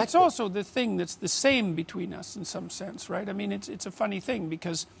 It's connected. It's also the thing that's the same between us in some sense, right? I mean, it's a funny thing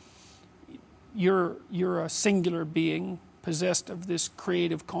because you're a singular being possessed of this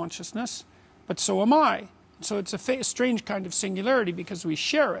creative consciousness, but so am I. So it's a strange kind of singularity because we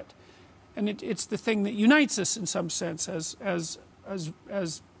share it. And it's the thing that unites us in some sense as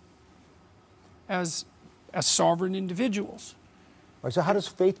sovereign individuals. Right, so how does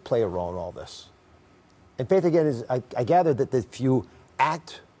faith play a role in all this? And faith, again, is, I gather that if you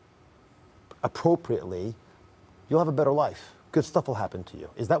act appropriately, you'll have a better life. Good stuff will happen to you.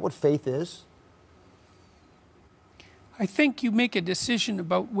 Is that what faith is? I think you make a decision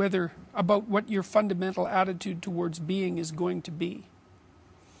about what your fundamental attitude towards being is going to be.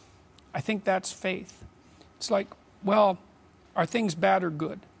 I think that's faith. It's like, well, are things bad or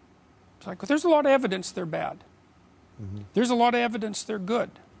good? It's like, well, there's a lot of evidence they're bad. There's a lot of evidence they're good.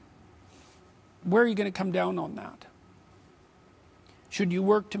 Where are you going to come down on that? Should you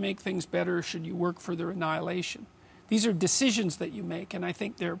work to make things better, or should you work for their annihilation? These are decisions that you make, and I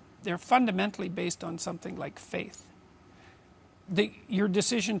think they're fundamentally based on something like faith. your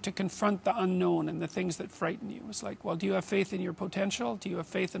decision to confront the unknown and the things that frighten you. It's like, well, do you have faith in your potential? Do you have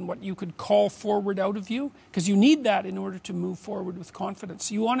faith in what you could call forward out of you? Because you need that in order to move forward with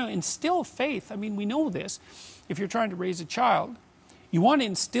confidence. You want to instill faith. I mean, we know this. If you're trying to raise a child, you want to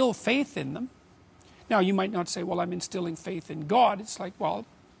instill faith in them. Now, you might not say, well, I'm instilling faith in God. It's like, well,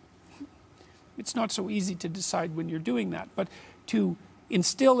 it's not so easy to decide when you're doing that. But to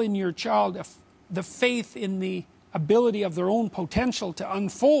instill in your child the faith in the ability of their own potential to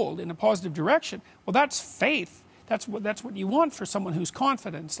unfold in a positive direction, well, that's faith. That's what you want for someone who's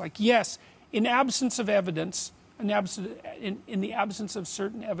confident. It's like, yes, in absence of evidence, in the absence of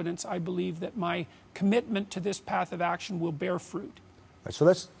certain evidence, I believe that my commitment to this path of action will bear fruit. All right, so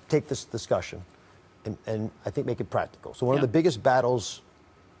let's take this discussion and I think make it practical. So one of the biggest battles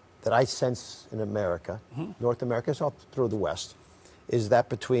that I sense in America, North America, so all through the West, is that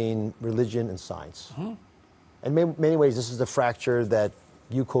between religion and science. In many ways, this is the fracture that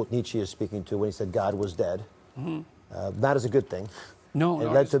you quote Nietzsche as speaking to when he said God was dead. Not as a good thing. No,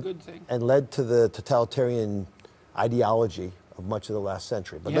 not as a good thing. And led to the totalitarian ideology of much of the last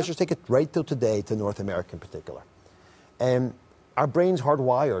century. But let's just take it right till today, to North America in particular. And our brain's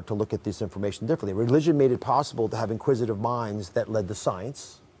hardwired to look at this information differently. Religion made it possible to have inquisitive minds that led to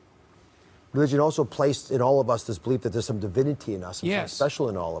science. Religion also placed in all of us this belief that there's some divinity in us, something special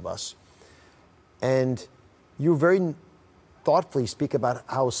in all of us. And you very thoughtfully speak about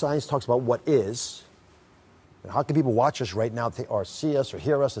how science talks about what is. And how can people watch us right now or see us or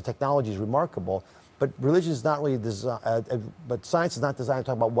hear us? The technology is remarkable. But religion is not really designed, but science is not designed to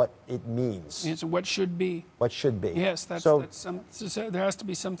talk about what it means. It's what should be. What should be. Yes, there has to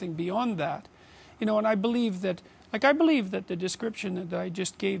be something beyond that. You know, and I believe that, the description that I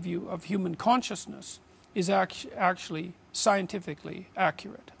just gave you of human consciousness is actually scientifically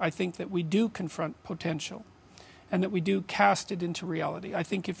accurate. I think that we do confront potential and that we do cast it into reality. I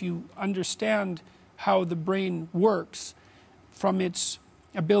think if you understand how the brain works from its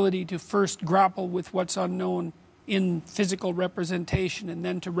ability to first grapple with what's unknown in physical representation and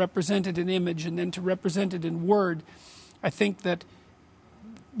then to represent it in image and then to represent it in word, I think that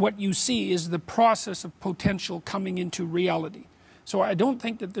what you see is the process of potential coming into reality. So I don't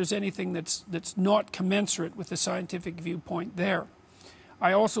think that there's anything that's not commensurate with the scientific viewpoint there.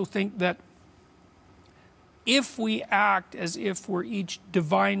 I also think that if we act as if we're each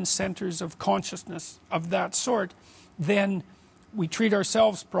divine centers of consciousness of that sort, then we treat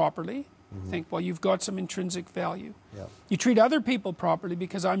ourselves properly. Think, well, you've got some intrinsic value. You treat other people properly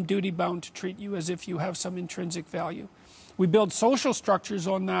because I'm duty-bound to treat you as if you have some intrinsic value. We build social structures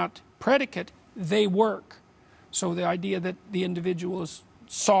on that predicate. They work. So the idea that the individual is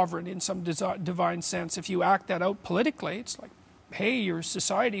sovereign in some divine sense, if you act that out politically, it's like, hey, your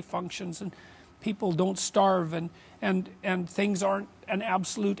society functions and people don't starve and things aren't an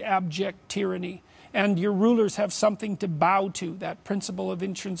absolute abject tyranny. And your rulers have something to bow to, that principle of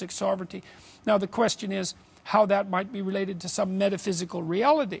intrinsic sovereignty. Now the question is how that might be related to some metaphysical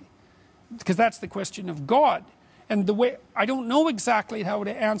reality, because that's the question of God. And the way, I don't know exactly how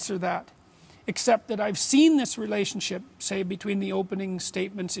to answer that, except that I've seen this relationship, say, between the opening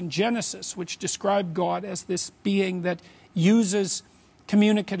statements in Genesis, which describe God as this being that uses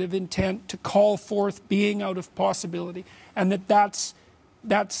communicative intent to call forth being out of possibility, and that's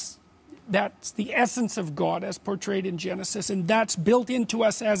the essence of God as portrayed in Genesis, and that's built into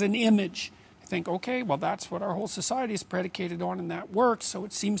us as an image. I think, okay, well, that's what our whole society is predicated on, and that works, so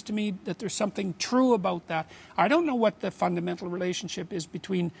it seems to me that there's something true about that. I don't know what the fundamental relationship is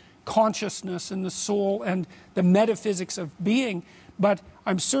between consciousness and the soul and the metaphysics of being, but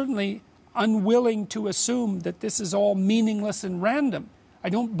I'm certainly unwilling to assume that this is all meaningless and random. I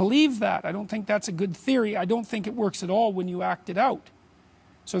don't believe that. I don't think that's a good theory. I don't think it works at all when you act it out.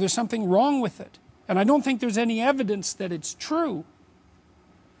 So there's something wrong with it. And I don't think there's any evidence that it's true.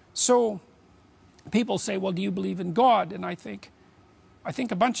 So people say, well, do you believe in God? And I think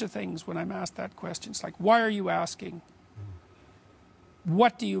a bunch of things when I'm asked that question. It's like, why are you asking?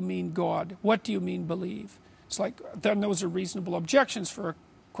 What do you mean God? What do you mean believe? It's like, then those are reasonable objections for a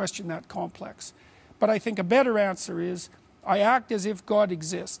question that complex. But I think a better answer is, I act as if God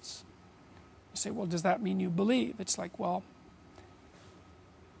exists. You say, well, does that mean you believe? It's like, well,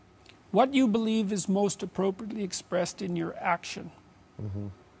 what you believe is most appropriately expressed in your action.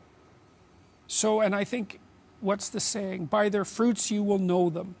 So, and I think, what's the saying? By their fruits you will know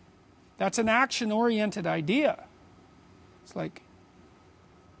them. That's an action-oriented idea. It's like,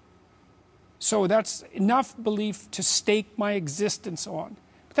 so that's enough belief to stake my existence on.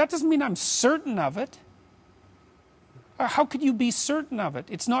 But that doesn't mean I'm certain of it. How could you be certain of it?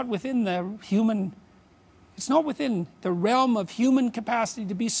 It's not within the human It's not within the realm of human capacity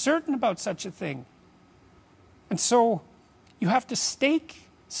to be certain about such a thing. And so you have to stake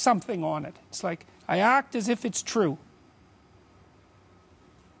something on it. It's like, I act as if it's true.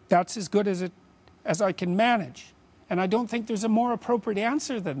 That's as good as I can manage. And I don't think there's a more appropriate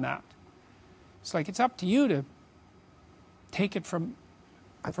answer than that. It's like, it's up to you to take it from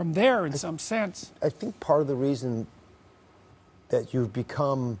there in some sense. I think part of the reason that you've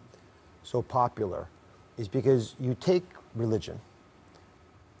become so popular is because you take religion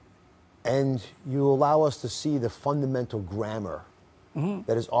and you allow us to see the fundamental grammar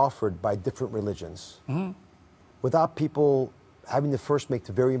that is offered by different religions without people having to first make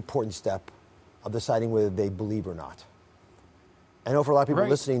the very important step of deciding whether they believe or not. I know for a lot of people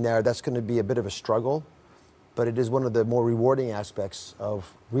listening there, that's going to be a bit of a struggle, but it is one of the more rewarding aspects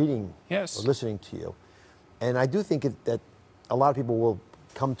of reading or listening to you. And I do think that a lot of people will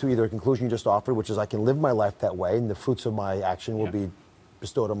come to either a conclusion you just offered, which is I can live my life that way, and the fruits of my action will be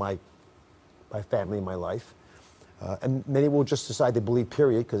bestowed on my family and my life. And many will just decide they believe,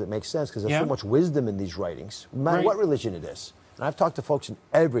 period, because it makes sense, because there's so much wisdom in these writings, no matter what religion it is. And I've talked to folks in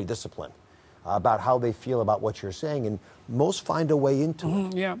every discipline about how they feel about what you're saying, and most find a way into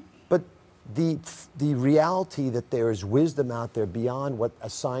it. But the reality that there is wisdom out there beyond what a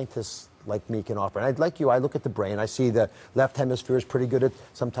scientist like me can offer. And like you, I look at the brain, I see the left hemisphere is pretty good at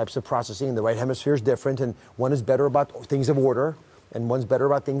some types of processing, the right hemisphere is different, and one is better about things of order, and one's better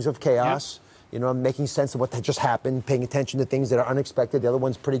about things of chaos. You know, I'm making sense of what just happened, paying attention to things that are unexpected. The other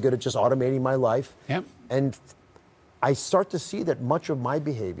one's pretty good at just automating my life. And I start to see that much of my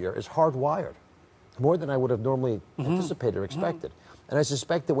behavior is hardwired, more than I would have normally anticipated or expected. And I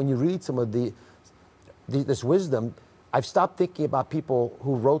suspect that when you read some of this wisdom, I've stopped thinking about people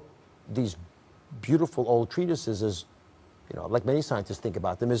who wrote these beautiful old treatises as, you know, like many scientists think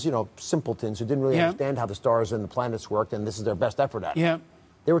about them, as, you know, simpletons who didn't really understand how the stars and the planets worked, and this is their best effort at it.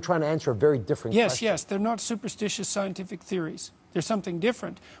 They were trying to answer a very different question. Yes, they're not superstitious scientific theories. They're something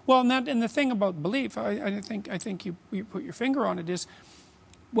different. Well, and the thing about belief, I think you put your finger on it, is,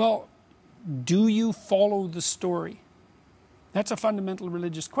 well, do you follow the story? That's a fundamental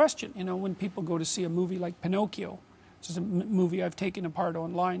religious question. You know, when people go to see a movie like Pinocchio, which is a movie I've taken apart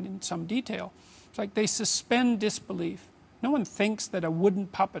online in some detail, it's like they suspend disbelief. No one thinks that a wooden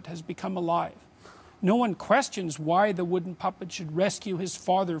puppet has become alive. No one questions why the wooden puppet should rescue his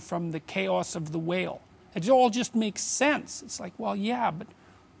father from the chaos of the whale. It all just makes sense. It's like, well, yeah, but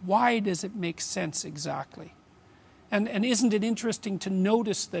why does it make sense exactly? And isn't it interesting to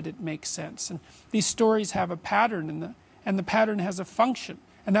notice that it makes sense? And these stories have a pattern, and the pattern has a function,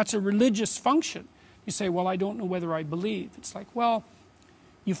 and that's a religious function. You say, well, I don't know whether I believe. It's like, well,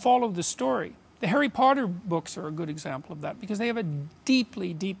 you follow the story. The Harry Potter books are a good example of that, because they have a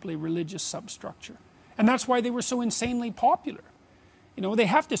deeply, deeply religious substructure. And that's why they were so insanely popular. You know, they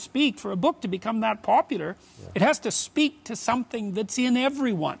have to speak, for a book to become that popular, it has to speak to something that's in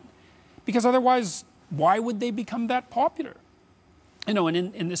everyone. Because otherwise, why would they become that popular? You know,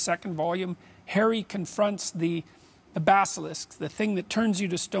 and in the second volume, Harry confronts the basilisk, the thing that turns you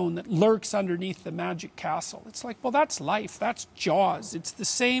to stone, that lurks underneath the magic castle. It's like, well, that's life, that's Jaws. It's the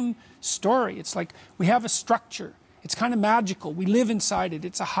same story. It's like, we have a structure. It's kind of magical. We live inside it.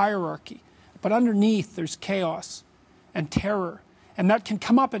 It's a hierarchy. But underneath, there's chaos and terror. And that can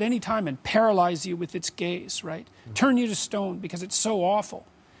come up at any time and paralyze you with its gaze, right? Turn you to stone because it's so awful.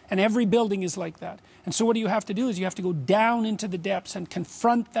 And every building is like that. And so what you have to do is you have to go down into the depths and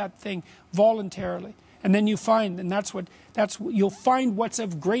confront that thing voluntarily. And then you find, and you'll find what's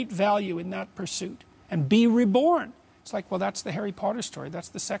of great value in that pursuit. And be reborn. It's like, well, that's the Harry Potter story. That's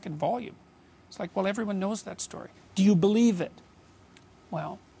the second volume. It's like, well, everyone knows that story. Do you believe it?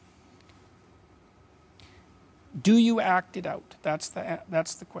 Well, do you act it out? That's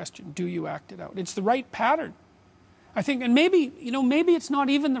the question. Do you act it out? It's the right pattern. I think, and maybe, you know, maybe it's not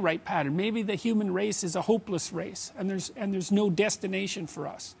even the right pattern. Maybe the human race is a hopeless race, and there's no destination for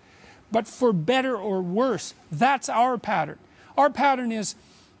us. But for better or worse, that's our pattern. Our pattern is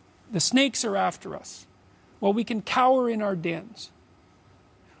the snakes are after us. Well, we can cower in our dens,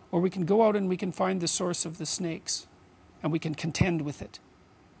 or we can go out and we can find the source of the snakes, and we can contend with it.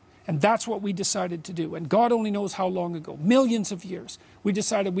 And that's what we decided to do. And God only knows how long ago, millions of years, we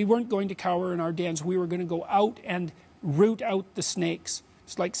decided we weren't going to cower in our dens. We were going to go out and root out the snakes.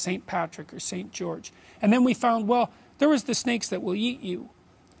 It's like St. Patrick or St. George. And then we found, well, there was the snakes that will eat you.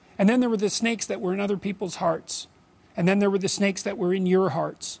 And then there were the snakes that were in other people's hearts. And then there were the snakes that were in your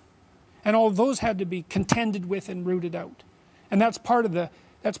hearts. And all of those had to be contended with and rooted out. And that's part of the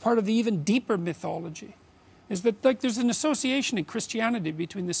even deeper mythology. is that like there's an association in Christianity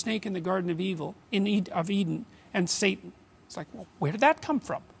between the snake in the Garden of Eden and Satan. It's like, well, where did that come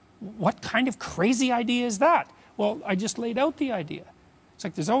from? What kind of crazy idea is that? Well, I just laid out the idea. It's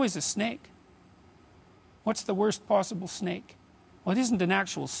like there's always a snake. What's the worst possible snake? Well, it isn't an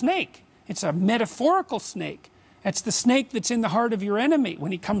actual snake. It's a metaphorical snake. It's the snake that's in the heart of your enemy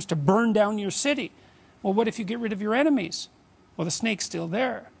when he comes to burn down your city. Well, what if you get rid of your enemies? Well, the snake's still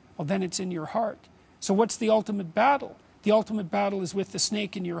there. Well, then it's in your heart. So what's the ultimate battle? The ultimate battle is with the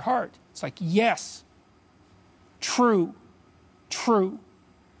snake in your heart. It's like, yes, true, true,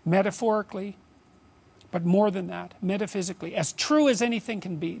 metaphorically, but more than that, metaphysically. As true as anything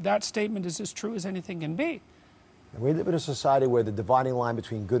can be. That statement is as true as anything can be. We live in a society where the dividing line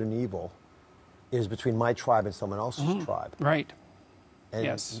between good and evil is between my tribe and someone else's tribe. Right. And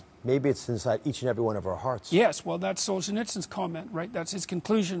yes. Maybe it's inside each and every one of our hearts. Yes, well, that's Solzhenitsyn's comment, right? That's his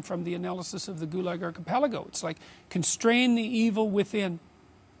conclusion from the analysis of the Gulag Archipelago. It's like, constrain the evil within.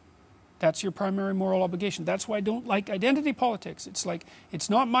 That's your primary moral obligation. That's why I don't like identity politics. It's like, it's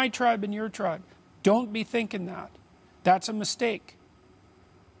not my tribe and your tribe. Don't be thinking that. That's a mistake.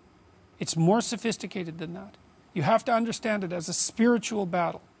 It's more sophisticated than that. You have to understand it as a spiritual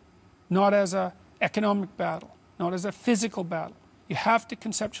battle, not as an economic battle, not as a physical battle. You have to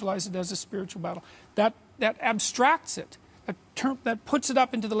conceptualize it as a spiritual battle. That abstracts it. That puts it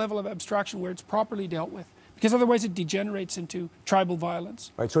up into the level of abstraction where it's properly dealt with. Because otherwise it degenerates into tribal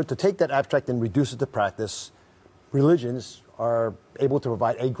violence. Right, so to take that abstract and reduce it to practice, religions are able to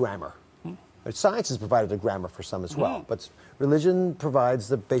provide a grammar. Science has provided a grammar for some as well, but religion provides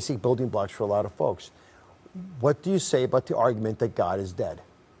the basic building blocks for a lot of folks. What do you say about the argument that God is dead?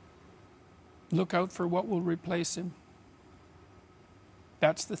 Look out for what will replace him.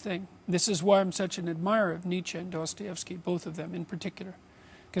 That's the thing. This is why I'm such an admirer of Nietzsche and Dostoevsky, both of them in particular.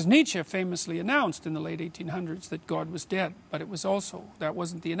 Because Nietzsche famously announced in the late 1800s that God was dead, but it was also, that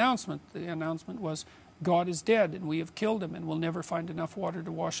wasn't the announcement. The announcement was, God is dead and we have killed him and we'll never find enough water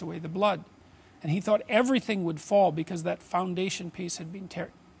to wash away the blood. And he thought everything would fall because that foundation piece had been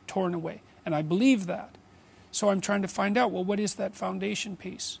torn away. And I believe that. So I'm trying to find out, well, what is that foundation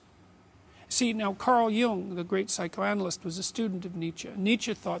piece? See, now Carl Jung, the great psychoanalyst, was a student of Nietzsche.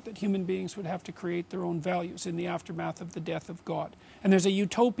 Nietzsche thought that human beings would have to create their own values in the aftermath of the death of God. And there's a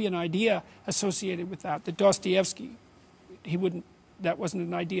utopian idea associated with that Dostoevsky, that wasn't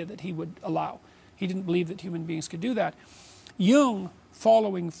an idea that he would allow. He didn't believe that human beings could do that. Jung,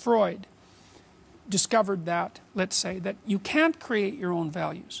 following Freud, discovered that, let's say, that you can't create your own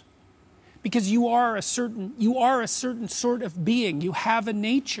values. Because you are a certain sort of being. You have a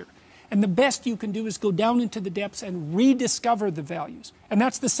nature. And the best you can do is go down into the depths and rediscover the values. And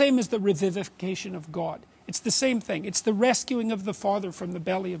that's the same as the revivification of God. It's the same thing. It's the rescuing of the father from the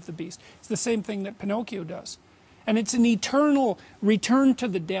belly of the beast. It's the same thing that Pinocchio does. And it's an eternal return to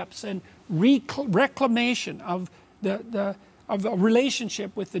the depths and reclamation of of a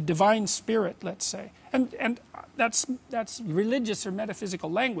relationship with the divine spirit, let's say. And that's religious or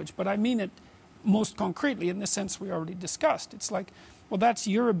metaphysical language, but I mean it most concretely in the sense we already discussed. It's like, well, that's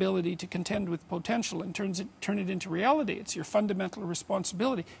your ability to contend with potential and turn it into reality. It's your fundamental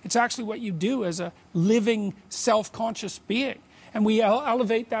responsibility. It's actually what you do as a living, self-conscious being. And we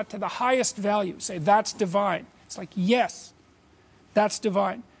elevate that to the highest value, say, that's divine. It's like, yes, that's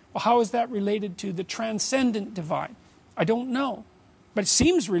divine. Well, how is that related to the transcendent divine? I don't know, but it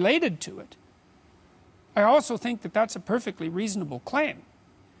seems related to it. I also think that that's a perfectly reasonable claim.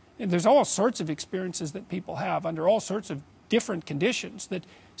 And there's all sorts of experiences that people have under all sorts of different conditions that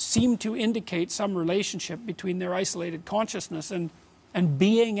seem to indicate some relationship between their isolated consciousness and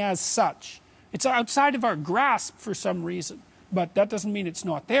being as such. It's outside of our grasp for some reason, but that doesn't mean it's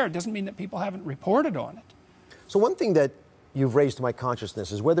not there. It doesn't mean that people haven't reported on it. So one thing that you've raised to my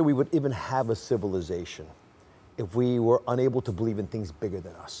consciousness is whether we would even have a civilization if we were unable to believe in things bigger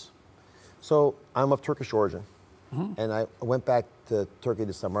than us. So I'm of Turkish origin, and I went back to Turkey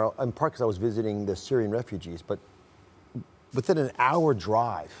this summer, in part because I was visiting the Syrian refugees, but within an hour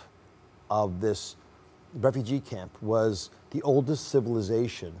drive of this refugee camp was the oldest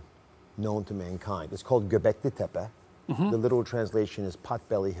civilization known to mankind. It's called Göbekli Tepe. The literal translation is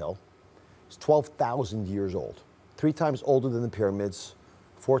Potbelly Hill. It's 12,000 years old, 3 times older than the pyramids,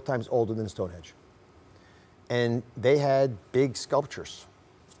 4 times older than Stonehenge. And they had big sculptures.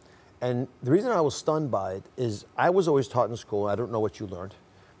 And the reason I was stunned by it is I was always taught in school, I don't know what you learned,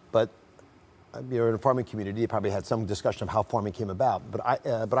 but you're in a farming community, you probably had some discussion of how farming came about. But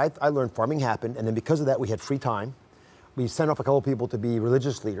I learned farming happened, and then because of that we had free time. We sent off a couple people to be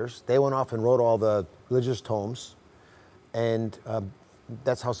religious leaders. They went off and wrote all the religious tomes, and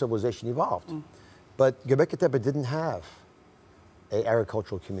that's how civilization evolved. But Göbekli Tepe didn't have an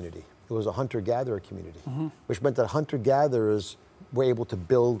agricultural community. It was a hunter-gatherer community, which meant that hunter-gatherers were able to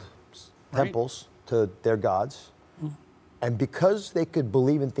build temples to their gods. And because they could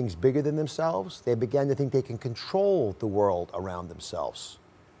believe in things bigger than themselves, they began to think they can control the world around themselves.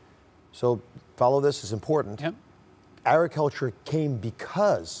 So follow this, is important. Yep. Agriculture came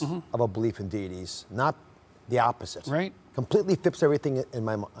because of a belief in deities, not the opposite. Right. Completely flips everything in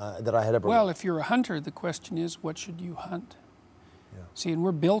my that I had ever. Well, if you're a hunter, the question is, what should you hunt? Yeah. See, and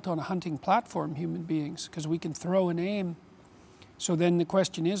we're built on a hunting platform, human beings, because we can throw and aim. So then the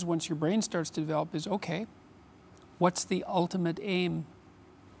question is, once your brain starts to develop, is, okay, what's the ultimate aim?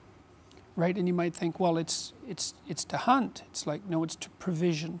 Right? And you might think, well, it's to hunt. It's like, no, it's to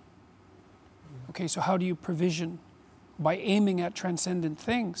provision. Okay, so how do you provision? By aiming at transcendent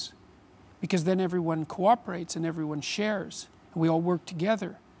things. Because then everyone cooperates and everyone shares, and we all work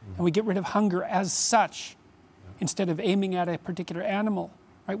together. And we get rid of hunger as such, instead of aiming at a particular animal.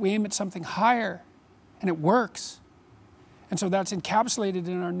 Right? We aim at something higher, and it works. And so that's encapsulated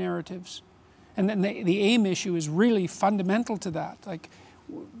in our narratives. And then the aim issue is really fundamental to that. Like,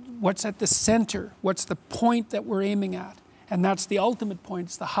 what's at the center? What's the point that we're aiming at? And that's the ultimate point.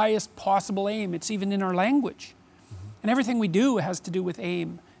 It's the highest possible aim. It's even in our language. And everything we do has to do with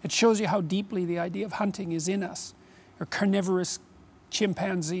aim. It shows you how deeply the idea of hunting is in us. Or carnivorous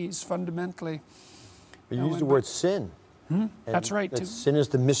chimpanzees, fundamentally. You use the word sin. That's right. Sin is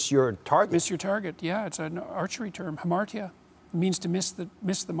to miss your target. Miss your target, yeah. It's an archery term, hamartia. It means to miss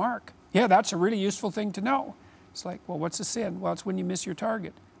the mark. Yeah, that's a really useful thing to know. It's like, well, what's a sin? Well, it's when you miss your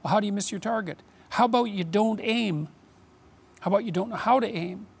target. Well, how do you miss your target? How about you don't aim? How about you don't know how to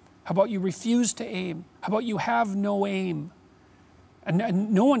aim? How about you refuse to aim? How about you have no aim?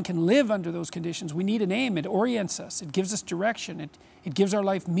 And no one can live under those conditions. We need an aim. It orients us. It gives us direction. It gives our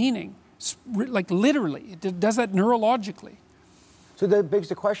life meaning. Like literally. It does that neurologically. So that begs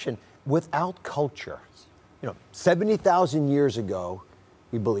the question, without culture, 70,000 years ago,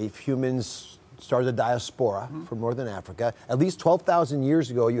 we believe humans started a diaspora from northern Africa. At least 12,000 years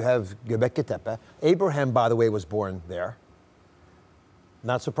ago, you have Göbekli Tepe. Abraham, by the way, was born there.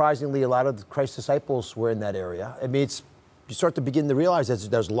 Not surprisingly, a lot of Christ's disciples were in that area. I mean, you start to begin to realize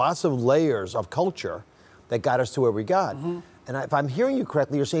that there's lots of layers of culture that got us to where we got. And if I'm hearing you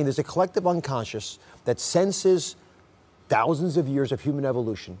correctly, you're saying there's a collective unconscious that senses thousands of years of human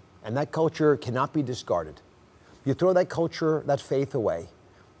evolution, and that culture cannot be discarded. You throw that culture, that faith away,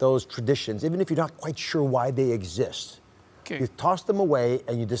 those traditions, even if you're not quite sure why they exist. Okay. You toss them away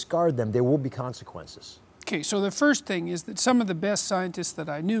and you discard them, there will be consequences. Okay, so the first thing is that some of the best scientists that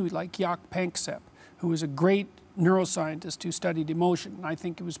I knew, like Jaak Panksepp, who was a great neuroscientist who studied emotion, and I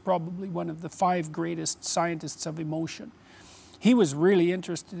think he was probably one of the 5 greatest scientists of emotion. He was really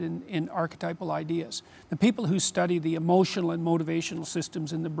interested in archetypal ideas. The people who study the emotional and motivational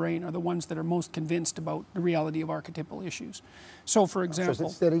systems in the brain are the ones that are most convinced about the reality of archetypal issues. So, for example...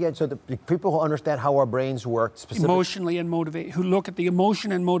 So again, so the people who understand how our brains work specifically... Emotionally and who look at the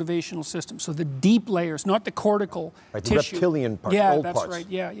emotion and motivational system. So the deep layers, not the cortical tissue. The reptilian parts, yeah, old that's parts. right,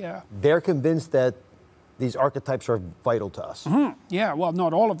 yeah. They're convinced that these archetypes are vital to us. Yeah, well,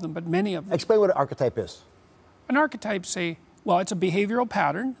 not all of them, but many of them. Explain what an archetype is. An archetype, well, it's a behavioral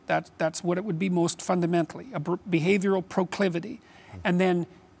pattern. That's what it would be most fundamentally, a behavioral proclivity. And then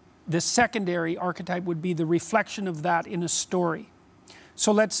the secondary archetype would be the reflection of that in a story.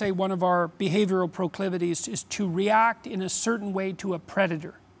 So let's say one of our behavioral proclivities is to react in a certain way to a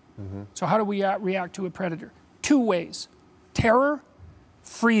predator. So how do we react to a predator? 2 ways. Terror,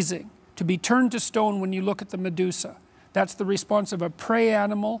 freezing. To be turned to stone when you look at the Medusa. That's the response of a prey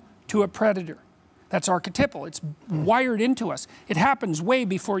animal to a predator. That's archetypal. It's wired into us. It happens way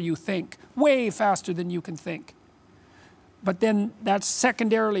before you think, way faster than you can think. But then that's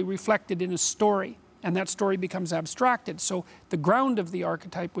secondarily reflected in a story, and that story becomes abstracted. So the ground of the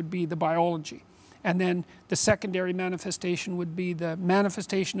archetype would be the biology. And then the secondary manifestation would be the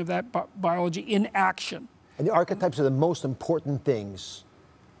manifestation of that biology in action. And the archetypes are the most important things,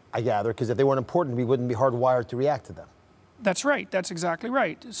 I gather, because if they weren't important, we wouldn't be hardwired to react to them. That's right. That's exactly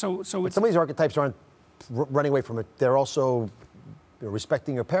right. But some of these archetypes aren't running away from it. They're also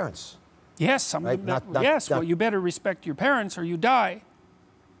respecting your parents. Yes, well, you better respect your parents or you die.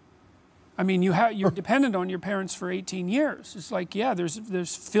 I mean, you're dependent on your parents for 18 years. It's like, yeah,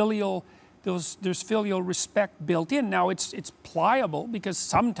 there's filial respect built in. Now it's pliable because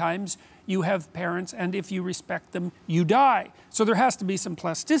sometimes you have parents, and if you respect them, you die. So there has to be some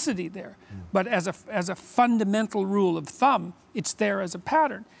plasticity there. But as a fundamental rule of thumb, it's there as a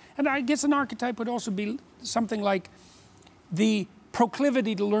pattern. And I guess an archetype would also be something like the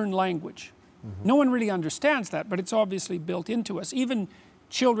proclivity to learn language. No one really understands that, but it's obviously built into us. Even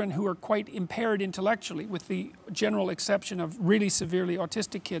children who are quite impaired intellectually, with the general exception of really severely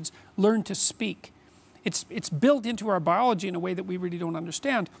autistic kids, learn to speak. It's built into our biology in a way that we really don't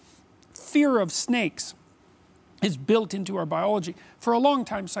understand. Fear of snakes is built into our biology. For a long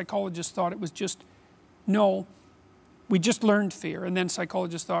time, psychologists thought it was just, no, we just learned fear. And then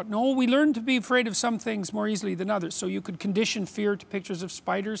psychologists thought, no, we learned to be afraid of some things more easily than others. So you could condition fear to pictures of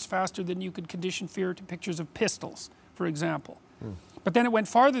spiders faster than you could condition fear to pictures of pistols, for example. But then it went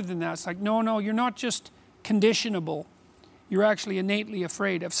farther than that. It's like, no, you're not just conditionable. You're actually innately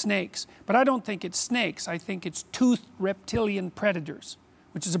afraid of snakes. But I don't think it's snakes. I think it's toothed reptilian predators,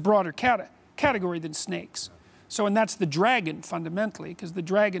 which is a broader category than snakes. So, and that's the dragon, fundamentally, because the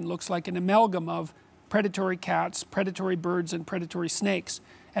dragon looks like an amalgam of predatory cats, predatory birds, and predatory snakes,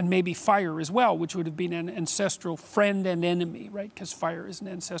 and maybe fire as well, which would have been an ancestral friend and enemy, right? Because fire is an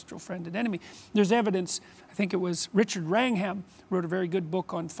ancestral friend and enemy. There's evidence, I think it was Richard Wrangham wrote a very good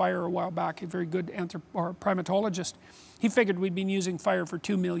book on fire a while back, a very good primatologist. He figured we'd been using fire for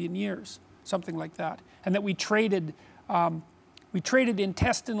 2 million years, something like that, and that we traded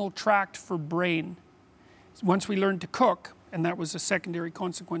intestinal tract for brain. Once we learned to cook, and that was a secondary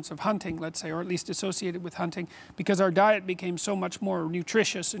consequence of hunting, let's say, or at least associated with hunting, because our diet became so much more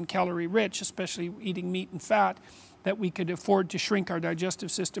nutritious and calorie rich, especially eating meat and fat, that we could afford to shrink our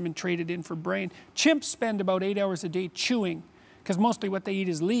digestive system and trade it in for brain. Chimps spend about 8 hours a day chewing, because mostly what they eat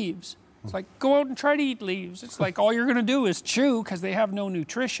is leaves. It's like, go out and try to eat leaves. It's like all you're going to do is chew because they have no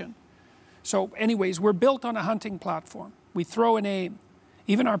nutrition. So anyways, we're built on a hunting platform. We throw and aim.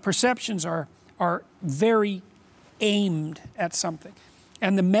 Even our perceptions are very aimed at something.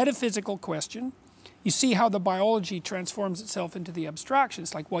 And the metaphysical question, you see how the biology transforms itself into the abstraction.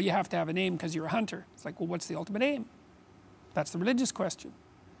 It's like, well, you have to have an aim because you're a hunter. It's like, well, what's the ultimate aim? That's the religious question.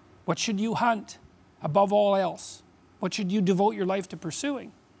 What should you hunt above all else? What should you devote your life to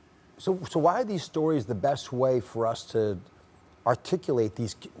pursuing? So why are these stories the best way for us to articulate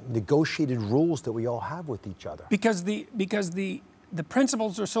these negotiated rules that we all have with each other? Because the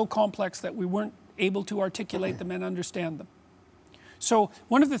principles are so complex that we weren't able to articulate them and understand them. So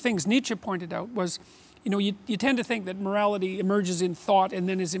one of the things Nietzsche pointed out was, you tend to think that morality emerges in thought and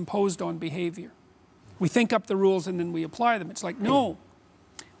then is imposed on behavior. We think up the rules and then we apply them. It's like, no,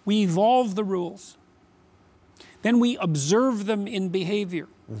 we evolve the rules. Then we observe them in behavior.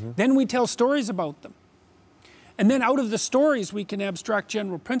 Then we tell stories about them. And then out of the stories we can abstract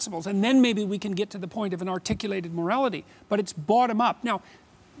general principles, and then maybe we can get to the point of an articulated morality, but it's bottom up. Now,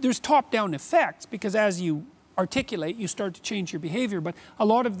 there's top-down effects, because as you articulate, you start to change your behavior, but a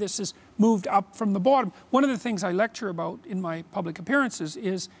lot of this is moved up from the bottom. One of the things I lecture about in my public appearances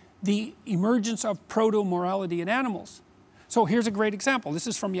is the emergence of proto-morality in animals. So here's a great example. This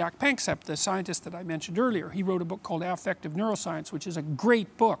is from Jaak Panksepp, the scientist that I mentioned earlier. He wrote a book called Affective Neuroscience, which is a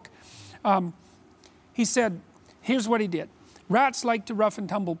great book. He said, here's what he did. Rats like to rough and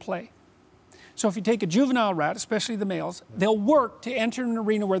tumble play. So if you take a juvenile rat, especially the males, they'll work to enter an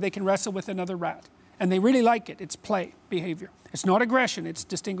arena where they can wrestle with another rat. And they really like it. It's play behavior. It's not aggression. It's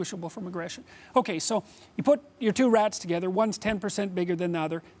distinguishable from aggression. Okay, so you put your two rats together. One's 10% bigger than the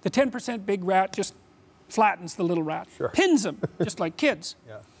other. The 10% big rat just flattens the little rat. Sure. Pins them, just like kids.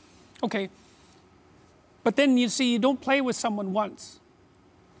 Yeah. Okay. But then you see, you don't play with someone once.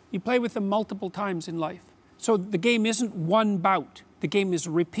 You play with them multiple times in life. So the game isn't one bout. The game is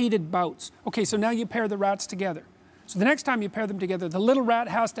repeated bouts. Okay, so now you pair the rats together. So the next time you pair them together, the little rat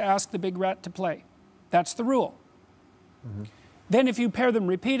has to ask the big rat to play. That's the rule. Then if you pair them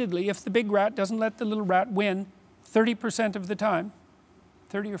repeatedly, if the big rat doesn't let the little rat win 30% of the time,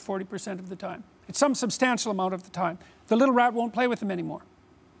 30 or 40% of the time, it's some substantial amount of the time, the little rat won't play with them anymore.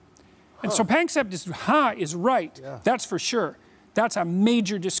 And so Panksepp is right. Yeah. That's for sure. That's a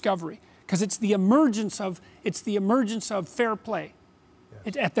major discovery, because it's the emergence of fair play.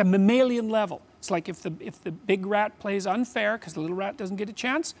 Yes. At the mammalian level. It's like if the big rat plays unfair because the little rat doesn't get a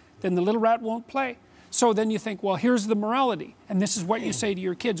chance, then the little rat won't play. So then you think, well, here's the morality. And this is what you say to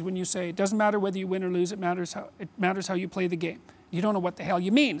your kids when you say, it doesn't matter whether you win or lose, it matters how you play the game. You don't know what the hell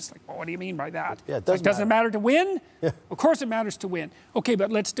you mean. It's like, well, what do you mean by that? Yeah, it doesn't matter to win? Yeah. Of course it matters to win. Okay, but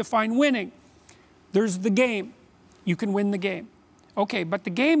let's define winning. There's the game. You can win the game. Okay, but the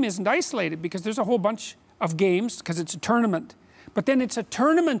game isn't isolated, because there's a whole bunch of games, because it's a tournament. But then it's a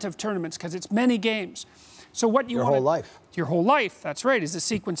tournament of tournaments, because it's many games. So what you want... Your whole life. Your whole life, that's right, is a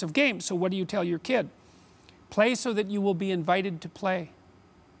sequence of games. So what do you tell your kid? Play so that you will be invited to play.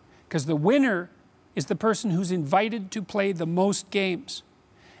 Because the winner is the person who's invited to play the most games.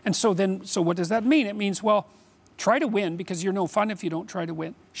 And so what does that mean? It means, well, Try to win because you're no fun if you don't try to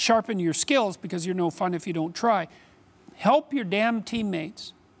win. Sharpen your skills because you're no fun if you don't try. Help your damn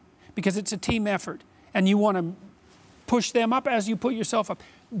teammates because it's a team effort and you want to push them up as you put yourself up.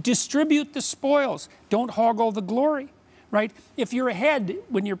 Distribute the spoils. Don't hog all the glory, right? If you're ahead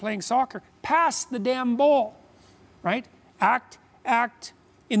when you're playing soccer, pass the damn ball, right? Act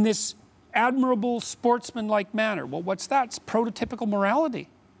in this admirable sportsman-like manner. Well, what's that? It's prototypical morality.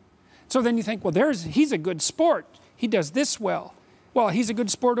 So then you think, well, he's a good sport. He does this well. Well, he's a good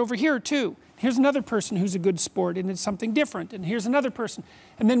sport over here too. Here's another person who's a good sport and it's something different. And here's another person.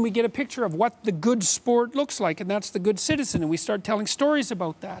 And then we get a picture of what the good sport looks like, and that's the good citizen. And we start telling stories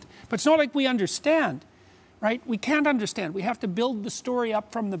about that. But it's not like we understand, right? We can't understand. We have to build the story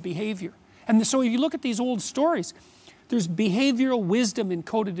up from the behavior. And so if you look at these old stories, there's behavioral wisdom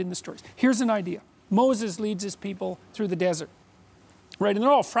encoded in the stories. Here's an idea. Moses leads his people through the desert. Right, and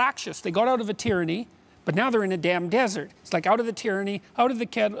they're all fractious. They got out of a tyranny, but now they're in a damn desert. It's like out of the tyranny, out of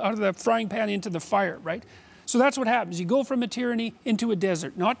the frying pan into the fire, right? So that's what happens. You go from a tyranny into a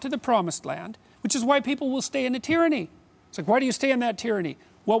desert, not to the promised land, which is why people will stay in a tyranny. It's like, why do you stay in that tyranny?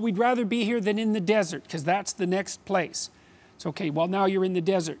 Well, we'd rather be here than in the desert, because that's the next place. It's okay, well, now you're in the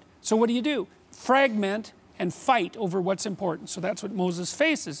desert. So what do? Fragment and fight over what's important. So that's what Moses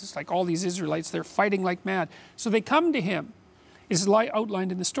faces. It's like all these Israelites, they're fighting like mad. So they come to him. Is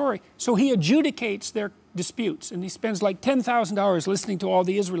outlined in the story. So he adjudicates their disputes, and he spends like 10,000 hours listening to all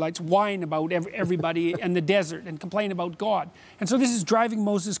the Israelites whine about everybody and the desert and complain about God. And so this is driving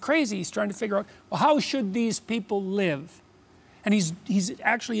Moses crazy. He's trying to figure out, well, how should these people live? And he's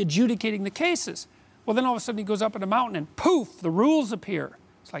actually adjudicating the cases. Well, then all of a sudden he goes up on a mountain and poof, the rules appear.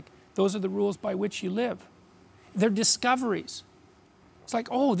 It's like, those are the rules by which you live. They're discoveries. It's like,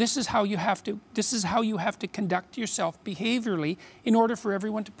 oh, this is how you have to conduct yourself behaviorally in order for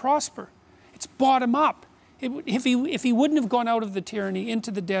everyone to prosper. It's bottom up. If he wouldn't have gone out of the tyranny into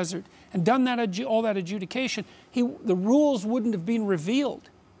the desert and done all that adjudication, the rules wouldn't have been revealed.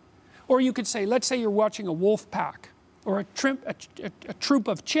 Or you could say, let's say you're watching a wolf pack or a troop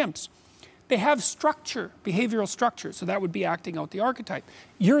of chimps. They have structure, behavioral structure, so that would be acting out the archetype.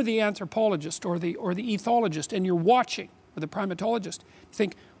 You're the anthropologist or the ethologist, and you're watching, or the primatologist. You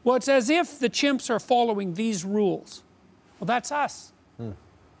think, well, it's as if the chimps are following these rules. Well, that's us.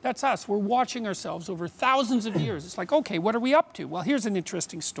 That's us. We're watching ourselves over thousands of years. It's like, okay, what are we up to? Well, here's an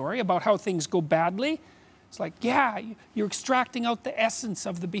interesting story about how things go badly. It's like, yeah, you're extracting out the essence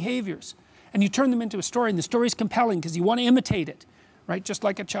of the behaviors. And you turn them into a story, and the story's compelling because you want to imitate it, right? Just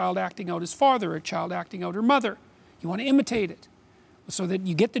like a child acting out his father or a child acting out her mother. You want to imitate it. So that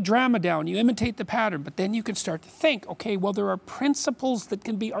you get the drama down, you imitate the pattern, but then you can start to think, okay, well, there are principles that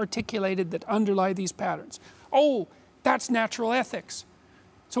can be articulated that underlie these patterns. Oh, that's natural ethics.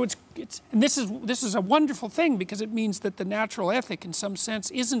 So and this is a wonderful thing because it means that the natural ethic in some sense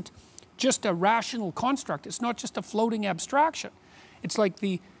isn't just a rational construct. It's not just a floating abstraction. It's like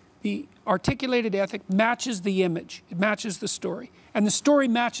the articulated ethic matches the image, it matches the story, and the story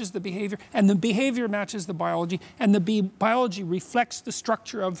matches the behavior, and the behavior matches the biology, and the biology reflects the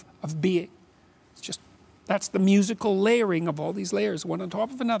structure of being. It's just, that's the musical layering of all these layers, one on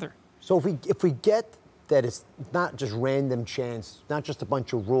top of another. So if we get that it's not just random chance, not just a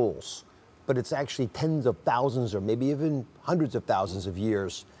bunch of rules, but it's actually tens of thousands or maybe even hundreds of thousands of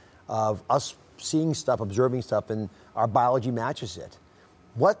years of us seeing stuff, observing stuff, and our biology matches it.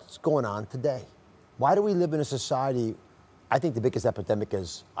 What's going on today? Why do we live in a society? I think the biggest epidemic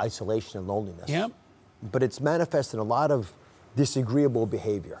is isolation and loneliness. Yep. But it's manifest in a lot of disagreeable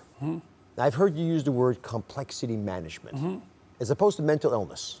behavior. Now, I've heard you use the word complexity management as opposed to mental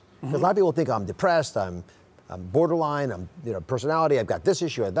illness. Because a lot of people think I'm depressed, I'm borderline, I'm personality, I've got this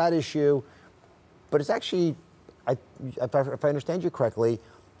issue, I have that issue. But it's actually, if I understand you correctly,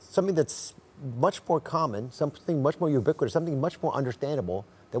 something that's much more common, something much more ubiquitous, something much more understandable,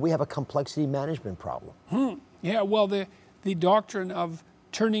 that we have a complexity management problem. Yeah, well, the doctrine of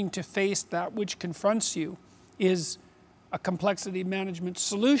turning to face that which confronts you is a complexity management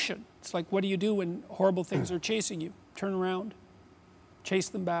solution. It's like, what do you do when horrible things are chasing you? Turn around, chase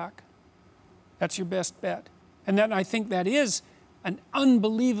them back. That's your best bet. And then I think that is an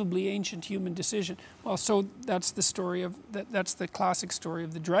unbelievably ancient human decision. Well, so that's the story of, that's the classic story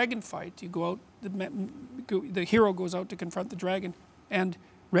of the dragon fight. You go out, the hero goes out to confront the dragon and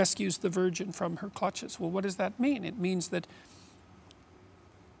rescues the virgin from her clutches. Well, what does that mean? It means that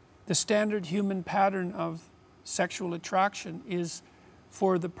the standard human pattern of sexual attraction is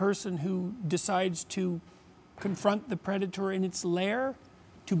for the person who decides to confront the predator in its lair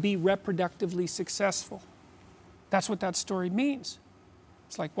to be reproductively successful. That's what that story means.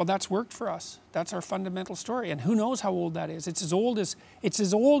 It's like, well, that's worked for us. That's our fundamental story. And who knows how old that is? It's as old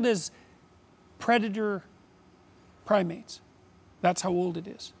as predator primates. That's how old it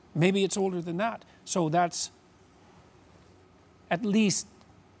is. Maybe it's older than that. So that's at least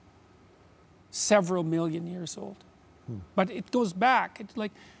several million years old. But it goes back. It's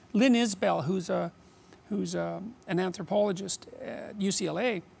like Lynn Isbell, who's an anthropologist at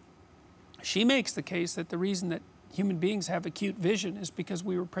UCLA, she makes the case that the reason that human beings have acute vision is because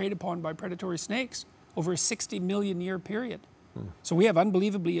we were preyed upon by predatory snakes over a 60 million year period. So we have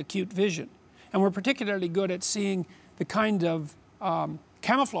unbelievably acute vision. And we're particularly good at seeing the kind of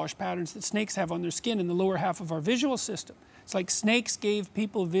camouflage patterns that snakes have on their skin in the lower half of our visual system. It's like snakes gave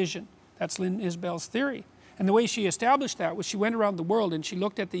people vision. That's Lynn Isbell's theory. And the way she established that was she went around the world and she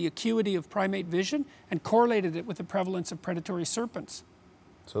looked at the acuity of primate vision and correlated it with the prevalence of predatory serpents.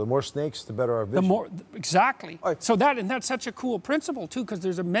 So the more snakes, the better our vision. Exactly. Right. So that's such a cool principle too, because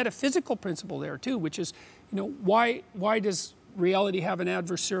there's a metaphysical principle there too, which is, why does reality have an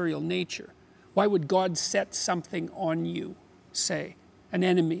adversarial nature? Why would God set something on you, say, an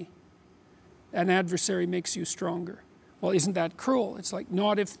enemy? An adversary makes you stronger. Well, isn't that cruel? It's like,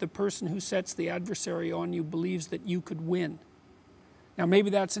 not if the person who sets the adversary on you believes that you could win. Now, maybe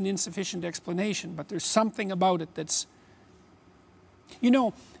that's an insufficient explanation, but there's something about it that's...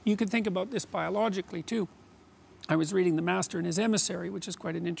 You can think about this biologically, too. I was reading The Master and His Emissary, which is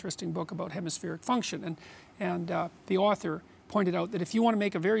quite an interesting book about hemispheric function, and the author pointed out that if you want to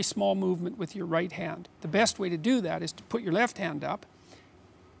make a very small movement with your right hand, the best way to do that is to put your left hand up,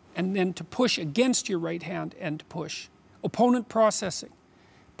 and then to push against your right hand and to push. Opponent processing.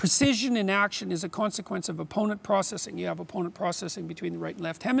 Precision in action is a consequence of opponent processing. You have opponent processing between the right and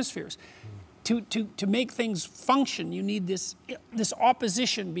left hemispheres. To make things function, you need this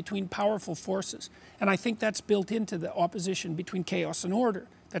opposition between powerful forces. And I think that's built into the opposition between chaos and order.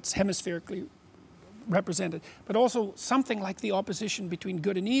 That's hemispherically represented. But also something like the opposition between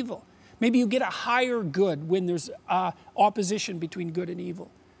good and evil. Maybe you get a higher good when there's opposition between good and evil.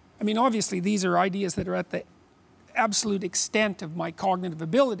 I mean, obviously, these are ideas that are at the absolute extent of my cognitive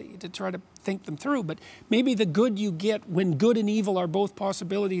ability to try to think them through, but maybe the good you get when good and evil are both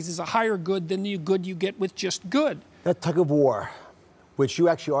possibilities is a higher good than the good you get with just good. That tug of war, which you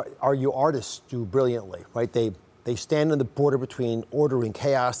actually argue artists do brilliantly, right? They stand on the border between order and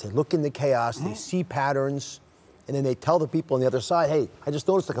chaos, they look into chaos, they see patterns, and then they tell the people on the other side, hey, I just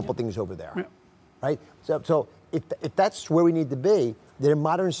noticed a couple things over there, right? So if that's where we need to be, then in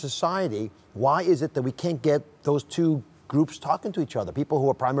modern society, why is it that we can't get those two groups talking to each other? People who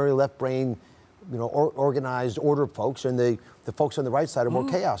are primarily left-brain, organized order folks, and the folks on the right side are more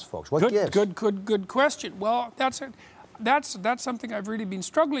chaos folks. What gives? Good question. Well, that's something I've really been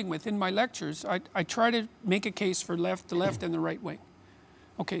struggling with in my lectures. I try to make a case for the left and the right wing.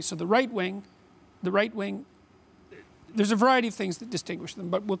 Okay, so the right wing, there's a variety of things that distinguish them,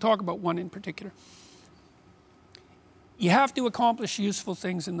 but we'll talk about one in particular. You have to accomplish useful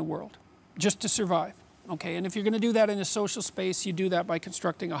things in the world just to survive, okay? And if you're going to do that in a social space, you do that by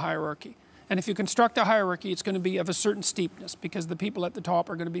constructing a hierarchy. And if you construct a hierarchy, it's going to be of a certain steepness because the people at the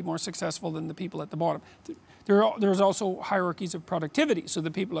top are going to be more successful than the people at the bottom. There's also hierarchies of productivity, so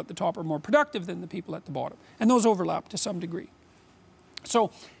the people at the top are more productive than the people at the bottom. And those overlap to some degree.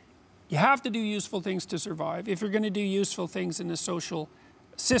 So you have to do useful things to survive. If you're going to do useful things in a social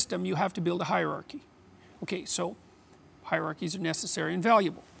system, you have to build a hierarchy. Okay, so hierarchies are necessary and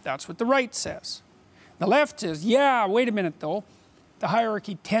valuable. That's what the right says. The left says, yeah, wait a minute though. The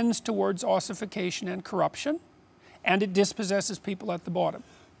hierarchy tends towards ossification and corruption, and it dispossesses people at the bottom.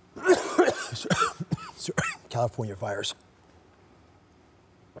 Sorry, California fires.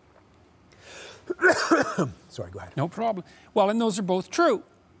 Sorry, go ahead. No problem. Well, and those are both true.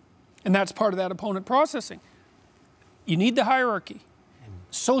 And that's part of that opponent processing. You need the hierarchy.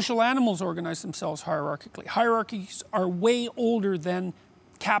 Social animals organize themselves hierarchically. Hierarchies are way older than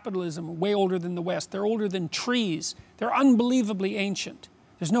capitalism, way older than the West. They're older than trees. They're unbelievably ancient.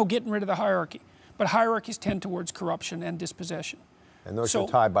 There's no getting rid of the hierarchy. But hierarchies tend towards corruption and dispossession. And those are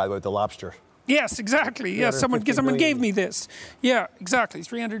tied, by the way, with the lobster. Yes, exactly. Yes, someone gave me this. Yeah, exactly.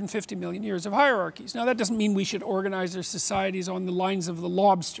 350 million years of hierarchies. Now, that doesn't mean we should organize our societies on the lines of the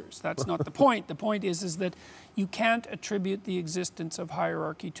lobsters. That's not the point. The point is that you can't attribute the existence of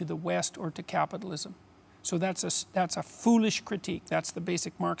hierarchy to the West or to capitalism. So that's a foolish critique. That's the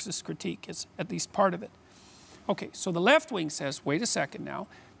basic Marxist critique, is at least part of it. Okay, so the left wing says, wait a second now,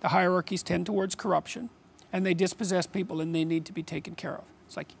 the hierarchies tend towards corruption, and they dispossess people, and they need to be taken care of.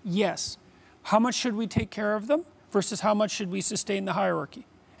 It's like, yes. How much should we take care of them versus how much should we sustain the hierarchy?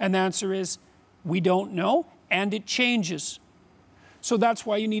 And the answer is, we don't know, and it changes. So that's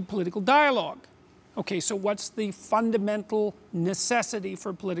why you need political dialogue. Okay, so what's the fundamental necessity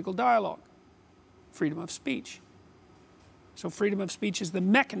for political dialogue? Freedom of speech. So freedom of speech is the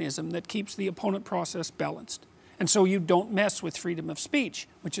mechanism that keeps the opponent process balanced. And so you don't mess with freedom of speech,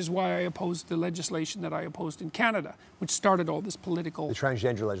 which is why I opposed the legislation that I opposed in Canada, which started all this political... The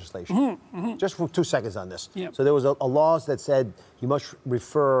transgender legislation. Just for 2 seconds on this. Yep. So there was a law that said you must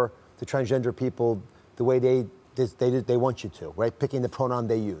refer to transgender people the way they want you to, right? Picking the pronoun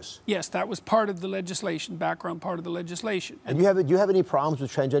they use. Yes, that was part of the legislation, background part of the legislation. And do you have any problems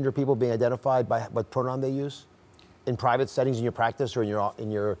with transgender people being identified by what pronoun they use? In private settings, in your practice, or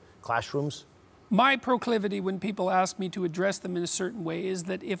in your classrooms? My proclivity when people ask me to address them in a certain way is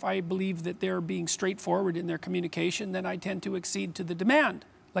that if I believe that they're being straightforward in their communication, then I tend to accede to the demand,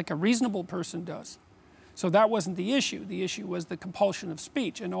 like a reasonable person does. So that wasn't the issue. The issue was the compulsion of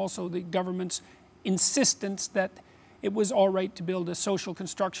speech, and also the government's insistence that it was all right to build a social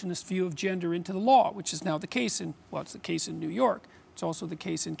constructionist view of gender into the law, which is now the case in, well, it's the case in New York. It's also the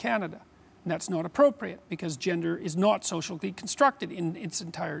case in Canada. And that's not appropriate because gender is not socially constructed in its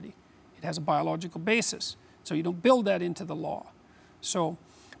entirety. It has a biological basis. So you don't build that into the law. So,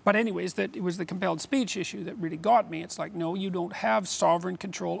 but anyways, that it was the compelled speech issue that really got me. It's like, no, you don't have sovereign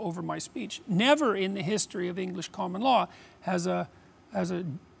control over my speech. Never in the history of English common law has the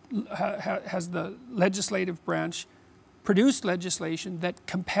legislative branch produced legislation that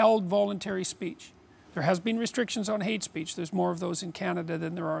compelled voluntary speech. There has been restrictions on hate speech. There's more of those in Canada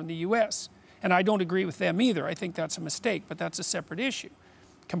than there are in the US. And I don't agree with them either. I think that's a mistake, but that's a separate issue.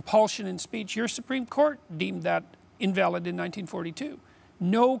 Compulsion in speech, your Supreme Court deemed that invalid in 1942.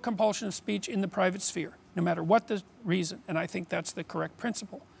 No compulsion of speech in the private sphere, no matter what the reason. And I think that's the correct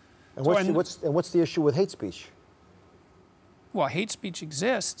principle. And what's the issue with hate speech? Well, hate speech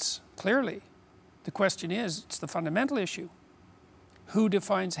exists, clearly. The question is, it's the fundamental issue. Who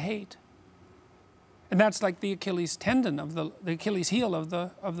defines hate? And that's like the Achilles tendon of the Achilles heel of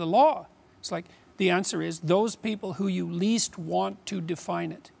the law. It's like the answer is those people who you least want to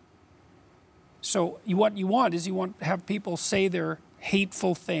define it. So what you want is you want to have people say their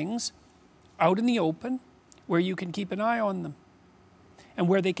hateful things out in the open where you can keep an eye on them and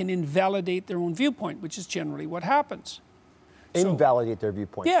where they can invalidate their own viewpoint, which is generally what happens. Invalidate their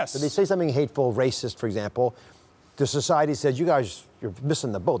viewpoint. Yes. So they say something hateful, racist, for example. The society says, you guys, you're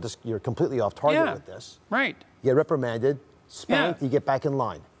missing the boat. You're completely off target with this. Right. You get reprimanded, spanked, you get back in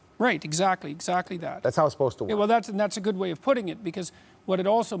line. Right, exactly that. That's how it's supposed to work. Yeah, well, that's a good way of putting it, because what it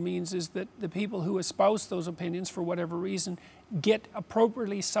also means is that the people who espouse those opinions for whatever reason get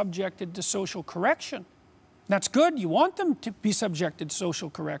appropriately subjected to social correction. That's good. You want them to be subjected to social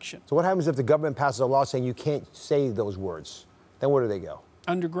correction. So what happens if the government passes a law saying you can't say those words? Then where do they go?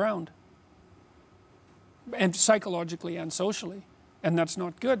 Underground. And psychologically and socially. And that's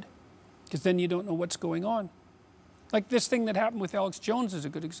not good, because then you don't know what's going on. Like this thing that happened with Alex Jones is a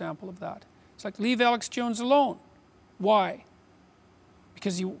good example of that. It's like, leave Alex Jones alone. Why?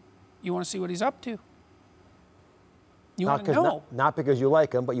 Because you want to see what he's up to. You want to know. Not because you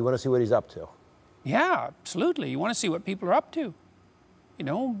like him, but you want to see what he's up to. Yeah, absolutely. You want to see what people are up to. You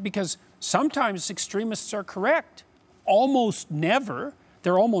know, because sometimes extremists are correct. Almost never.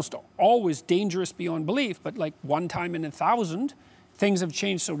 They're almost always dangerous beyond belief, but like one time in 1,000, things have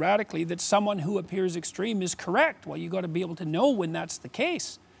changed so radically that someone who appears extreme is correct. Well, you got to be able to know when that's the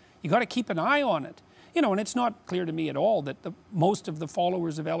case. You got to keep an eye on it. You know, and it's not clear to me at all that most of the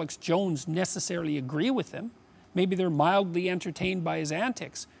followers of Alex Jones necessarily agree with him. Maybe they're mildly entertained by his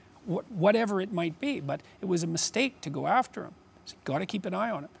antics, whatever it might be, but it was a mistake to go after him. So you got to keep an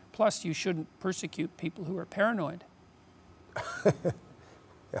eye on it. Plus, you shouldn't persecute people who are paranoid.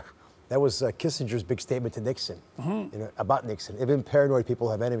 That was Kissinger's big statement to Nixon, about Nixon. Even paranoid people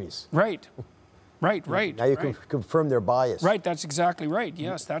have enemies. Right. Now you can confirm their bias. Right, that's exactly right.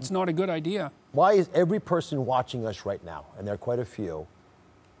 Yes, that's not a good idea. Why is every person watching us right now, and there are quite a few,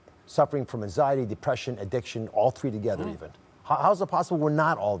 suffering from anxiety, depression, addiction, all three together even? How is it possible we're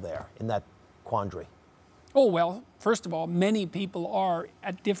not all there in that quandary? Oh, well, first of all, many people are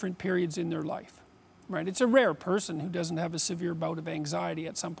at different periods in their life. Right, it's a rare person who doesn't have a severe bout of anxiety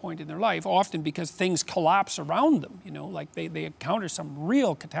at some point in their life, often because things collapse around them, you know, like they encounter some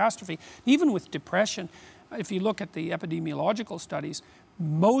real catastrophe. Even with depression, if you look at the epidemiological studies,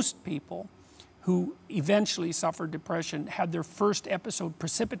 most people who eventually suffered depression had their first episode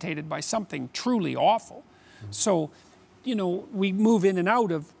precipitated by something truly awful. So, you know, we move in and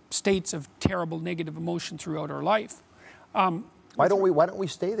out of states of terrible negative emotion throughout our life. Why don't we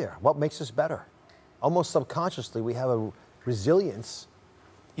stay there? What makes us better? Almost subconsciously, we have a resilience.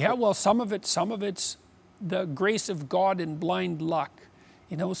 Yeah, well, some of it's the grace of God and blind luck.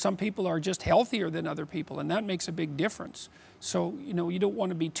 You know, some people are just healthier than other people, and that makes a big difference. So, you know, you don't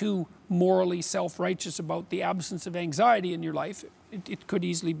want to be too morally self-righteous about the absence of anxiety in your life. It could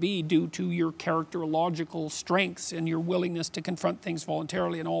easily be due to your characterological strengths and your willingness to confront things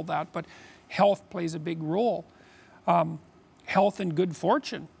voluntarily and all that, but health plays a big role. Health and good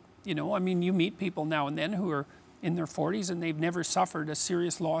fortune, you know, I mean, you meet people now and then who are in their 40s and they've never suffered a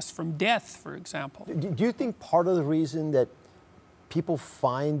serious loss from death, for example. Do you think part of the reason that people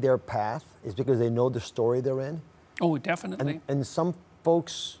find their path is because they know the story they're in? Oh, definitely. And some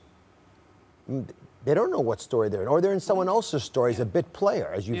folks, they don't know what story they're in, or they're in someone else's story as a bit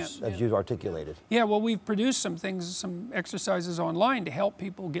player, as you've articulated. Yeah, well, we've produced some things, some exercises online to help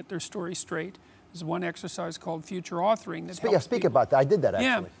people get their story straight. There's one exercise called future authoring that helps speak people. about that. I did that,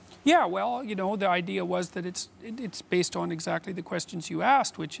 actually. Yeah, well, you know, the idea was that it's based on exactly the questions you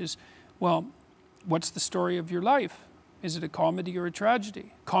asked, which is, well, what's the story of your life? Is it a comedy or a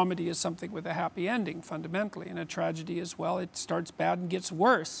tragedy? Comedy is something with a happy ending, fundamentally, and a tragedy is, well, it starts bad and gets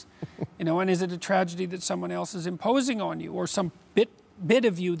worse. You know, and is it a tragedy that someone else is imposing on you, or some bit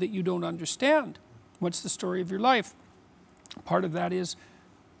of you that you don't understand? What's the story of your life? Part of that is,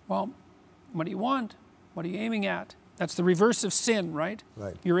 well, what do you want? What are you aiming at? That's the reverse of sin, right?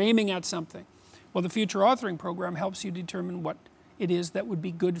 Right. You're aiming at something. Well, the future authoring program helps you determine what it is that would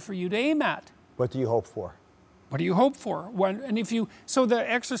be good for you to aim at. What do you hope for? What do you hope for? So the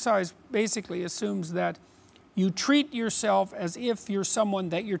exercise basically assumes that you treat yourself as if you're someone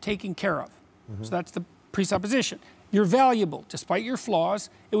that you're taking care of. So that's the presupposition. You're valuable, despite your flaws.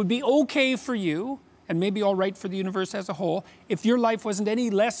 It would be okay for you, and maybe all right for the universe as a whole, if your life wasn't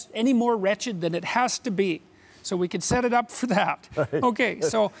any more wretched than it has to be. So we could set it up for that. Right. Okay,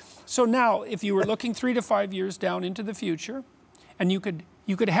 so now if you were looking 3 to 5 years down into the future, and you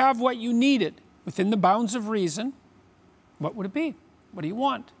could have what you needed within the bounds of reason, what would it be? What do you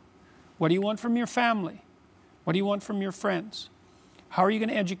want? What do you want from your family? What do you want from your friends? How are you going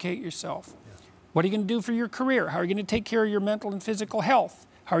to educate yourself? Yeah. What are you going to do for your career? How are you going to take care of your mental and physical health?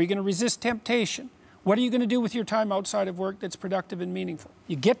 How are you going to resist temptation? What are you going to do with your time outside of work that's productive and meaningful?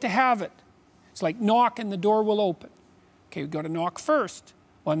 You get to have it. It's like knock and the door will open. Okay, you've got to knock first.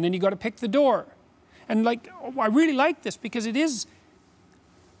 Well, and then you've got to pick the door. And I really like this because it is,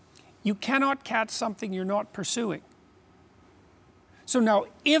 you cannot catch something you're not pursuing. So now,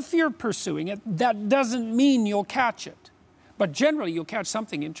 if you're pursuing it, that doesn't mean you'll catch it. But generally, you'll catch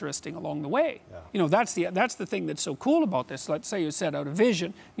something interesting along the way. Yeah. You know, that's the thing that's so cool about this. Let's say you set out a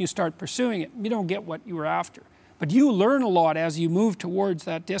vision, you start pursuing it, you don't get what you were after. But you learn a lot as you move towards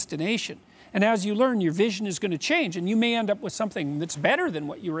that destination. And as you learn, your vision is going to change, and you may end up with something that's better than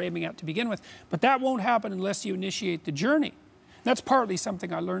what you were aiming at to begin with. But that won't happen unless you initiate the journey. That's partly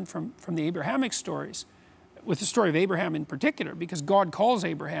something I learned from the Abrahamic stories, with the story of Abraham in particular, because God calls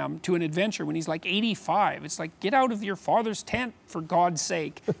Abraham to an adventure when he's like 85. It's like, get out of your father's tent, for God's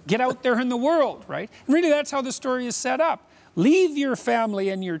sake. Get out there in the world, right? And really, that's how the story is set up. Leave your family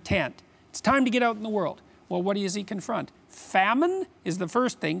and your tent. It's time to get out in the world. Well, what does he confront? Famine is the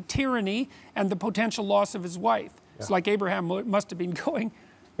first thing, tyranny, and the potential loss of his wife. Yeah. It's like Abraham must have been going,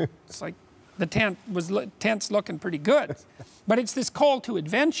 it's like the tent's looking pretty good. But it's this call to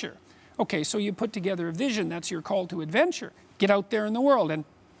adventure. Okay, so you put together a vision, that's your call to adventure. Get out there in the world and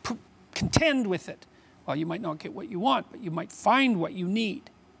contend with it. Well, you might not get what you want, but you might find what you need.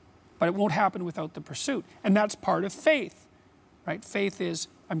 But it won't happen without the pursuit. And that's part of faith, right? Faith is,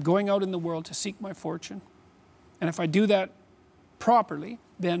 I'm going out in the world to seek my fortune. And if I do that properly,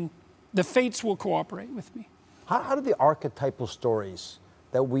 then the fates will cooperate with me. How do the archetypal stories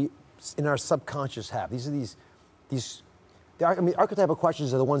that we, in our subconscious have, archetypal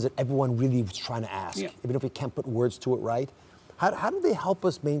questions are the ones that everyone really was trying to ask, even if we can't put words to it right. How do they help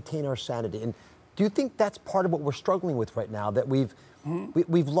us maintain our sanity? And do you think that's part of what we're struggling with right now, that we've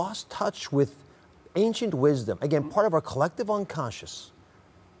lost touch with ancient wisdom, again, part of our collective unconscious,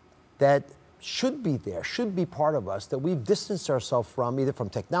 that should be there, should be part of us, that we've distanced ourselves from, either from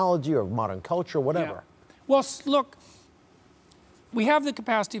technology or modern culture, whatever? Yeah. Well, look, we have the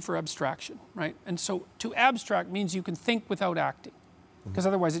capacity for abstraction, right? And so to abstract means you can think without acting, because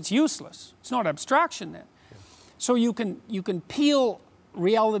otherwise it's useless. It's not abstraction then. Yeah. So you can peel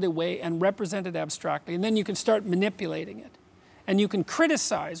reality away and represent it abstractly, and then you can start manipulating it. And you can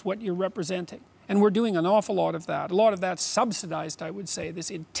criticize what you're representing. And we're doing an awful lot of that. A lot of that's subsidized, I would say, this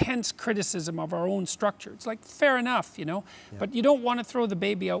intense criticism of our own structure. It's like, fair enough, you know, but you don't want to throw the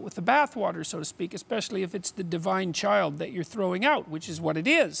baby out with the bathwater, so to speak, especially if it's the divine child that you're throwing out, which is what it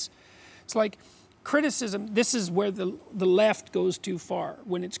is. It's like criticism, this is where the left goes too far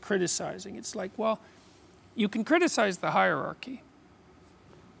when it's criticizing. It's like, well, you can criticize the hierarchy.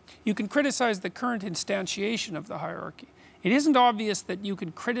 You can criticize the current instantiation of the hierarchy. It isn't obvious that you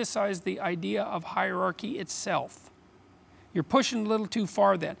can criticize the idea of hierarchy itself. You're pushing a little too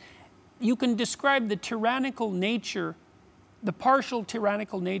far then. You can describe the tyrannical nature, the partial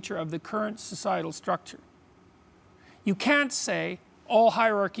tyrannical nature of the current societal structure. You can't say all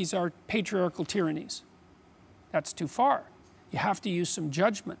hierarchies are patriarchal tyrannies. That's too far. You have to use some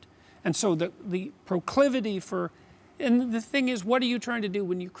judgment. And so the proclivity for, and the thing is, what are you trying to do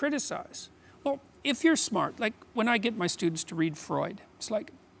when you criticize? Well, if you're smart, like when I get my students to read Freud, it's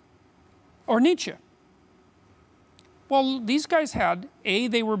like, or Nietzsche. Well, these guys had, A,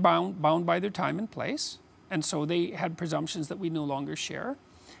 they were bound by their time and place, and so they had presumptions that we no longer share.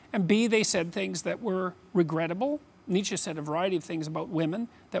 And B, they said things that were regrettable. Nietzsche said a variety of things about women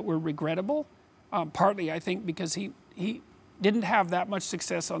that were regrettable, partly, I think, because he didn't have that much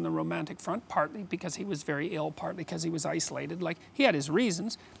success on the romantic front, partly because he was very ill, partly because he was isolated. Like, he had his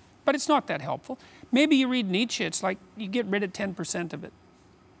reasons, but it's not that helpful. Maybe you read Nietzsche, it's like you get rid of 10% of it,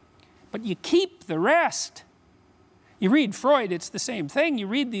 but you keep the rest. You read Freud, it's the same thing. You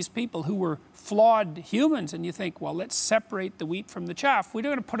read these people who were flawed humans and you think, well, let's separate the wheat from the chaff. We're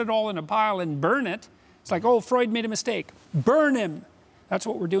going to put it all in a pile and burn it. It's like, oh, Freud made a mistake. Burn him. That's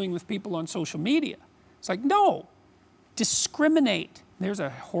what we're doing with people on social media. It's like, no, discriminate. There's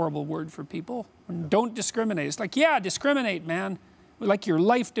a horrible word for people. Don't discriminate. It's like, yeah, discriminate, man. Like your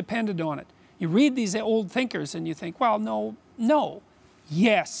life depended on it. You read these old thinkers and you think, well, no,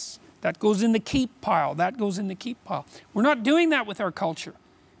 yes. That goes in the keep pile. That goes in the keep pile. We're not doing that with our culture.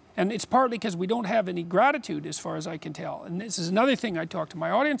 And it's partly because we don't have any gratitude, as far as I can tell. And this is another thing I talk to my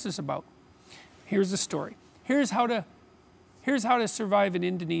audiences about. Here's the story. Here's how to survive in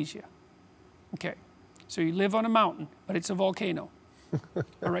Indonesia. Okay, so you live on a mountain, but it's a volcano.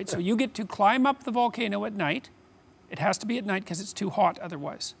 All right, so you get to climb up the volcano at night. It has to be at night because it's too hot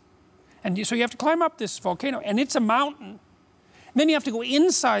otherwise. And so you have to climb up this volcano, and it's a mountain. Then you have to go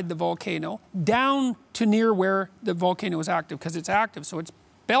inside the volcano, down to near where the volcano is active, because it's active, so it's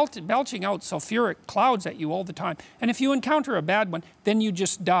belching out sulfuric clouds at you all the time. And if you encounter a bad one, then you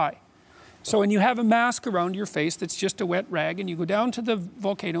just die. So, and you have a mask around your face that's just a wet rag, and you go down to the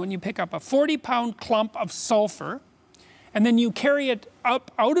volcano and you pick up a 40-pound clump of sulfur, and then you carry it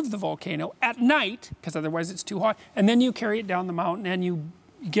up out of the volcano at night, because otherwise it's too hot, and then you carry it down the mountain and you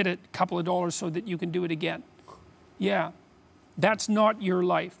get a couple of dollars so that you can do it again. Yeah. That's not your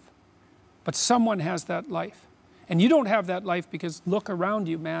life, but someone has that life. And you don't have that life because look around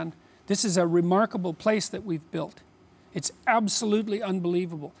you, man. This is a remarkable place that we've built. It's absolutely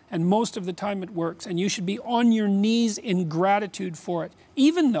unbelievable. And most of the time it works. And you should be on your knees in gratitude for it.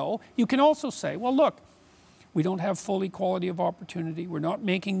 Even though you can also say, well, look, we don't have full equality of opportunity. We're not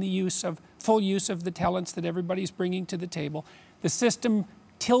making the full use of the talents that everybody's bringing to the table. The system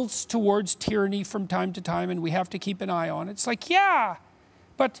tilts towards tyranny from time to time, and we have to keep an eye on it. It's like, yeah,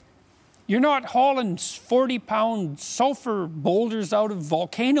 but you're not hauling 40-pound sulfur boulders out of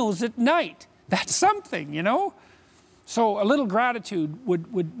volcanoes at night. That's something, you know? So a little gratitude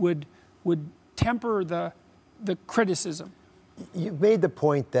would temper the criticism. You've made the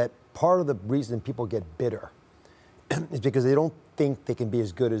point that part of the reason people get bitter is because they don't think they can be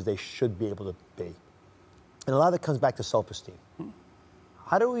as good as they should be able to be. And a lot of it comes back to self-esteem.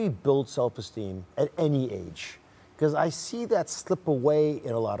 How do we build self-esteem at any age? Because I see that slip away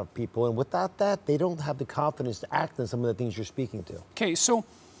in a lot of people, and without that, they don't have the confidence to act on some of the things you're speaking to. Okay, so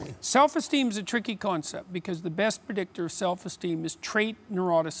self-esteem is a tricky concept because the best predictor of self-esteem is trait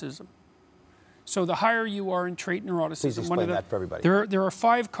neuroticism. So the higher you are in trait neuroticism, please explain that for everybody. There are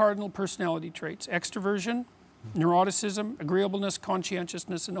 5 cardinal personality traits: extroversion, neuroticism, agreeableness,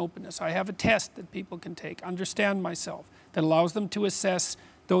 conscientiousness, and openness. I have a test that people can take, Understand Myself, that allows them to assess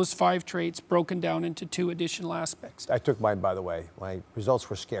those 5 traits broken down into 2 additional aspects. I took mine, by the way. My results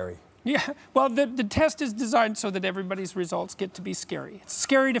were scary. Yeah, well, the test is designed so that everybody's results get to be scary. It's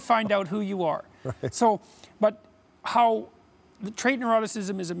scary to find out who you are. Right. So, but how the trait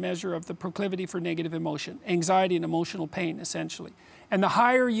neuroticism is a measure of the proclivity for negative emotion, anxiety and emotional pain, essentially. And the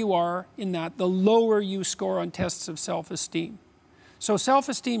higher you are in that, the lower you score on tests of self-esteem. So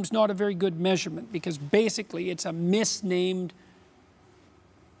self-esteem is not a very good measurement because basically it's a misnamed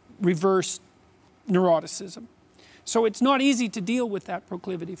reverse neuroticism. So it's not easy to deal with that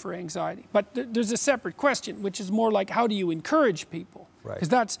proclivity for anxiety. But there's a separate question, which is more like, how do you encourage people? Right.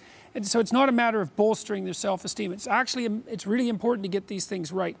 Because so it's not a matter of bolstering their self-esteem. It's actually, it's really important to get these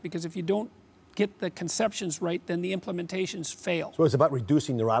things right, because if you don't get the conceptions right, then the implementations fail. So it's about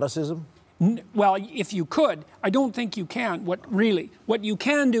reducing neuroticism? Well, if you could. I don't think you can. What you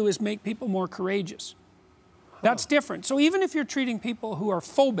can do is make people more courageous. That's different. So even if you're treating people who are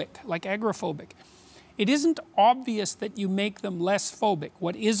phobic, like agoraphobic, it isn't obvious that you make them less phobic.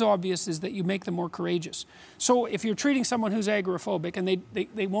 What is obvious is that you make them more courageous. So if you're treating someone who's agoraphobic and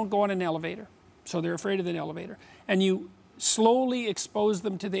they won't go on an elevator, so they're afraid of an elevator, and you slowly expose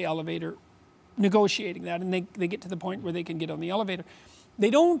them to the elevator, negotiating that, and they get to the point where they can get on the elevator,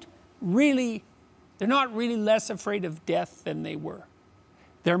 they're not really less afraid of death than they were.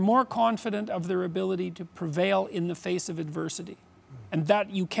 They're more confident of their ability to prevail in the face of adversity. And that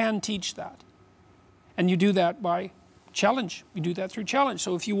you can teach that. And you do that by challenge. You do that through challenge.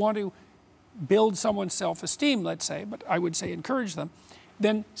 So if you want to build someone's self-esteem, let's say, but I would say encourage them,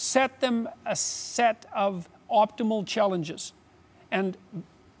 then set them a set of optimal challenges and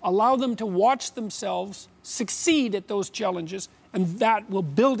allow them to watch themselves succeed at those challenges, and that will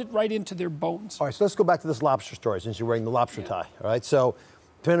build it right into their bones. All right, so let's go back to this lobster story, since you're wearing the lobster tie. All right, so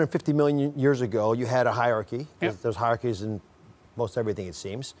 350 million years ago, you had a hierarchy. There's hierarchies in most everything, it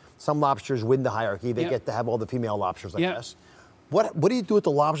seems. Some lobsters win the hierarchy. They get to have all the female lobsters, I guess. What do you do with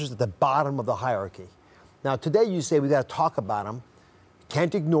the lobsters at the bottom of the hierarchy? Now, today you say we got to talk about them,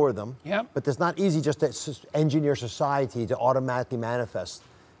 can't ignore them, but it's not easy just to engineer society to automatically manifest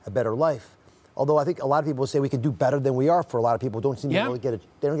a better life. Although I think a lot of people say we can do better than we are. For a lot of people, don't seem to really they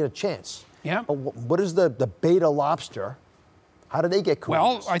don't get a chance. But what is the beta lobster? How do they get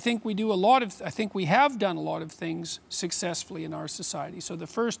courageous? Well, I think we do I think we have done a lot of things successfully in our society. So the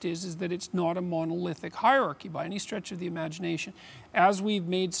first is that it's not a monolithic hierarchy by any stretch of the imagination. As we've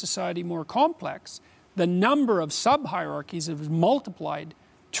made society more complex, the number of sub-hierarchies has multiplied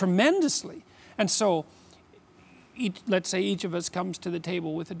tremendously. And so let's say each of us comes to the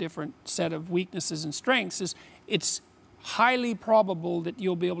table with a different set of weaknesses and strengths, it's highly probable that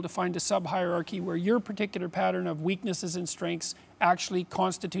you'll be able to find a sub-hierarchy where your particular pattern of weaknesses and strengths actually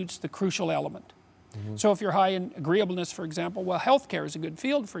constitutes the crucial element. So if you're high in agreeableness, for example, well, healthcare is a good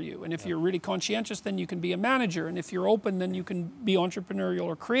field for you. And if you're really conscientious, then you can be a manager. And if you're open, then you can be entrepreneurial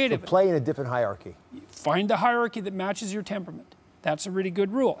or creative. So play in a different hierarchy. Find a hierarchy that matches your temperament. That's a really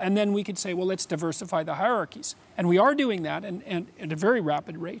good rule. And then we could say, well, let's diversify the hierarchies. And we are doing that, and at a very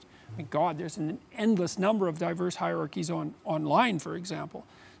rapid rate. I mean, God, there's an endless number of diverse hierarchies online, for example.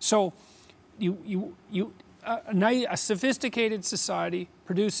 So a sophisticated society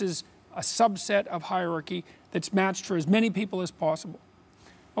produces a subset of hierarchy that's matched for as many people as possible.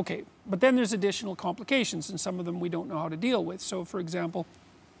 Okay, but then there's additional complications, and some of them we don't know how to deal with. So, for example,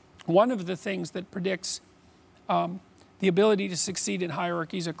 one of the things that predicts the ability to succeed in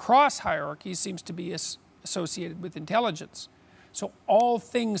hierarchies across hierarchies seems to be associated with intelligence. So all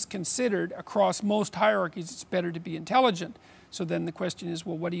things considered, across most hierarchies, it's better to be intelligent. So then the question is,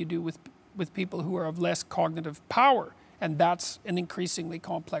 well, what do you do with people who are of less cognitive power? And that's an increasingly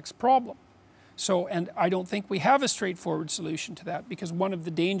complex problem. So, and I don't think we have a straightforward solution to that, because one of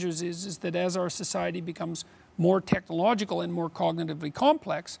the dangers is that as our society becomes more technological and more cognitively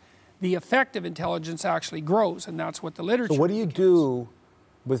complex, the effect of intelligence actually grows, and that's what the literature. So what do you do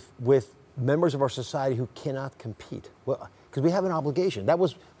with members of our society who cannot compete? Well, because we have an obligation. That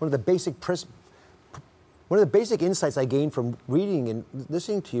was one of the basic insights I gained from reading and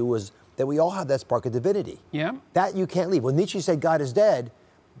listening to you, was that we all have that spark of divinity. That you can't leave. When Nietzsche said God is dead,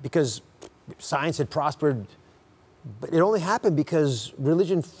 because science had prospered, but it only happened because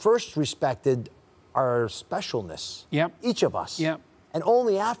religion first respected our specialness, each of us. And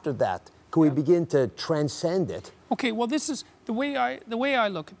only after that could we begin to transcend it. Okay, well, this is the way I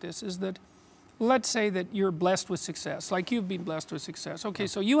look at this is that, let's say that you're blessed with success, like you've been blessed with success. Okay,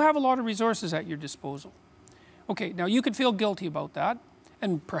 so you have a lot of resources at your disposal. Okay, now you could feel guilty about that,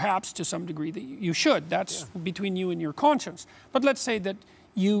 and perhaps to some degree that you should. That's between you and your conscience. But let's say that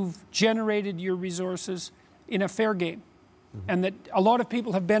you've generated your resources in a fair game, and that a lot of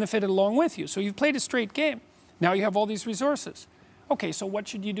people have benefited along with you. So you've played a straight game. Now you have all these resources. Okay, so what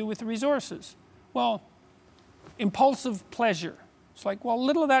should you do with the resources? Well, impulsive pleasure. It's like, well,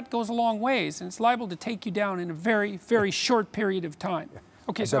 little of that goes a long ways, and it's liable to take you down in a very, very short period of time.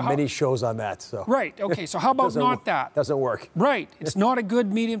 Okay, so many shows on that. So right. Okay, so how about not that? Doesn't work. Right. It's not a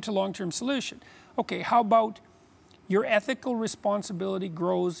good medium to long-term solution. Okay, how about your ethical responsibility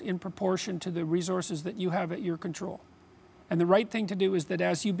grows in proportion to the resources that you have at your control? And the right thing to do is that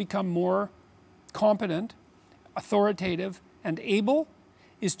as you become more competent, authoritative, and able,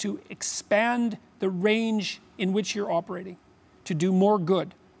 is to expand the range in which you're operating, to do more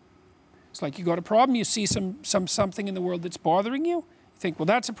good. It's like you got a problem, you see something in the world that's bothering you, you think, well,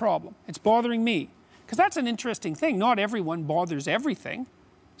 that's a problem. It's bothering me. Because that's an interesting thing. Not everyone bothers everything.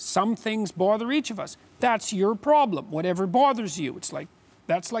 Some things bother each of us. That's your problem, whatever bothers you. It's like,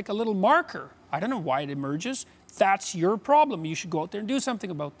 that's like a little marker I don't know why it emerges. That's your problem. You should go out there and do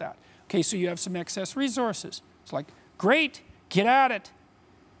something about that. Okay, so you have some excess resources. It's like, great, get at it.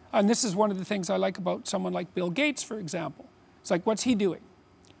 And this is one of the things I like about someone like Bill Gates, for example. It's like, what's he doing?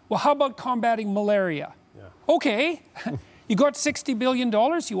 Well, how about combating malaria? Yeah. Okay, you got $60 billion,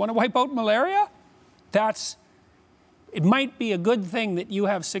 you want to wipe out malaria? It might be a good thing that you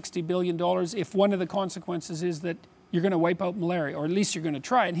have $60 billion if one of the consequences is that you're going to wipe out malaria, or at least you're going to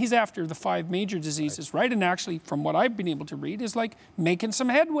try. And he's after the 5 major diseases, right? And actually, from what I've been able to read, is like making some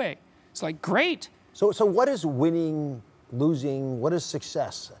headway. It's like, great. So what is winning, losing, what is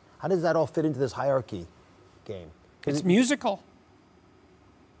success? How does that all fit into this hierarchy game? It's musical.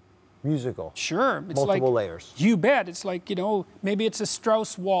 Musical. Sure. It's multiple layers. You bet. It's like, you know, maybe it's a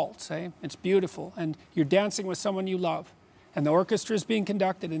Strauss waltz, eh? It's beautiful. And you're dancing with someone you love. And the orchestra is being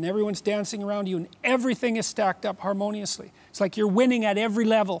conducted and everyone's dancing around you and everything is stacked up harmoniously. It's like you're winning at every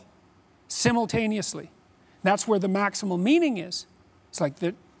level simultaneously. That's where the maximal meaning is. It's like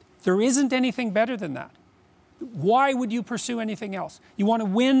there isn't anything better than that. Why would you pursue anything else? You want to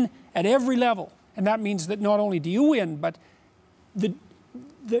win at every level. And that means that not only do you win, but the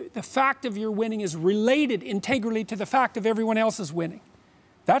fact of your winning is related integrally to the fact of everyone else is winning.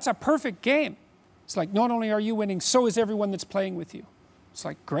 That's a perfect game. It's like not only are you winning, so is everyone that's playing with you. It's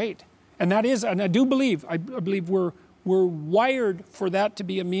like, great. And that is, and I believe we're wired for that to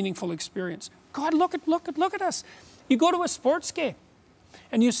be a meaningful experience. God, look at us. You go to a sports game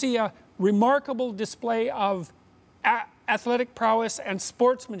and you see a remarkable display of athletic prowess and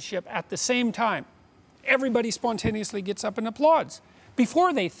sportsmanship at the same time. Everybody spontaneously gets up and applauds.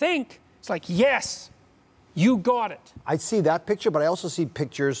 Before they think, it's like, yes, you got it. I see that picture, but I also see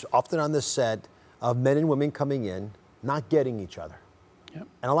pictures often on this set of men and women coming in, not getting each other. Yep.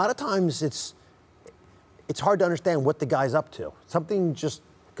 And a lot of times it's hard to understand what the guy's up to. Something just,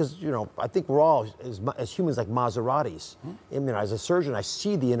 because, you know, I think we're all, as humans, like Maseratis. Mm-hmm. I mean, as a surgeon, I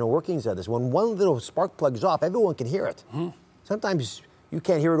see the inner workings of this. When one little spark plugs off, everyone can hear it. Mm-hmm. Sometimes you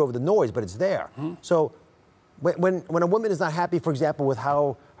can't hear it over the noise, but it's there. Mm-hmm. So when a woman is not happy, for example, with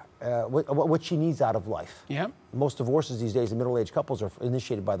how what she needs out of life. Yeah. Most divorces these days in middle-aged couples are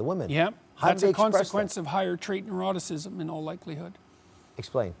initiated by the women. Yeah. That's a consequence of higher trait neuroticism in all likelihood.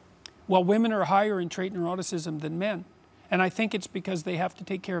 Explain. Well, women are higher in trait neuroticism than men. And I think it's because they have to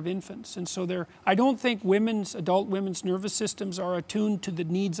take care of infants. And so I don't think adult women's nervous systems are attuned to the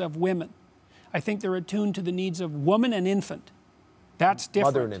needs of women. I think they're attuned to the needs of woman and infant. That's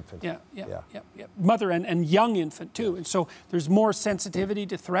different. Mother and infant. Yeah. Mother and young infant too. And so there's more sensitivity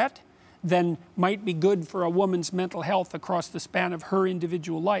to threat than might be good for a woman's mental health across the span of her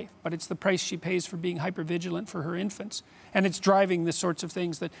individual life. But it's the price she pays for being hypervigilant for her infants. And it's driving the sorts of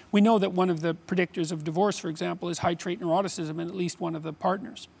things that, we know that one of the predictors of divorce, for example, is high trait neuroticism in at least one of the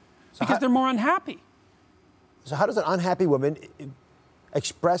partners. Because they're more unhappy. So how does an unhappy woman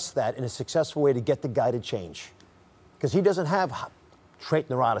express that in a successful way to get the guy to change? Because he doesn't have trait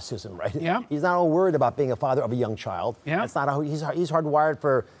neuroticism, right? Yeah. He's not all worried about being a father of a young child. Yeah. That's not how he's hardwired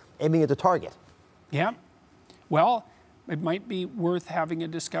for aiming at the target. Yeah. Well, it might be worth having a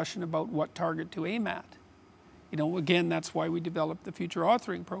discussion about what target to aim at. You know, again, that's why we developed the future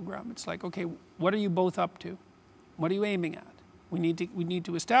authoring program. It's like, okay, what are you both up to? What are you aiming at? We need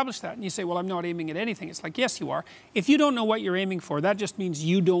to establish that. And you say, well, I'm not aiming at anything. It's like, yes, you are. If you don't know what you're aiming for, that just means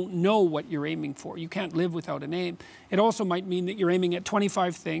you don't know what you're aiming for. You can't live without an aim. It also might mean that you're aiming at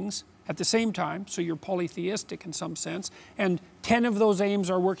 25 things at the same time, so you're polytheistic in some sense, and 10 of those aims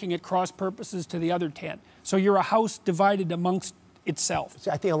are working at cross purposes to the other 10. So you're a house divided amongst itself.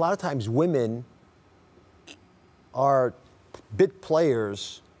 See, I think a lot of times women are bit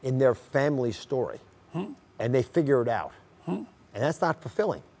players in their family story, and they figure it out. And that's not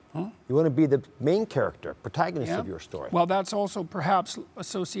fulfilling. You want to be the main character, protagonist of your story. Well, that's also perhaps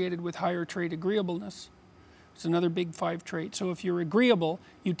associated with higher trait agreeableness. It's another big 5 trait. So if you're agreeable,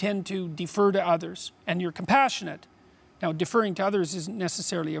 you tend to defer to others, and you're compassionate. Now, deferring to others isn't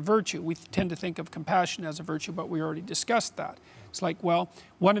necessarily a virtue. We tend to think of compassion as a virtue, but we already discussed that. It's like, well,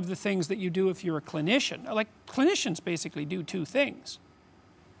 one of the things that you do if you're a clinician, like clinicians basically do 2 things.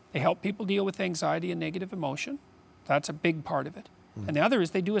 They help people deal with anxiety and negative emotion. That's a big part of it. And the other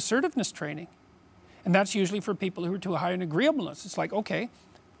is they do assertiveness training. And that's usually for people who are too high in agreeableness. It's like, okay,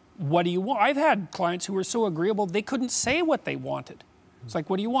 what do you want? I've had clients who were so agreeable they couldn't say what they wanted. It's like,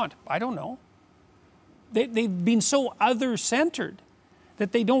 what do you want? I don't know. They've been so other-centered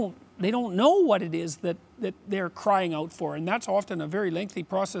that they don't know what it is that they're crying out for. And that's often a very lengthy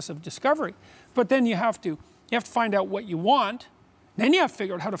process of discovery. But then you have to find out what you want. Then you have to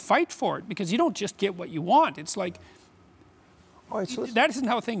figure out how to fight for it, because you don't just get what you want. It's like, All right, so that isn't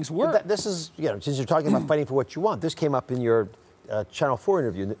how things work. This is, you know, since you're talking about fighting for what you want, this came up in your Channel 4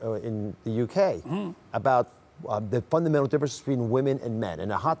 interview in the UK about the fundamental difference between women and men.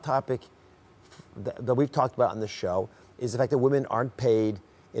 And a hot topic that we've talked about on the show is the fact that women aren't paid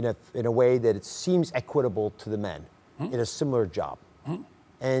in a way that it seems equitable to the men in a similar job.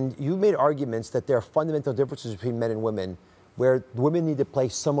 And you made arguments that there are fundamental differences between men and women where women need to play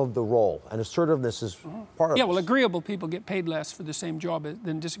some of the role, and assertiveness is part of it. Yeah, well, agreeable people get paid less for the same job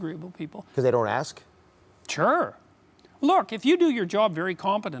than disagreeable people. Because they don't ask? Sure. Look, if you do your job very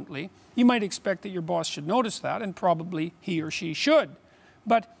competently, you might expect that your boss should notice that, and probably he or she should.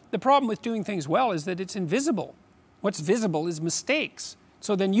 But the problem with doing things well is that it's invisible. What's visible is mistakes.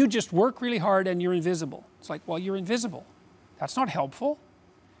 So then you just work really hard and you're invisible. It's like, well, you're invisible. That's not helpful.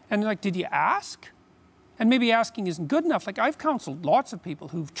 And like, did you ask? And maybe asking isn't good enough. Like, I've counseled lots of people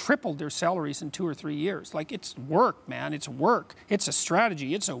who've tripled their salaries in 2 or 3 years. Like, it's work, man, it's work. It's a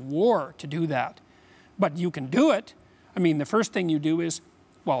strategy, it's a war to do that. But you can do it. I mean, the first thing we do is,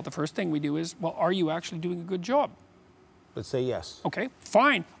 well, are you actually doing a good job? Let's say yes. Okay,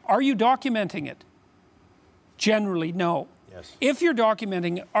 fine. Are you documenting it? Generally, no. Yes. If you're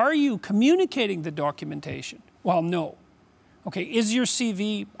documenting it, are you communicating the documentation? Well, no. Okay, is your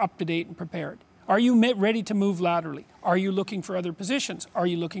CV up to date and prepared? Are you ready to move laterally? Are you looking for other positions? Are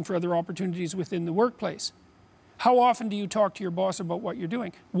you looking for other opportunities within the workplace? How often do you talk to your boss about what you're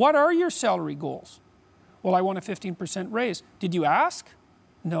doing? What are your salary goals? Well, I want a 15% raise. Did you ask?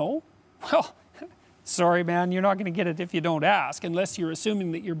 No. Well, sorry, man, you're not going to get it if you don't ask, unless you're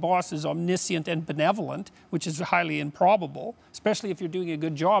assuming that your boss is omniscient and benevolent, which is highly improbable, especially if you're doing a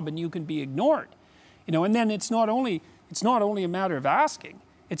good job and you can be ignored. You know, and then it's not only a matter of asking,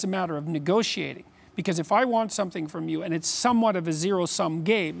 it's a matter of negotiating. Because if I want something from you and it's somewhat of a zero-sum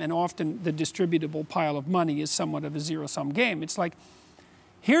game, and often the distributable pile of money is somewhat of a zero-sum game, it's like,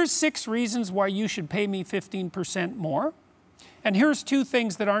 here's 6 reasons why you should pay me 15% more, and here's 2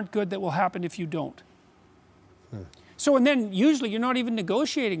 things that aren't good that will happen if you don't. So, and then usually you're not even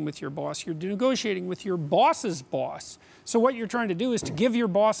negotiating with your boss, you're negotiating with your boss's boss. So what you're trying to do is to give your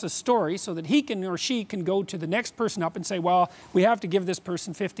boss a story so that he can or she can go to the next person up and say, well, we have to give this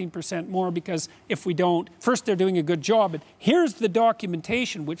person 15% more because if we don't, first they're doing a good job, and here's the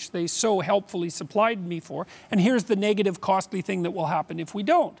documentation which they so helpfully supplied me for, and here's the negative costly thing that will happen if we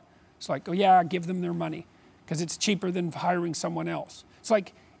don't. It's like, oh yeah, give them their money because it's cheaper than hiring someone else. It's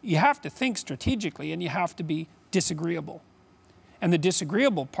like, you have to think strategically and you have to be disagreeable. And the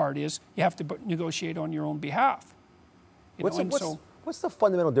disagreeable part is you have to negotiate on your own behalf. What's the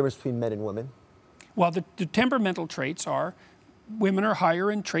fundamental difference between men and women? Well, the temperamental traits are, women are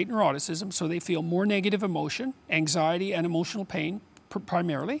higher in trait neuroticism, so they feel more negative emotion, anxiety and emotional pain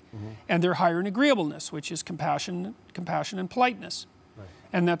primarily, and they're higher in agreeableness, which is compassion and politeness. Right.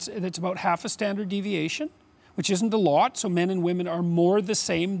 And that's about half a standard deviation, which isn't a lot, so men and women are more the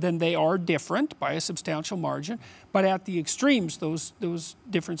same than they are different by a substantial margin, but at the extremes, those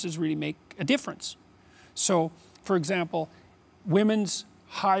differences really make a difference. So, for example, women's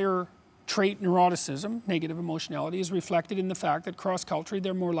higher trait neuroticism, negative emotionality, is reflected in the fact that cross-culturally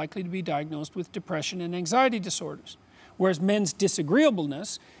they're more likely to be diagnosed with depression and anxiety disorders, whereas men's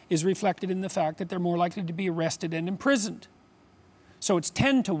disagreeableness is reflected in the fact that they're more likely to be arrested and imprisoned. So it's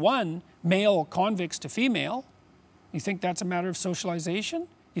 10 to 1 male convicts to female. You think that's a matter of socialization?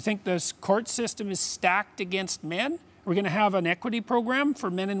 You think the court system is stacked against men? Are we going to have an equity program for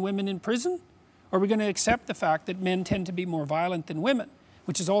men and women in prison? Or are we going to accept the fact that men tend to be more violent than women?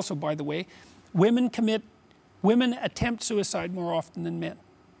 Which is also, by the way, women attempt suicide more often than men.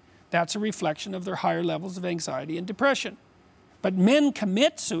 That's a reflection of their higher levels of anxiety and depression. But men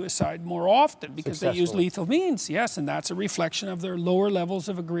commit suicide more often because they use lethal means, yes, and that's a reflection of their lower levels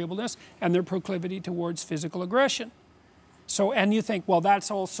of agreeableness and their proclivity towards physical aggression. So, and you think, well, that's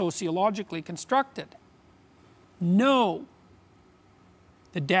all sociologically constructed. No.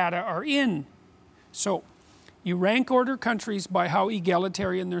 The data are in. So, you rank order countries by how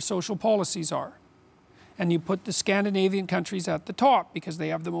egalitarian their social policies are. And you put the Scandinavian countries at the top because they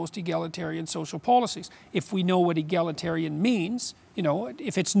have the most egalitarian social policies. If we know what egalitarian means, you know,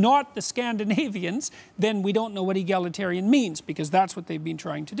 if it's not the Scandinavians, then we don't know what egalitarian means because that's what they've been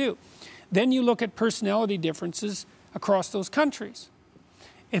trying to do. Then you look at personality differences across those countries.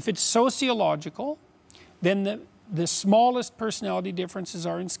 If it's sociological, then the smallest personality differences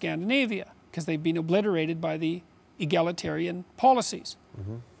are in Scandinavia because they've been obliterated by the egalitarian policies.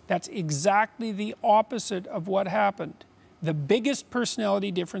 That's exactly the opposite of what happened. The biggest personality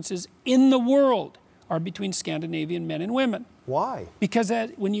differences in the world are between Scandinavian men and women. Why? Because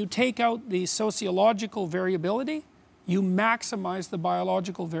when you take out the sociological variability, you maximize the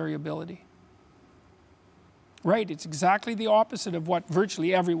biological variability. Right, it's exactly the opposite of what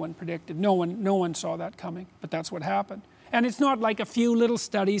virtually everyone predicted. No one saw that coming, but that's what happened. And it's not like a few little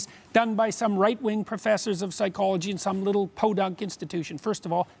studies done by some right-wing professors of psychology in some little podunk institution. First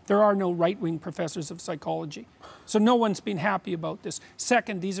of all, there are no right-wing professors of psychology. So no one's been happy about this.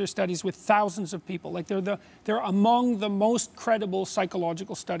 Second, these are studies with thousands of people. Like they're among the most credible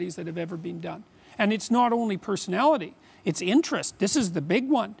psychological studies that have ever been done. And it's not only personality, it's interest. This is the big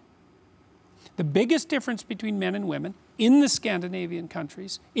one. The biggest difference between men and women in the Scandinavian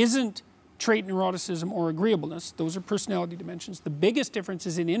countries isn't trait neuroticism or agreeableness. Those are personality dimensions. The biggest difference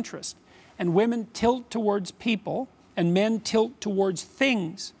is in interest. And women tilt towards people and men tilt towards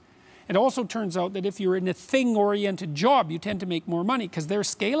things. It also turns out that if you're in a thing-oriented job, you tend to make more money because they're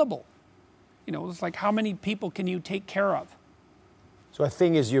scalable. You know, it's like how many people can you take care of? So a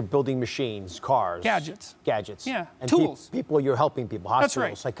thing is you're building machines, cars. Gadgets. Gadgets. Yeah, and tools. People, you're helping people, hospitals, That's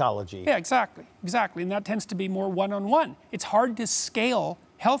right. Psychology. Yeah, exactly, exactly. And that tends to be more one-on-one. It's hard to scale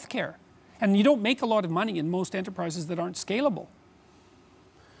healthcare. And you don't make a lot of money in most enterprises that aren't scalable.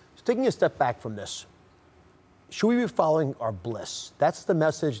 So taking a step back from this, should we be following our bliss? That's the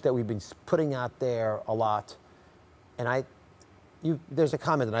message that we've been putting out there a lot. And there's a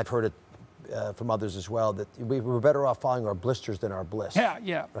comment, and I've heard it from others as well, that we're better off following our blisters than our bliss.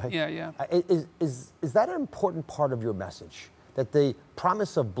 Yeah, right? yeah. Is that an important part of your message? That the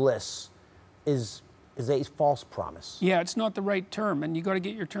promise of bliss is a false promise? Yeah, it's not the right term, and you got to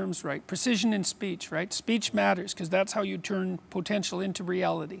get your terms right. Precision in speech, right? Speech matters, because that's how you turn potential into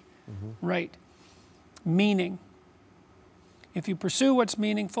reality. Right. Meaning. If you pursue what's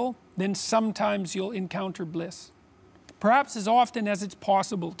meaningful, then sometimes you'll encounter bliss. Perhaps as often as it's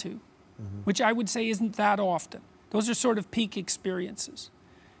possible to. Which I would say isn't that often. Those are sort of peak experiences.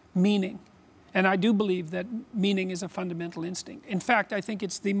 Meaning. And I do believe that meaning is a fundamental instinct. In fact, I think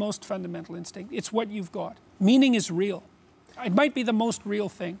it's the most fundamental instinct. It's what you've got. Meaning is real. It might be the most real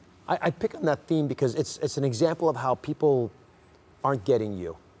thing. I pick on that theme because it's an example of how people aren't getting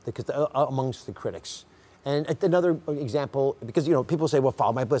you, because amongst the critics. And another example, because people say, well,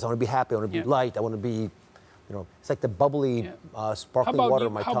 follow my bliss. I want to be happy. I want to be light. I want to be... it's like the bubbly, sparkling water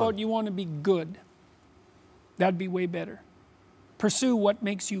in my tongue. How about you want to be good? That'd be way better. Pursue what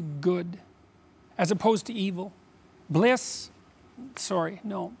makes you good, as opposed to evil. Bliss, sorry,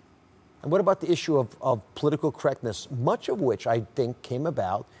 no. And what about the issue of political correctness, much of which I think came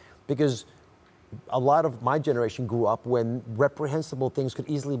about because a lot of my generation grew up when reprehensible things could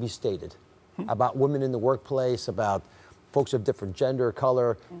easily be stated about women in the workplace, about folks of different gender,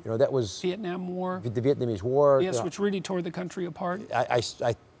 color. That was Vietnam War. The Vietnamese War. Yes, which really tore the country apart.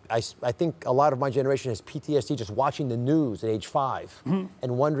 I think a lot of my generation has PTSD just watching the news at age 5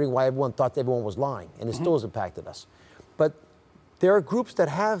 and wondering why everyone thought everyone was lying, and it still has impacted us. But there are groups that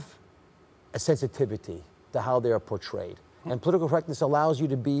have a sensitivity to how they are portrayed, and political correctness allows you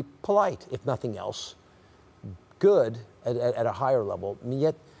to be polite, if nothing else, good at a higher level. And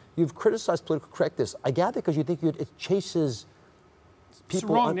yet, you've criticized political correctness, I gather, because you think it chases people. It's the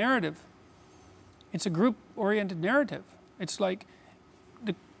wrong narrative. It's a group-oriented narrative. It's like,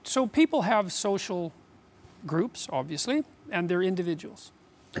 so people have social groups, obviously, and they're individuals.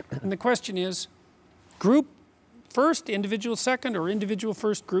 And the question is, group first, individual second, or individual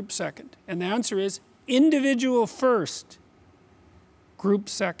first, group second? And the answer is individual first, group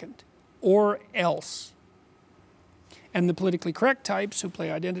second, or else. And the politically correct types who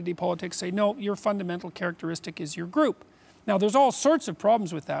play identity politics say, no, your fundamental characteristic is your group. Now, there's all sorts of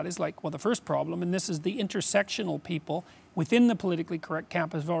problems with that. It's like, well, the first problem, and this is the intersectional people within the politically correct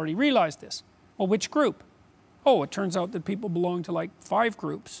camp have already realized this. Well, which group? Oh, it turns out that people belong to like 5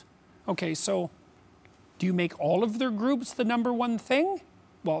 groups. Okay, so do you make all of their groups the number one thing?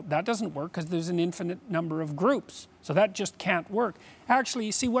 Well, that doesn't work because there's an infinite number of groups. So that just can't work. Actually,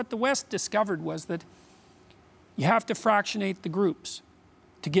 you see, what the West discovered was that you have to fractionate the groups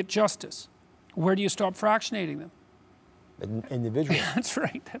to get justice. Where do you stop fractionating them? Individuals. That's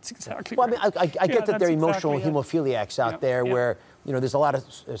right. That's exactly right. Well, I mean, I get that there are emotional hemophiliacs out there where, there's a lot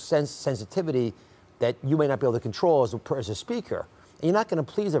of sensitivity that you may not be able to control as a speaker. And you're not going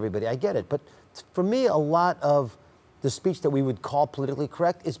to please everybody. I get it. But for me, a lot of the speech that we would call politically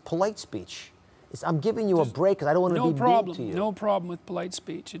correct is polite speech. I'm giving you a break because I don't want to be mean to you. No problem with polite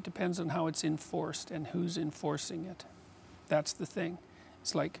speech. It depends on how it's enforced and who's enforcing it. That's the thing.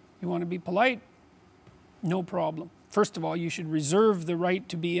 It's like, you want to be polite? No problem. First of all, you should reserve the right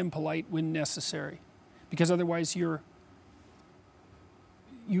to be impolite when necessary, because otherwise you've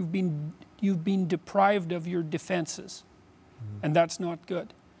been deprived of your defenses, and that's not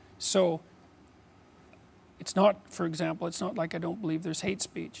good. So It's not, for example, it's not like I don't believe there's hate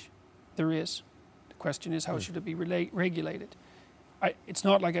speech. There is. The question is, how should it be regulated? It's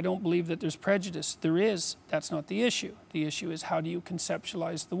not like I don't believe that there's prejudice. There is. That's not the issue. The issue is, how do you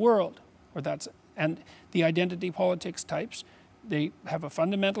conceptualize the world? And the identity politics types, they have a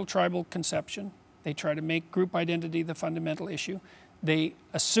fundamental tribal conception. They try to make group identity the fundamental issue. They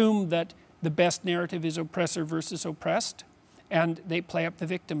assume that the best narrative is oppressor versus oppressed, and they play up the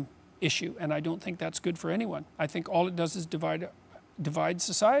victim issue. And I don't think that's good for anyone. I think all it does is divide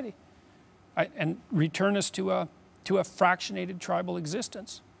society and return us to a fractionated tribal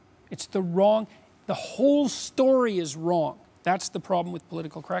existence. It's the whole story is wrong. That's the problem with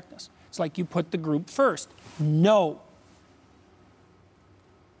political correctness. It's like you put the group first. No.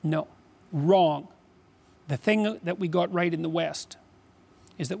 No. Wrong. The thing that we got right in the West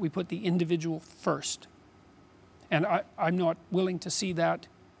is that we put the individual first. And I'm not willing to see that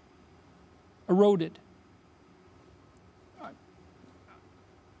eroded.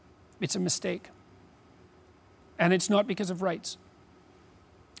 It's a mistake. And it's not because of rights.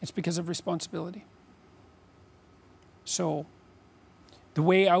 It's because of responsibility. So the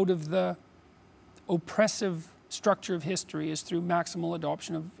way out of the oppressive structure of history is through maximal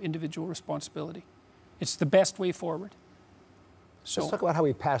adoption of individual responsibility. It's the best way forward. So let's talk about how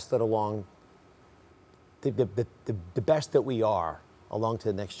we pass that along, the best that we are, along to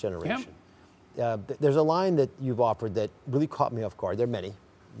the next generation. Yeah. There's a line that you've offered that really caught me off guard. There are many,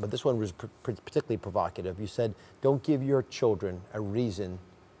 but this one was particularly provocative. You said, don't give your children a reason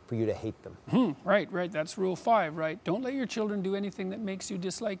for you to hate them. Right. That's rule 5, right? Don't let your children do anything that makes you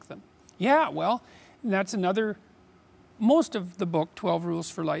dislike them. Yeah, well, that's another. Most of the book, 12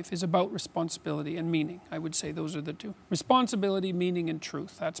 Rules for Life, is about responsibility and meaning. I would say those are the two. Responsibility, meaning, and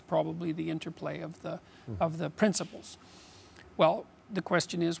truth. That's probably the interplay of the principles. Well, the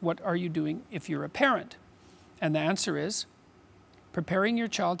question is, what are you doing if you're a parent? And the answer is, preparing your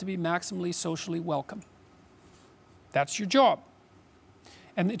child to be maximally socially welcome. That's your job.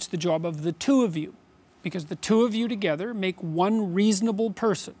 And it's the job of the two of you, because the two of you together make one reasonable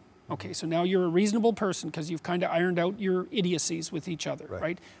person. Okay, so now you're a reasonable person because you've kind of ironed out your idiocies with each other,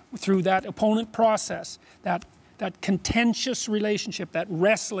 right? Through that opponent process, that contentious relationship, that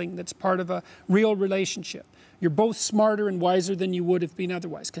wrestling that's part of a real relationship. You're both smarter and wiser than you would have been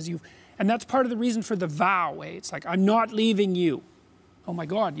otherwise, and that's part of the reason for the vow, eh? It's like, I'm not leaving you. Oh my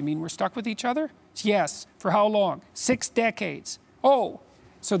God, you mean we're stuck with each other? Yes. For how long? 6 decades. Oh,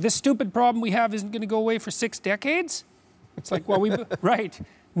 so this stupid problem we have isn't going to go away for 6 decades? It's like, well, right.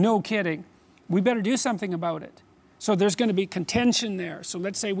 No kidding. We better do something about it. So there's going to be contention there. So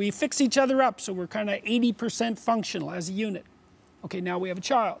let's say we fix each other up so we're kind of 80% functional as a unit. Okay, now we have a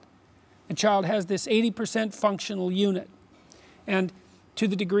child. The child has this 80% functional unit. And to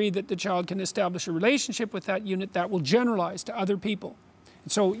the degree that the child can establish a relationship with that unit, that will generalize to other people.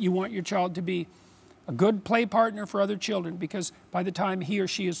 And so you want your child to be a good play partner for other children, because by the time he or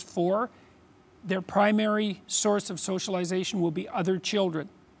she is 4, their primary source of socialization will be other children.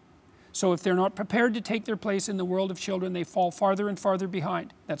 So if they're not prepared to take their place in the world of children, they fall farther and farther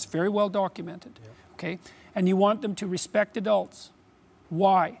behind. That's very well documented. Yep. Okay? And you want them to respect adults.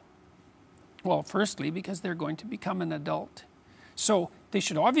 Why? Well, firstly, because they're going to become an adult. So they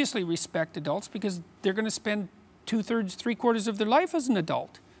should obviously respect adults because they're going to spend 2/3, 3/4 of their life as an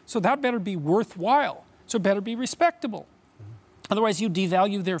adult. So that better be worthwhile. So it better be respectable. Otherwise, you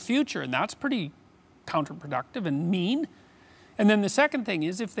devalue their future, and that's pretty counterproductive and mean. And then the second thing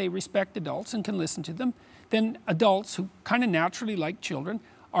is, if they respect adults and can listen to them, then adults who kind of naturally like children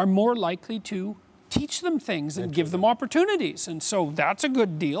are more likely to teach them things and give them opportunities. And so that's a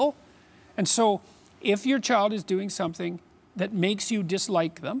good deal. And so if your child is doing something that makes you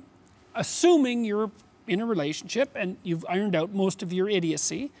dislike them, assuming you're in a relationship and you've ironed out most of your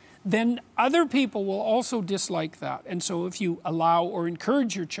idiocy, then other people will also dislike that. And so if you allow or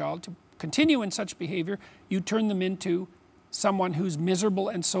encourage your child to continue in such behavior, you turn them into someone who's miserable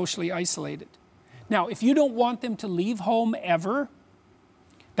and socially isolated. Now, if you don't want them to leave home ever,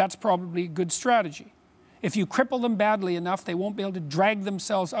 that's probably a good strategy. If you cripple them badly enough, they won't be able to drag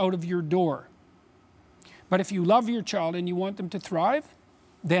themselves out of your door. But if you love your child and you want them to thrive,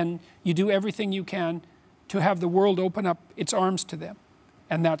 then you do everything you can to have the world open up its arms to them.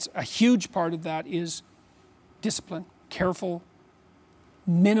 And that's a huge part of that is discipline, careful,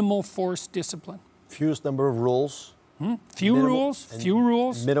 minimal force discipline. Fewest number of rules. Few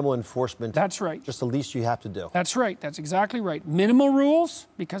rules. Minimal enforcement. That's right. Just the least you have to do. That's right. That's exactly right. Minimal rules,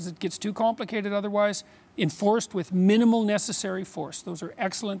 because it gets too complicated otherwise, enforced with minimal necessary force. Those are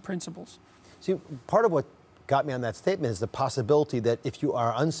excellent principles. See, part of what got me on that statement is the possibility that if you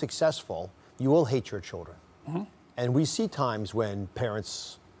are unsuccessful, you will hate your children. And we see times when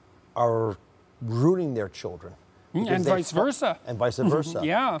parents are ruining their children. And vice versa. And vice versa.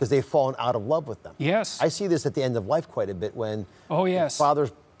 Yeah. Because they've fallen out of love with them. Yes. I see this at the end of life quite a bit when the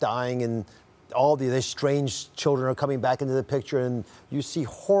father's dying and all these strange children are coming back into the picture, and you see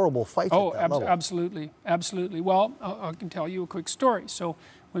horrible fights at that level. Absolutely. Absolutely. Well, I can tell you a quick story. So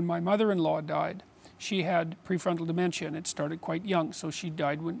when my mother-in-law died, she had prefrontal dementia, and it started quite young. So she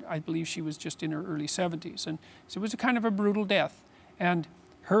died when I believe she was just in her early 70s. And so it was a kind of a brutal death. And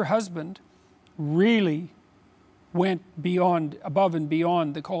her husband really went above and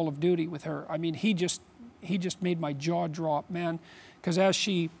beyond the call of duty with her. I mean, he just made my jaw drop, man. Because as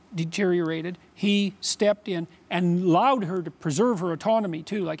she deteriorated, he stepped in and allowed her to preserve her autonomy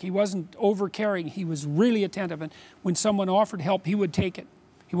too. Like, he wasn't over-caring, he was really attentive. And when someone offered help, he would take it.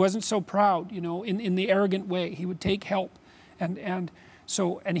 He wasn't so proud, you know, in the arrogant way. He would take help. And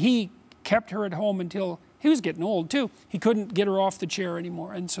he kept her at home until he was getting old too. He couldn't get her off the chair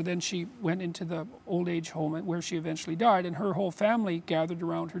anymore. And so then she went into the old age home where she eventually died. And her whole family gathered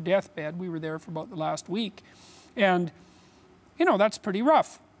around her deathbed. We were there for about the last week. And you know, that's pretty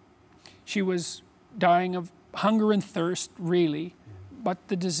rough. She was dying of hunger and thirst, really, but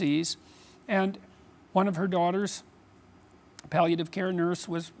the disease. And one of her daughters, a palliative care nurse,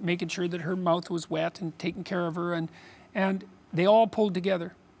 was making sure that her mouth was wet and taking care of her. And they all pulled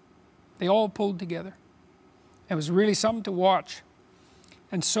together. They all pulled together. It was really something to watch.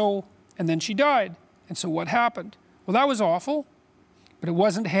 And then she died. And so what happened? Well, that was awful, but it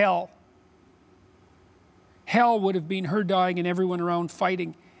wasn't hell. Hell would have been her dying and everyone around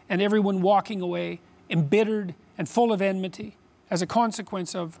fighting and everyone walking away embittered and full of enmity as a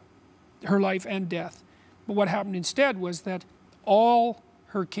consequence of her life and death. But what happened instead was that all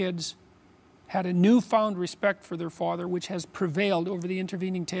her kids had a newfound respect for their father, which has prevailed over the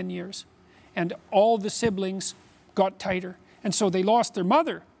intervening 10 years. And all the siblings got tighter. And so they lost their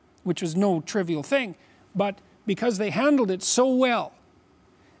mother, which was no trivial thing, but because they handled it so well,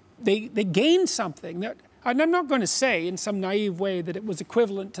 they gained something that. And I'm not going to say in some naive way that it was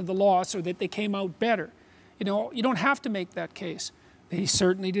equivalent to the loss or that they came out better. You know, you don't have to make that case. They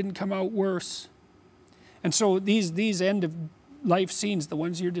certainly didn't come out worse. And so these end of life scenes, the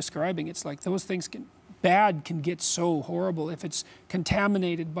ones you're describing, it's like those things can get so horrible if it's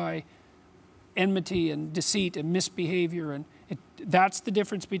contaminated by enmity and deceit and misbehavior. And that's the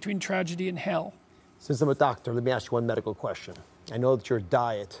difference between tragedy and hell. Since I'm a doctor, let me ask you one medical question. I know that your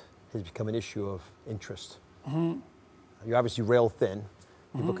diet has become an issue of interest. You're obviously rail thin.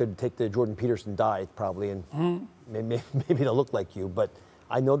 People could take the Jordan Peterson diet probably and maybe they'll look like you, but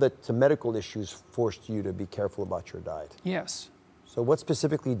I know that some medical issues forced you to be careful about your diet. Yes. So what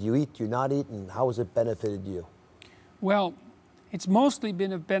specifically do you eat, do you not eat, and how has it benefited you? Well, it's mostly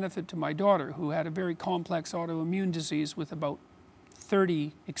been of benefit to my daughter, who had a very complex autoimmune disease with about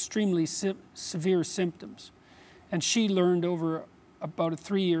 30 extremely severe symptoms. And she learned over about a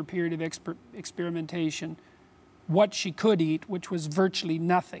 3-year period of experimentation what she could eat, which was virtually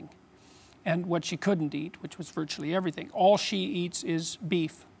nothing, and what she couldn't eat, which was virtually everything. All she eats is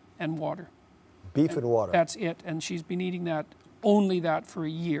beef and water. Beef and water? That's it. And she's been eating only that for a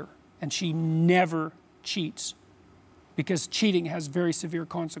year. And she never cheats, because cheating has very severe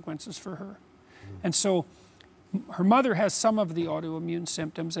consequences for her. And so her mother has some of the autoimmune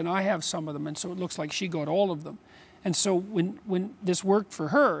symptoms, and I have some of them, and so it looks like she got all of them. And so when this worked for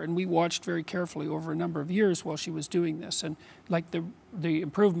her, and we watched very carefully over a number of years while she was doing this, and like the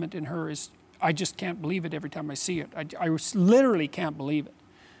improvement in her is, I just can't believe it every time I see it. I literally can't believe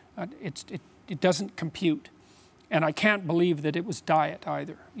it. It doesn't compute. And I can't believe that it was diet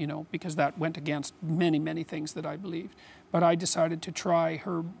either, you know, because that went against many, many things that I believed. But I decided to try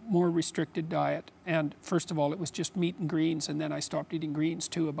her more restricted diet. And first of all, it was just meat and greens, and then I stopped eating greens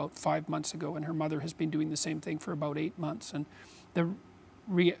too about 5 months ago, and her mother has been doing the same thing for about 8 months. And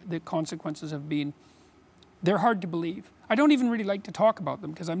the consequences have been, they're hard to believe. I don't even really like to talk about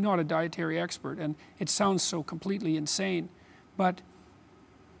them because I'm not a dietary expert, and it sounds so completely insane. But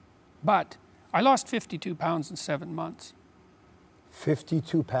I lost 52 pounds in 7 months.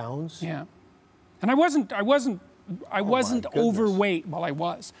 52 pounds? Yeah. And I wasn't overweight. Well, I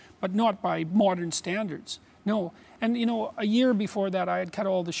was, but not by modern standards. No. And you know, a year before that, I had cut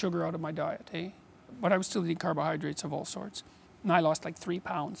all the sugar out of my diet, but I was still eating carbohydrates of all sorts. And I lost like 3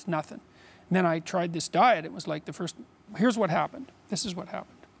 pounds, nothing. And then I tried this diet. It was like here's what happened. This is what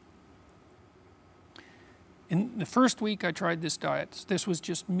happened. In the first week I tried this diet, this was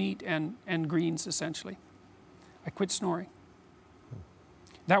just meat and greens essentially. I quit snoring.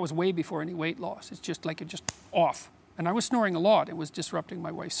 That was way before any weight loss. It's just like it just off. And I was snoring a lot. It was disrupting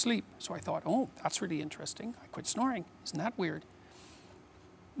my wife's sleep. So I thought, oh, that's really interesting. I quit snoring. Isn't that weird?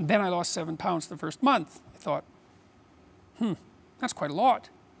 And then I lost 7 pounds the first month. I thought, that's quite a lot.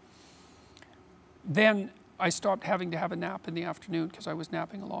 Then I stopped having to have a nap in the afternoon because I was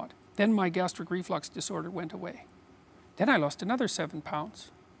napping a lot. Then my gastric reflux disorder went away. Then I lost another 7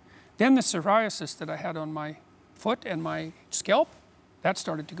 pounds. Then the psoriasis that I had on my foot and my scalp, that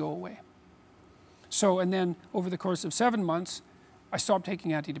started to go away. So, and then over the course of 7 months, I stopped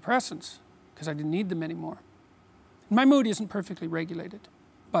taking antidepressants because I didn't need them anymore. My mood isn't perfectly regulated,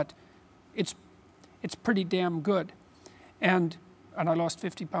 but it's pretty damn good. And I lost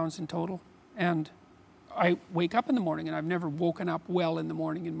 50 pounds in total. And I wake up in the morning, and I've never woken up well in the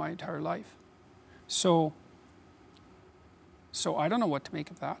morning in my entire life. So I don't know what to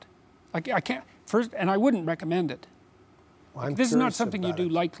make of that. Like, I can't, first, and I wouldn't recommend it. Well, like, this is not something you do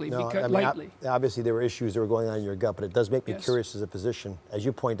lightly. No, because, I mean, lightly. Obviously, there were issues that were going on in your gut, but it does make me curious as a physician. As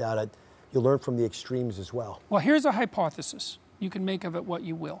you point out, you learn from the extremes as well. Well, here's a hypothesis. You can make of it what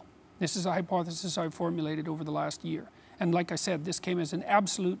you will. This is a hypothesis I've formulated over the last year. And like I said, this came as an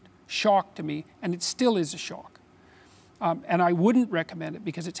absolute shock to me, and it still is a shock. And I wouldn't recommend it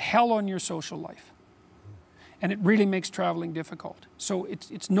because it's hell on your social life. And it really makes traveling difficult. So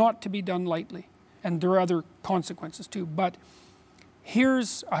it's not to be done lightly. And there are other consequences too. But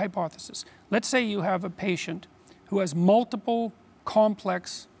here's a hypothesis. Let's say you have a patient who has multiple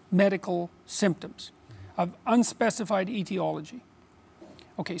complex medical symptoms of unspecified etiology.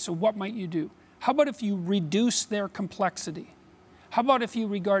 Okay, so what might you do? How about if you reduce their complexity? How about if you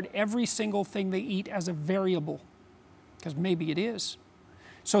regard every single thing they eat as a variable? Because maybe it is.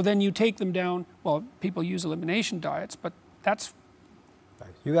 So then you take them down, well, people use elimination diets, but that's...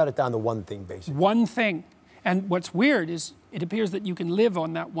 You got it down to one thing, basically. One thing. And what's weird is it appears that you can live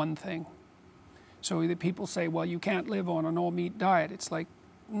on that one thing. So that people say, well, you can't live on an all-meat diet. It's like,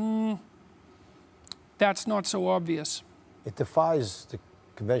 that's not so obvious. It defies the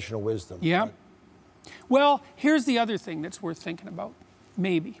conventional wisdom. Yeah. Well, here's the other thing that's worth thinking about.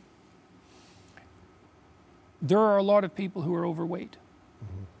 Maybe. There are a lot of people who are overweight.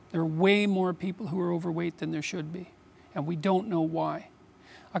 Mm-hmm. There are way more people who are overweight than there should be. And we don't know why.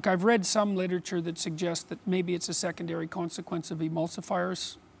 Like, I've read some literature that suggests that maybe it's a secondary consequence of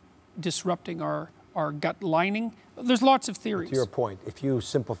emulsifiers disrupting our gut lining. There's lots of theories. To your point, if you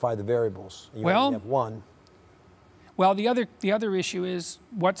simplify the variables, you only have one. Well, the other issue is,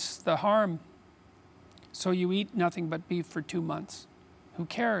 what's the harm? So you eat nothing but beef for 2 months. Who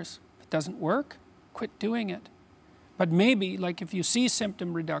cares? If it doesn't work, quit doing it. But maybe, like, if you see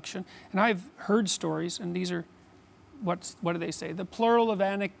symptom reduction, and I've heard stories, and these are, what do they say? The plural of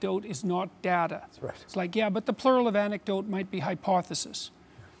anecdote is not data. That's right. It's like, yeah, but the plural of anecdote might be hypothesis.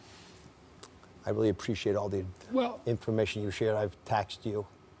 I really appreciate all the information you shared. I've taxed you.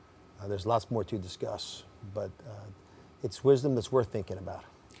 There's lots more to discuss, but it's wisdom that's worth thinking about.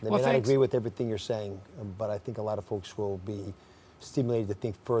 They may not agree with everything you're saying, but I think a lot of folks will be stimulated to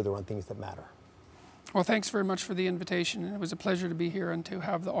think further on things that matter. Well, thanks very much for the invitation. It was a pleasure to be here and to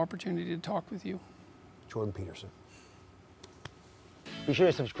have the opportunity to talk with you. Jordan Peterson. Be sure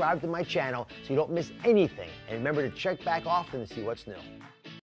to subscribe to my channel so you don't miss anything. And remember to check back often to see what's new.